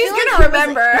like, she's gonna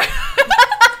remember.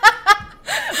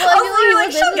 Well, I feel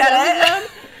like she'll get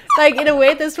it. Like, in a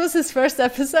way, this was his first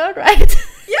episode, right?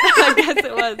 Yeah, I guess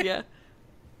it was, yeah.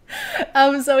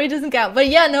 So he doesn't count. But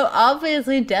yeah, no,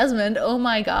 obviously Desmond, oh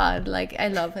my God, like, I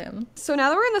love him. So now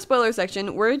that we're in the spoiler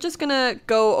section, we're just gonna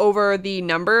go over the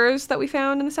numbers that we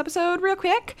found in this episode real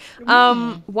quick.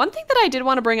 One thing that I did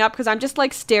want to bring up, because I'm just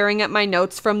like staring at my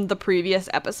notes from the previous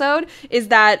episode, is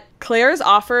that Claire's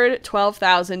offered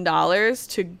 $12,000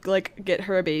 to like get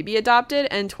her a baby adopted,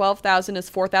 and $12,000 is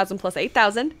 $4,000 plus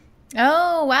 $8,000.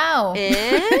 Oh, wow.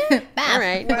 All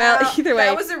right. Wow. Well, either way.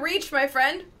 That was a reach, my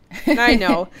friend. I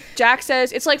know. Jack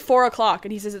says it's like 4 o'clock,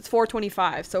 and he says it's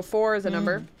 4:25, so 4 is a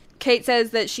number. Kate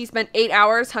says that she spent 8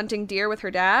 hours hunting deer with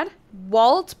her dad.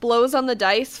 Walt blows on the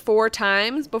dice 4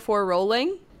 times before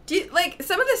rolling. Do you, like,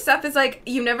 some of this stuff is like,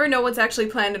 you never know what's actually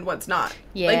planned and what's not.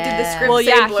 Yeah. Like, did the script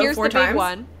say blow here's 4 the times? big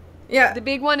one. Yeah. The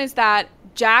big one is that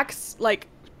Jack's, like,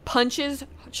 punches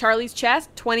Charlie's chest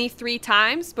 23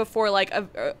 times before, like,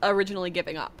 originally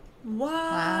giving up. What?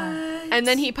 Wow. And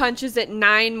then he punches it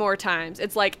 9 more times.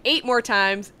 It's like 8 more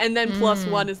times, and then plus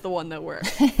 1 is the one that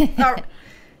works. All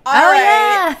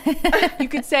right. Yeah. You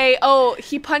could say,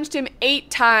 he punched him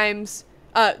 8 times,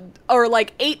 or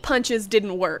like 8 punches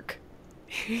didn't work,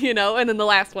 you know, and then the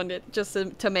last one did, just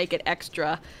to make it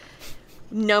extra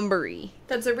numbery.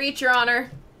 That's a reach, Your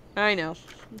Honor. I know.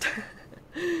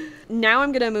 Now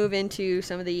I'm going to move into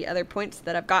some of the other points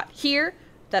that I've got here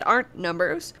that aren't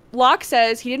numbers. Locke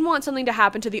says he didn't want something to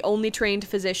happen to the only trained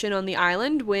physician on the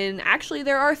island, when actually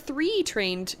there are 3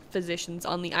 trained physicians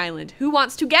on the island. Who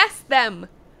wants to guess them?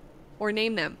 Or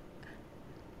name them?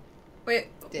 Wait,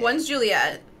 one's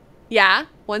Juliet. Yeah,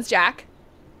 one's Jack.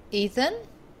 Ethan?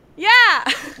 Yeah!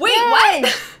 Wait,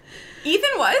 what?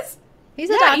 Ethan was? He's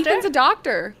a doctor? Ethan's a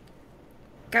doctor.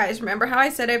 Guys, remember how I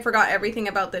said I forgot everything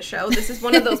about this show? This is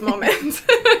one of those moments.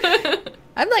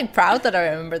 I'm like proud that I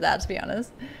remember that, to be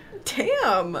honest.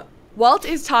 Damn. Walt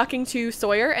is talking to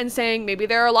Sawyer and saying maybe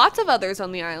there are lots of others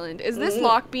on the island. Is this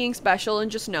Locke being special and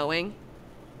just knowing?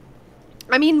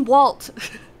 I mean, Walt.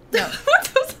 No.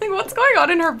 What's going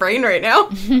on in her brain right now?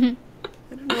 I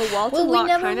don't know. Walt and Locke we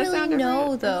never kind of really sound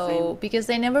know, the though, because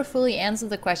they never fully answered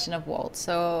the question of Walt,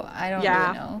 so I don't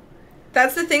really know.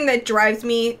 That's the thing that drives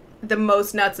me the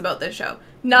most nuts about this show.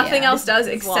 Nothing else does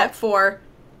except for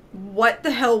what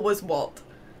the hell was Walt?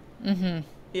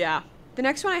 Yeah. The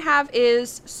next one I have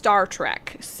is Star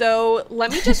Trek. So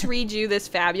let me just read you this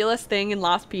fabulous thing in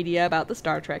Lostpedia about the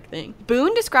Star Trek thing.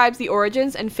 Boone describes the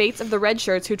origins and fates of the red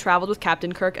shirts who traveled with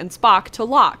Captain Kirk and Spock to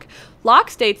Locke.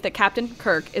 Locke states that Captain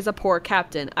Kirk is a poor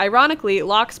captain. Ironically,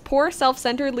 Locke's poor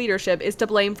self-centered leadership is to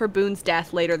blame for Boone's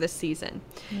death later this season,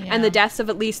 and the deaths of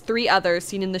at least 3 others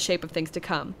seen in the shape of things to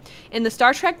come. In the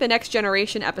Star Trek The Next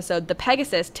Generation episode, The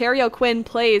Pegasus, Terry O'Quinn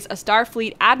plays a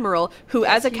Starfleet admiral who,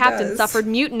 as a captain, suffered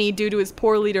mutiny due to his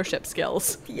poor leadership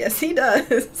skills. Yes, he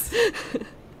does.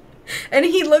 And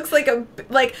he looks like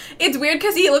it's weird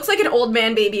because he looks like an old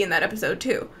man baby in that episode,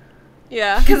 too.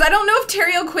 Yeah. Because I don't know if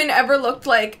Terry O'Quinn ever looked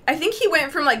like... I think he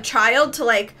went from, like, child to,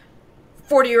 like,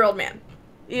 40-year-old man.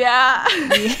 Yeah.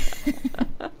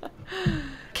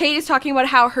 Kate is talking about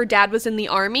how her dad was in the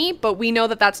army, but we know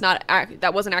that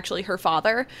that wasn't actually her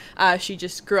father. She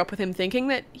just grew up with him thinking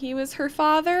that he was her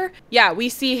father. Yeah, we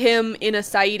see him in a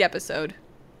Saeed episode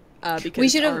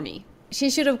because army.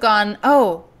 She should have gone,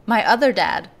 oh, my other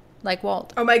dad, like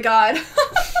Walt. Oh my god.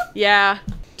 Yeah,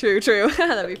 true.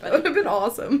 That'd be funny. That would have been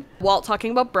awesome. Walt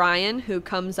talking about Brian, who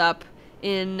comes up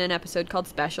in an episode called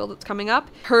Special that's coming up.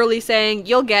 Hurley saying,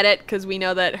 you'll get it, because we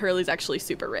know that Hurley's actually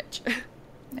super rich.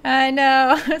 I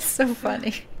know. It's so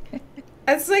funny.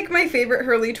 That's like my favorite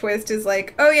Hurley twist is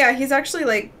like, oh yeah, he's actually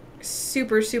like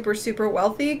super, super, super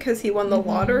wealthy because he won the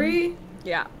lottery.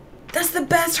 Yeah. That's the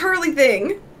best Hurley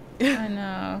thing. I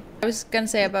know. I was going to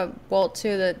say about Walt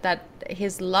too that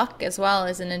his luck as well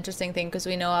is an interesting thing because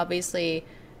we know obviously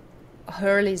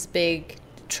Hurley's big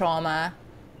trauma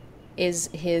is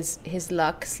his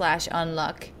luck /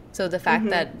 unluck. So the fact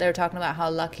that they're talking about how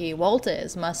lucky Walt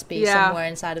is must be somewhere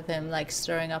inside of him, like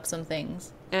stirring up some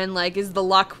things. And like, is the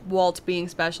luck Walt being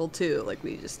special too? Like,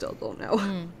 we just still don't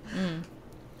know.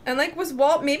 And like, was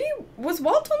Walt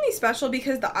only special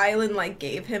because the island like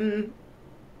gave him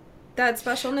that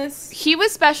specialness? He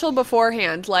was special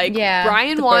beforehand. Like,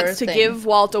 Brian wants to give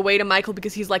Walt away to Michael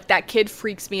because he's like, that kid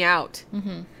freaks me out.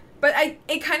 But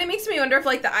it kind of makes me wonder if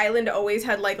like the island always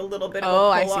had like a little bit of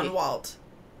a pull on Walt.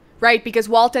 Right, because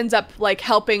Walt ends up like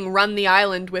helping run the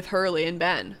island with Hurley and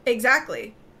Ben.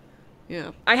 Exactly.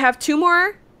 Yeah. I have 2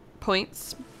 more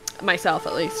points, myself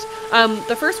at least.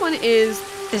 The first one is,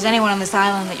 if there's anyone on this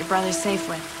island that your brother's safe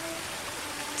with,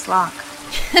 it's Locke.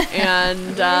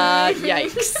 And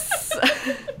yikes.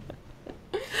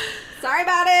 Sorry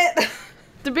about it.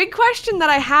 The big question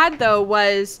that I had though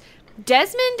was,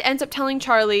 Desmond ends up telling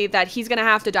Charlie that he's going to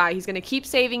have to die. He's going to keep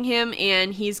saving him,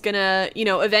 and he's going to,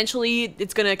 eventually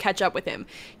it's going to catch up with him.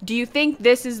 Do you think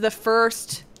this is the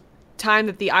first time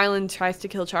that the island tries to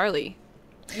kill Charlie?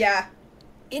 Yeah.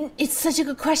 It's such a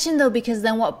good question, though, because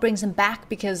then what brings him back?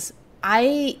 Because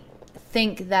I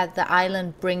think that the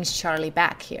island brings Charlie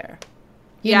back here.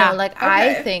 You know, like,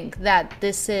 I think that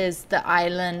this is the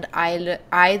island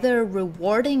either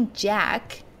rewarding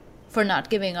Jack for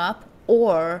not giving up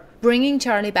or bringing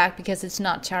Charlie back because it's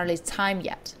not Charlie's time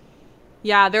yet.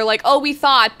 Yeah, they're like, oh, we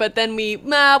thought, but then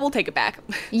we'll take it back.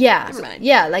 Yeah. Never mind.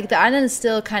 Yeah, like the island is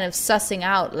still kind of sussing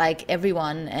out like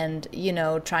everyone and,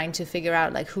 trying to figure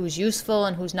out like who's useful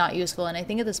and who's not useful. And I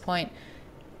think at this point,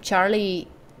 Charlie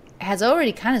has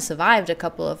already kind of survived a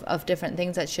couple of different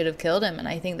things that should have killed him. And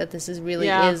I think that this is really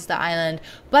is the island.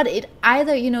 But it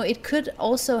either, it could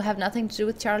also have nothing to do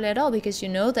with Charlie at all because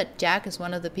that Jack is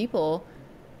one of the people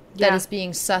that is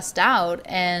being sussed out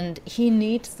and he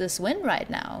needs this win right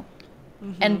now.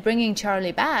 And bringing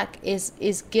Charlie back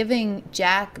is giving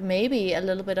Jack maybe a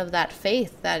little bit of that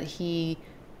faith that he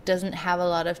doesn't have a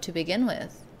lot of to begin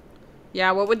with.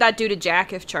 Yeah, what would that do to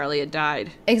Jack if Charlie had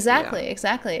died? Exactly.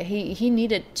 He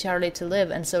needed Charlie to live,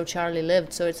 and so Charlie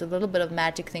lived. So it's a little bit of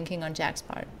magic thinking on Jack's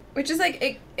part. Which is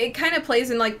like, it kind of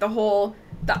plays in like the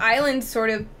island sort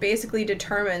of basically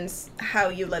determines how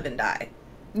you live and die.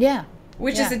 Yeah.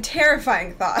 Which is a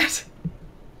terrifying thought.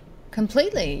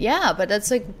 Completely, yeah, but that's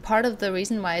like part of the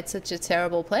reason why it's such a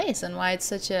terrible place and why it's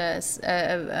such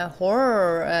a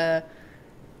horror,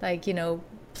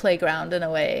 playground in a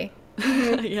way.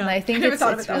 And I think it's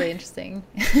really interesting.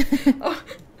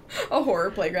 A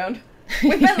horror playground.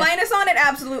 With Ben Linus on it,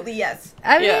 absolutely yes.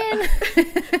 I mean,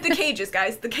 the cages,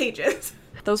 guys, the cages.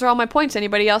 Those are all my points.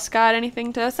 Anybody else got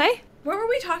anything to say? What were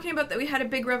we talking about that we had a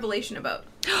big revelation about?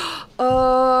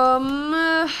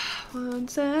 One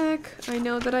sec. I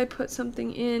know that I put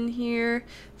something in here.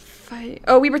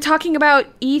 We were talking about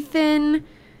Ethan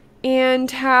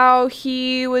and how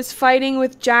he was fighting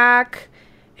with Jack.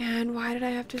 And why did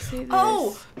I have to say this?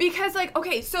 Oh, because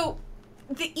so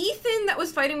the Ethan that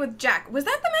was fighting with Jack, was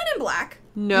that the Man in Black?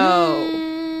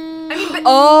 No. I mean, but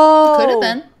could have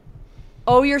been.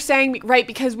 Oh, you're saying right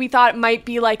because we thought it might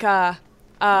be like a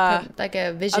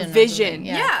vision. A vision.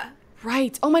 Yeah.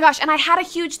 Right. Oh my gosh. And I had a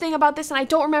huge thing about this and I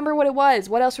don't remember what it was.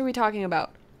 What else were we talking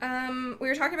about? We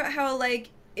were talking about how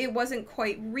it wasn't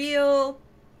quite real.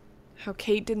 How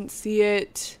Kate didn't see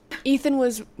it. Ethan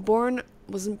was born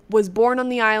on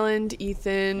the island.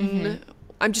 Ethan.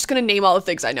 I'm just gonna name all the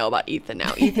things I know about Ethan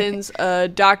now. Ethan's a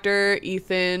doctor.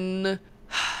 Ethan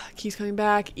keeps coming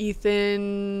back.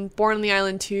 Ethan born on the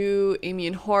island too. Amy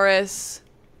and Horace.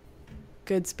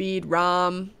 Goodspeed,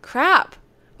 Rom. Crap.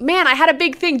 Man, I had a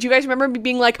big thing. Do you guys remember me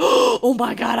being like, oh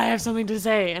my god, I have something to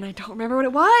say, and I don't remember what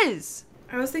it was.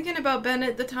 I was thinking about Ben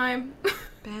at the time.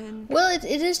 Ben. Well, it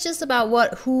is just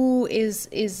about who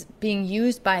is being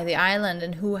used by the island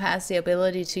and who has the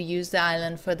ability to use the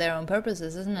island for their own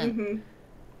purposes, isn't it?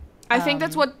 I think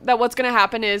that's what's going to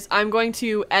happen is I'm going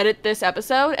to edit this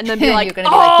episode and then be like, you're gonna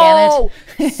be like,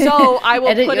 damn it. So I will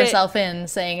edit put yourself in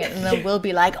saying it, and then we'll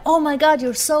be like, oh my god,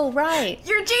 you're so right.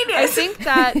 You're a genius. I think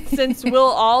that since we'll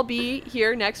all be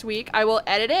here next week, I will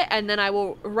edit it and then I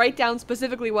will write down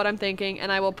specifically what I'm thinking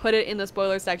and I will put it in the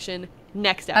spoiler section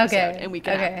next episode, and we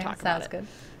can talk about it. Sounds good.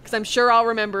 Because I'm sure I'll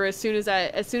remember as soon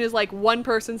as like one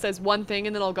person says one thing,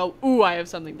 and then I'll go, ooh, I have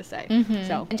something to say.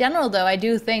 So in general, though, I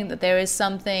do think that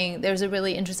there's a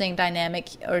really interesting dynamic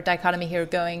or dichotomy here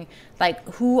going, like,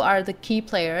 who are the key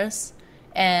players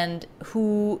and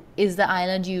who is the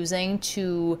island using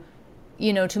to,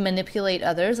 to manipulate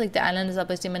others. Like, the island is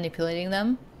obviously manipulating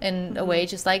them in a way,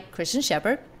 just like Christian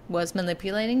Shepherd was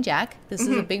manipulating Jack. This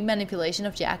is a big manipulation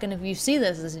of Jack, and if you see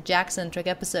this as a Jack-centric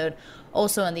episode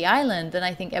also on the island, then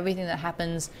I think everything that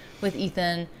happens with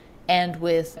Ethan and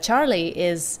with Charlie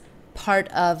is part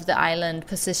of the island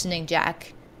positioning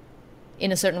Jack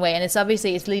in a certain way, and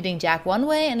it's leading Jack one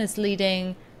way and it's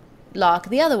leading Locke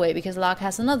the other way, because Locke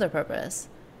has another purpose.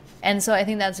 And so I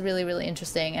think that's really, really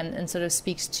interesting, and sort of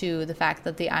speaks to the fact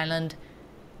that the island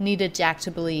needed Jack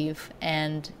to believe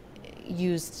and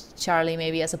used Charlie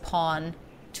maybe as a pawn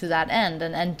to that end.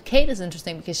 And Kate is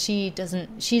interesting because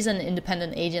she's an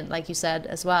independent agent, like you said,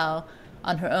 as well,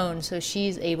 on her own, so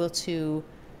she's able to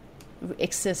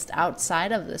exist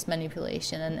outside of this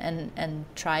manipulation and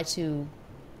try to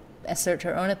assert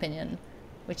her own opinion,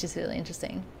 which is really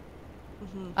interesting.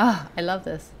 I love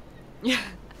this. Yeah.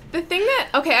 The thing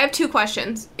I have two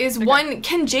questions. One,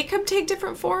 can Jacob take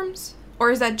different forms,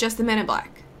 or is that just the Men in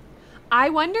Black? I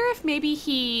wonder if maybe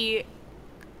he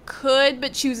could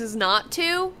but chooses not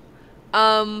to.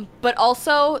 But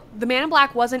also, the Man in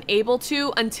Black wasn't able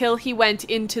to until he went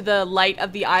into the light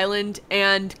of the island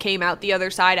and came out the other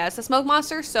side as the smoke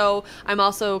monster, so I'm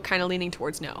also kind of leaning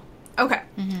towards no. Okay.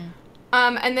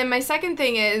 And then my second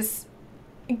thing is,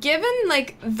 given,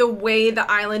 like, the way the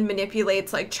island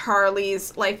manipulates, like,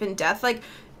 Charlie's life and death, like,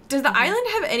 does the island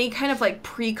have any kind of, like,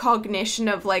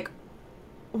 precognition of, like,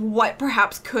 what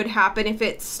perhaps could happen if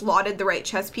it slotted the right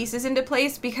chess pieces into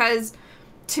place? Because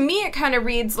to me it kind of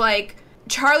reads like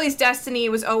Charlie's destiny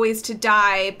was always to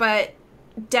die, but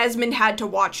Desmond had to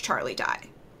watch Charlie die.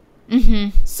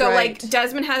 So right.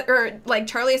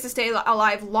 Charlie has to stay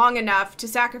alive long enough to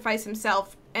sacrifice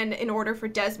himself, and in order for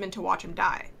Desmond to watch him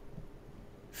die.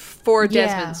 For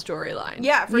Desmond's storyline.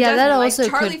 Yeah, for Desmond. That also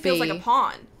Charlie could feels be like a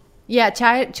pawn. Yeah,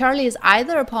 Charlie is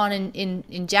either a pawn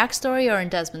in Jack's story or in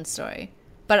Desmond's story.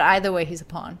 But either way, he's a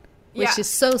pawn, which is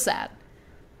so sad.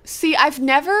 See, I've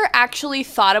never actually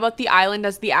thought about the island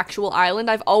as the actual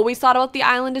island. I've always thought about the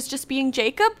island as just being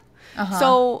Jacob.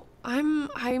 So I'm.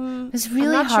 It's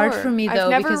really hard for me though,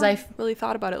 because I've really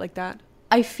thought about it like that.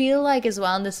 I feel like as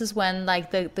well, and this is when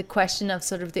like the question of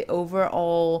sort of the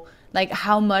overall, like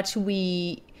how much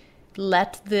we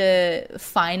let the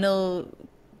final,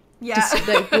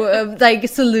 like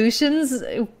solutions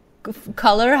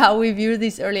color how we view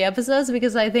these early episodes,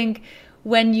 because I think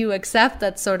when you accept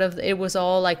that sort of it was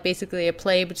all like basically a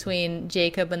play between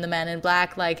Jacob and the Man in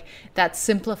Black, like that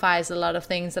simplifies a lot of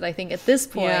things that I think at this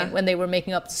point when they were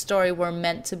making up the story were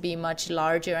meant to be much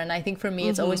larger. And I think for me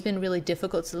it's always been really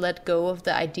difficult to let go of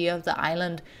the idea of the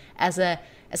island as a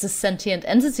sentient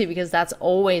entity, because that's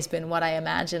always been what I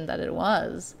imagined that it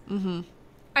was.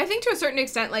 I think to a certain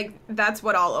extent, like, that's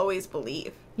what I'll always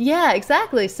believe. Yeah,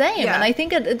 exactly. Same. Yeah. And I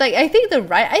think I think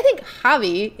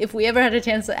Javi, if we ever had a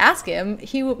chance to ask him,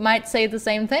 he might say the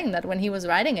same thing, that when he was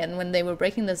writing it and when they were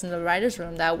breaking this in the writer's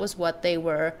room, that was what they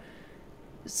were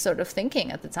sort of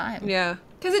thinking at the time. Yeah.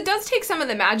 Because it does take some of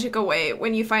the magic away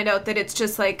when you find out that it's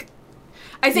just like,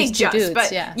 I think just, dudes,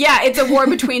 but yeah, it's a war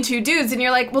between two dudes, and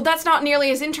you're like, well, that's not nearly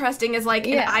as interesting as like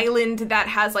an island that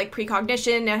has like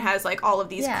precognition and has like all of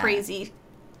these crazy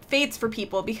fates for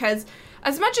people, because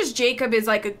as much as Jacob is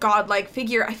like a godlike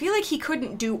figure, I feel like he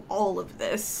couldn't do all of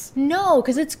this. No,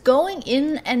 because it's going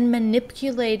in and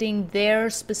manipulating their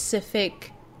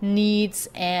specific needs,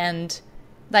 and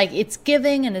like it's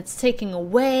giving and it's taking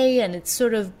away, and it's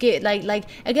sort of like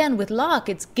again with Locke,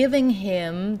 it's giving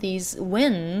him these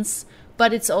wins,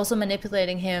 but it's also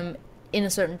manipulating him in a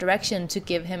certain direction to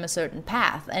give him a certain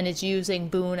path, and it's using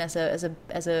Boone as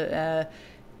a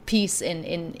piece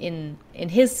in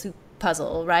his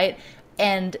puzzle, right?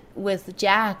 And with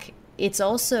Jack, it's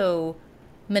also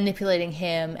manipulating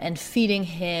him and feeding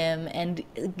him and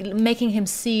making him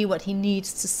see what he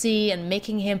needs to see, and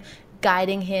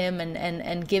guiding him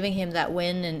and giving him that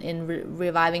win in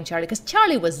reviving Charlie, because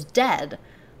Charlie was dead.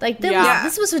 Like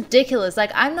this was ridiculous.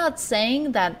 Like, I'm not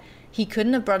saying that he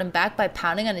couldn't have brought him back by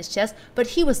pounding on his chest, but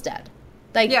he was dead.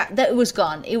 Like that was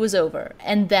gone. It was over.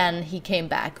 And then he came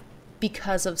back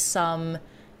because of some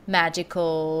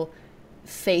magical,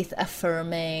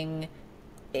 faith-affirming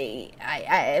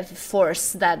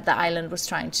force that the island was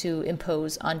trying to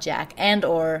impose on Jack, and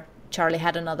or Charlie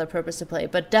had another purpose to play.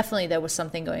 But definitely there was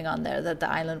something going on there that the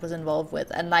island was involved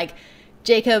with. And like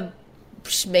Jacob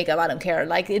makeup, I don't care.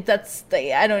 Like I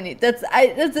don't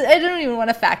even want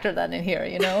to factor that in here,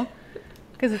 you know,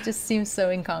 because it just seems so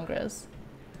incongruous.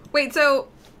 Wait, so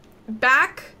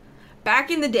back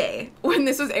in the day when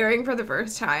this was airing for the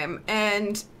first time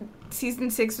and season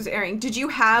 6 was airing, did you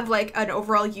have like an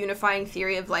overall unifying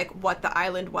theory of like what the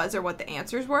island was or what the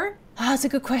answers were? Oh, that's a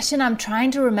good question. I'm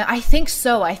trying to remember. I think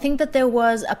so. I think that there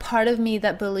was a part of me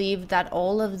that believed that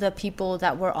all of the people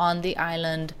that were on the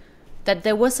island, that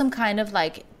there was some kind of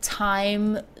like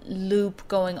time loop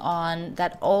going on,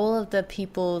 that all of the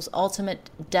people's ultimate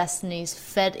destinies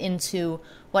fed into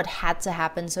what had to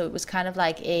happen. So it was kind of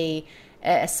like a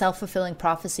self-fulfilling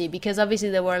prophecy, because obviously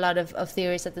there were a lot of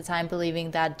theories at the time believing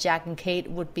that Jack and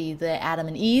Kate would be the Adam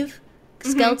and Eve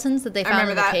skeletons that they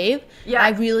found in the cave. Yeah, I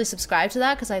really subscribed to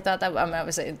that because I thought that, I mean,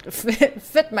 obviously it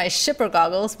fit my shipper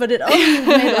goggles, but it also made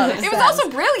a lot of sense. It was also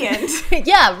brilliant.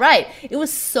 Yeah, right. It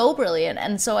was so brilliant.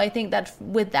 And so I think that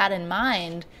with that in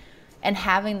mind, and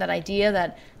having that idea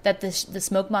that the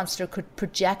smoke monster could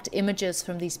project images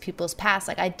from these people's past,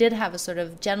 like I did have a sort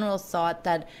of general thought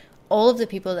that all of the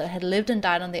people that had lived and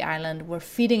died on the island were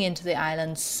feeding into the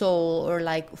island's soul or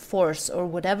like force or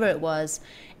whatever it was,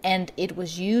 and it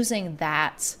was using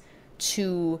that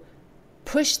to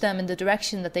push them in the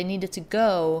direction that they needed to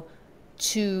go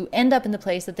to end up in the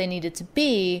place that they needed to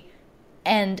be,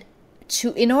 and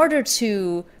in order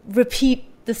to repeat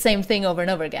the same thing over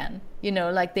and over again, you know,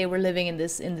 like they were living in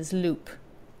this loop.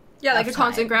 Yeah, like a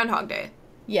constant Groundhog Day.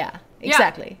 Yeah,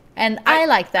 exactly. Yeah. And I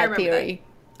like that theory.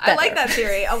 I like that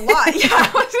theory a lot. Yeah, I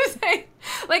was just saying,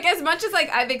 like, as much as like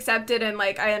I've accepted and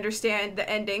like I understand the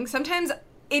ending, sometimes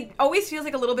it always feels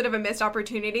like a little bit of a missed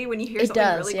opportunity when you hear something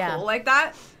really cool like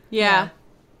that. Yeah.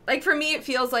 Like for me, it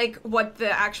feels like what the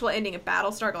actual ending of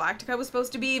Battlestar Galactica was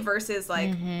supposed to be versus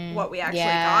like what we actually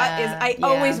got. Is I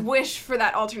always wish for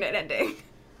that alternate ending.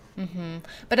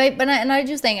 But I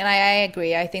just think, and I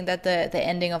agree. I think that the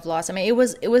ending of Lost, I mean, it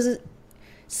was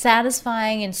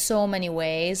satisfying in so many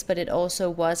ways, but it also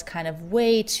was kind of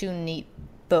way too neat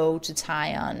bow to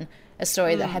tie on a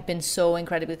story that had been so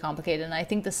incredibly complicated. And I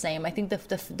think the same. I think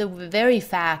the very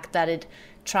fact that it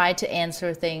tried to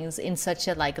answer things in such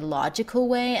a like logical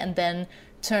way and then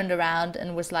turned around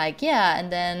and was like, yeah, and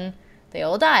then they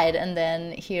all died, and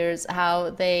then here's how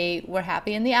they were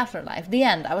happy in the afterlife. The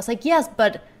end. I was like, yes,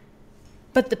 but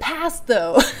the past,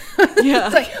 though. Yeah.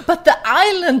 It's like, but the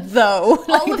island, though.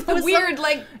 All of the weird,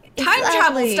 like, time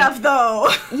travel stuff, though.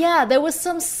 Yeah, there was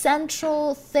some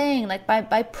central thing, like,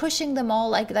 by pushing them all,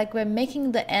 like we're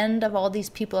making the end of all these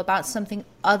people about something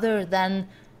other than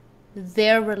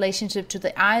their relationship to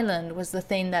the island was the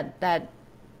thing that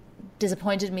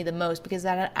disappointed me the most, because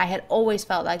I had always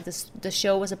felt like the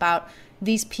show was about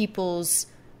these people's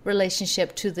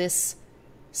relationship to this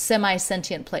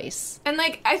semi-sentient place. And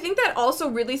like I think that also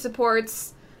really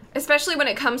supports, especially when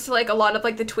it comes to like a lot of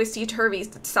like the twisty-turvy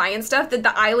science stuff, that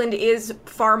the island is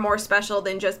far more special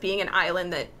than just being an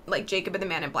island that like Jacob and the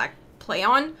Man in Black play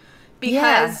on.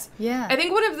 Because I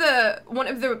think one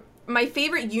of the my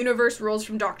favorite universe rules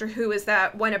from Doctor Who is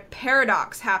that when a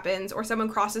paradox happens or someone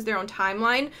crosses their own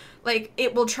timeline, like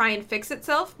it will try and fix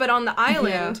itself, but on the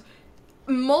island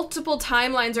multiple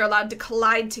timelines are allowed to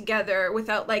collide together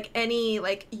without like any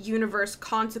like universe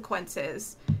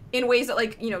consequences in ways that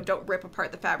like, you know, don't rip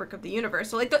apart the fabric of the universe.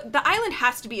 So like the island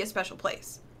has to be a special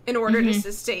place in order to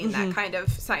sustain that kind of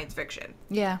science fiction.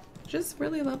 Yeah. Just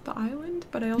really love the island,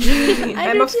 but I also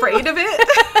I'm afraid of it.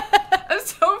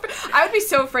 I would be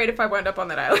so afraid if I wound up on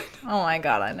that island. Oh my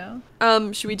god, I know.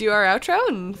 Should we do our outro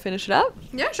and finish it up?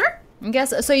 Yeah, sure. I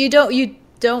guess so. You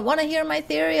don't want to hear my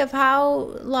theory of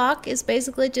how Locke is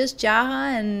basically just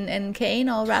Jaha and Kane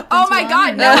all wrapped into one? Oh my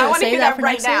god, no, I want to hear that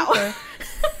right now. I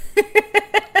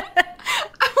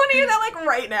want to hear that like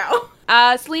right now.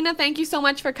 Selena, thank you so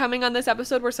much for coming on this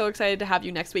episode. We're so excited to have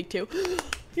you next week too.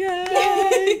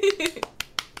 Yay!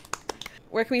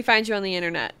 Where can we find you on the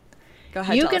internet? Go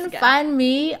ahead. You can find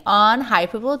me on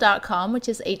hypable.com, which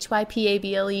is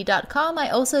hypable.com. I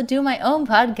also do my own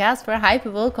podcast for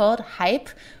Hypable called Hype,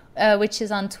 which is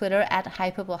on Twitter at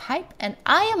hypablehype, and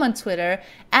I am on Twitter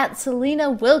at Selena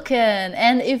Wilkin.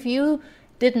 And if you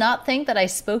did not think that I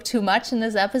spoke too much in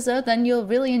this episode, then you'll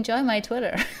really enjoy my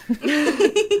Twitter.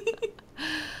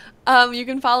 You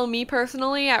can follow me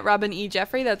personally at Robin E.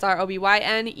 Jeffrey. That's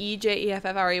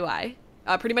ROBYNEJEFFREY.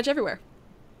 Pretty much everywhere.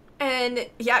 And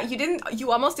yeah,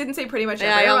 you almost didn't say pretty much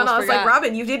Yeah, everyone. I was forgot. like,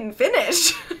 Robin, you didn't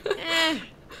finish.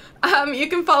 You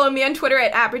can follow me on Twitter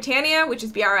at Britannia, which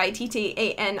is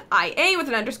BRITTANIA with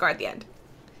an underscore at the end.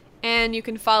 And you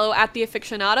can follow at The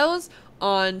Afictionados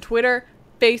on Twitter,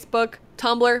 Facebook,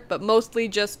 Tumblr, but mostly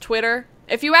just Twitter.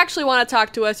 If you actually want to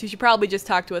talk to us, you should probably just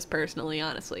talk to us personally,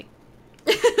 honestly.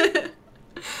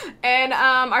 And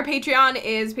our Patreon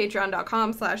is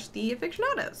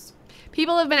patreon.com/theafictionados.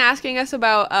 People have been asking us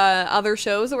about other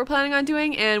shows that we're planning on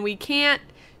doing, and we can't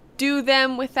do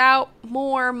them without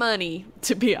more money,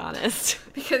 to be honest.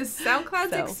 Because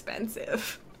SoundCloud's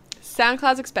expensive.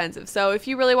 SoundCloud's expensive. So if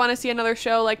you really want to see another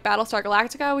show like Battlestar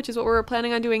Galactica, which is what we're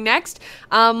planning on doing next,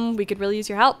 we could really use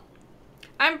your help.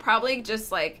 I'm probably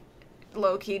just like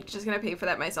low-key just gonna pay for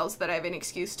that myself so that I have an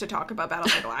excuse to talk about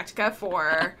Battlestar Galactica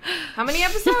for how many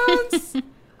episodes?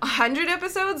 100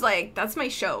 episodes? Like, that's my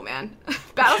show, man.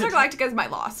 Battlestar Galactica is my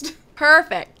Lost.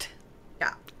 Perfect.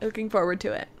 Yeah. Looking forward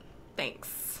to it.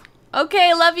 Thanks.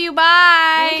 Okay, love you,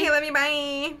 bye. Okay, love you,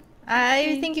 bye.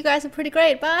 I think you guys are pretty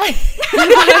great. Bye.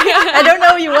 I don't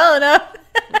know you well enough.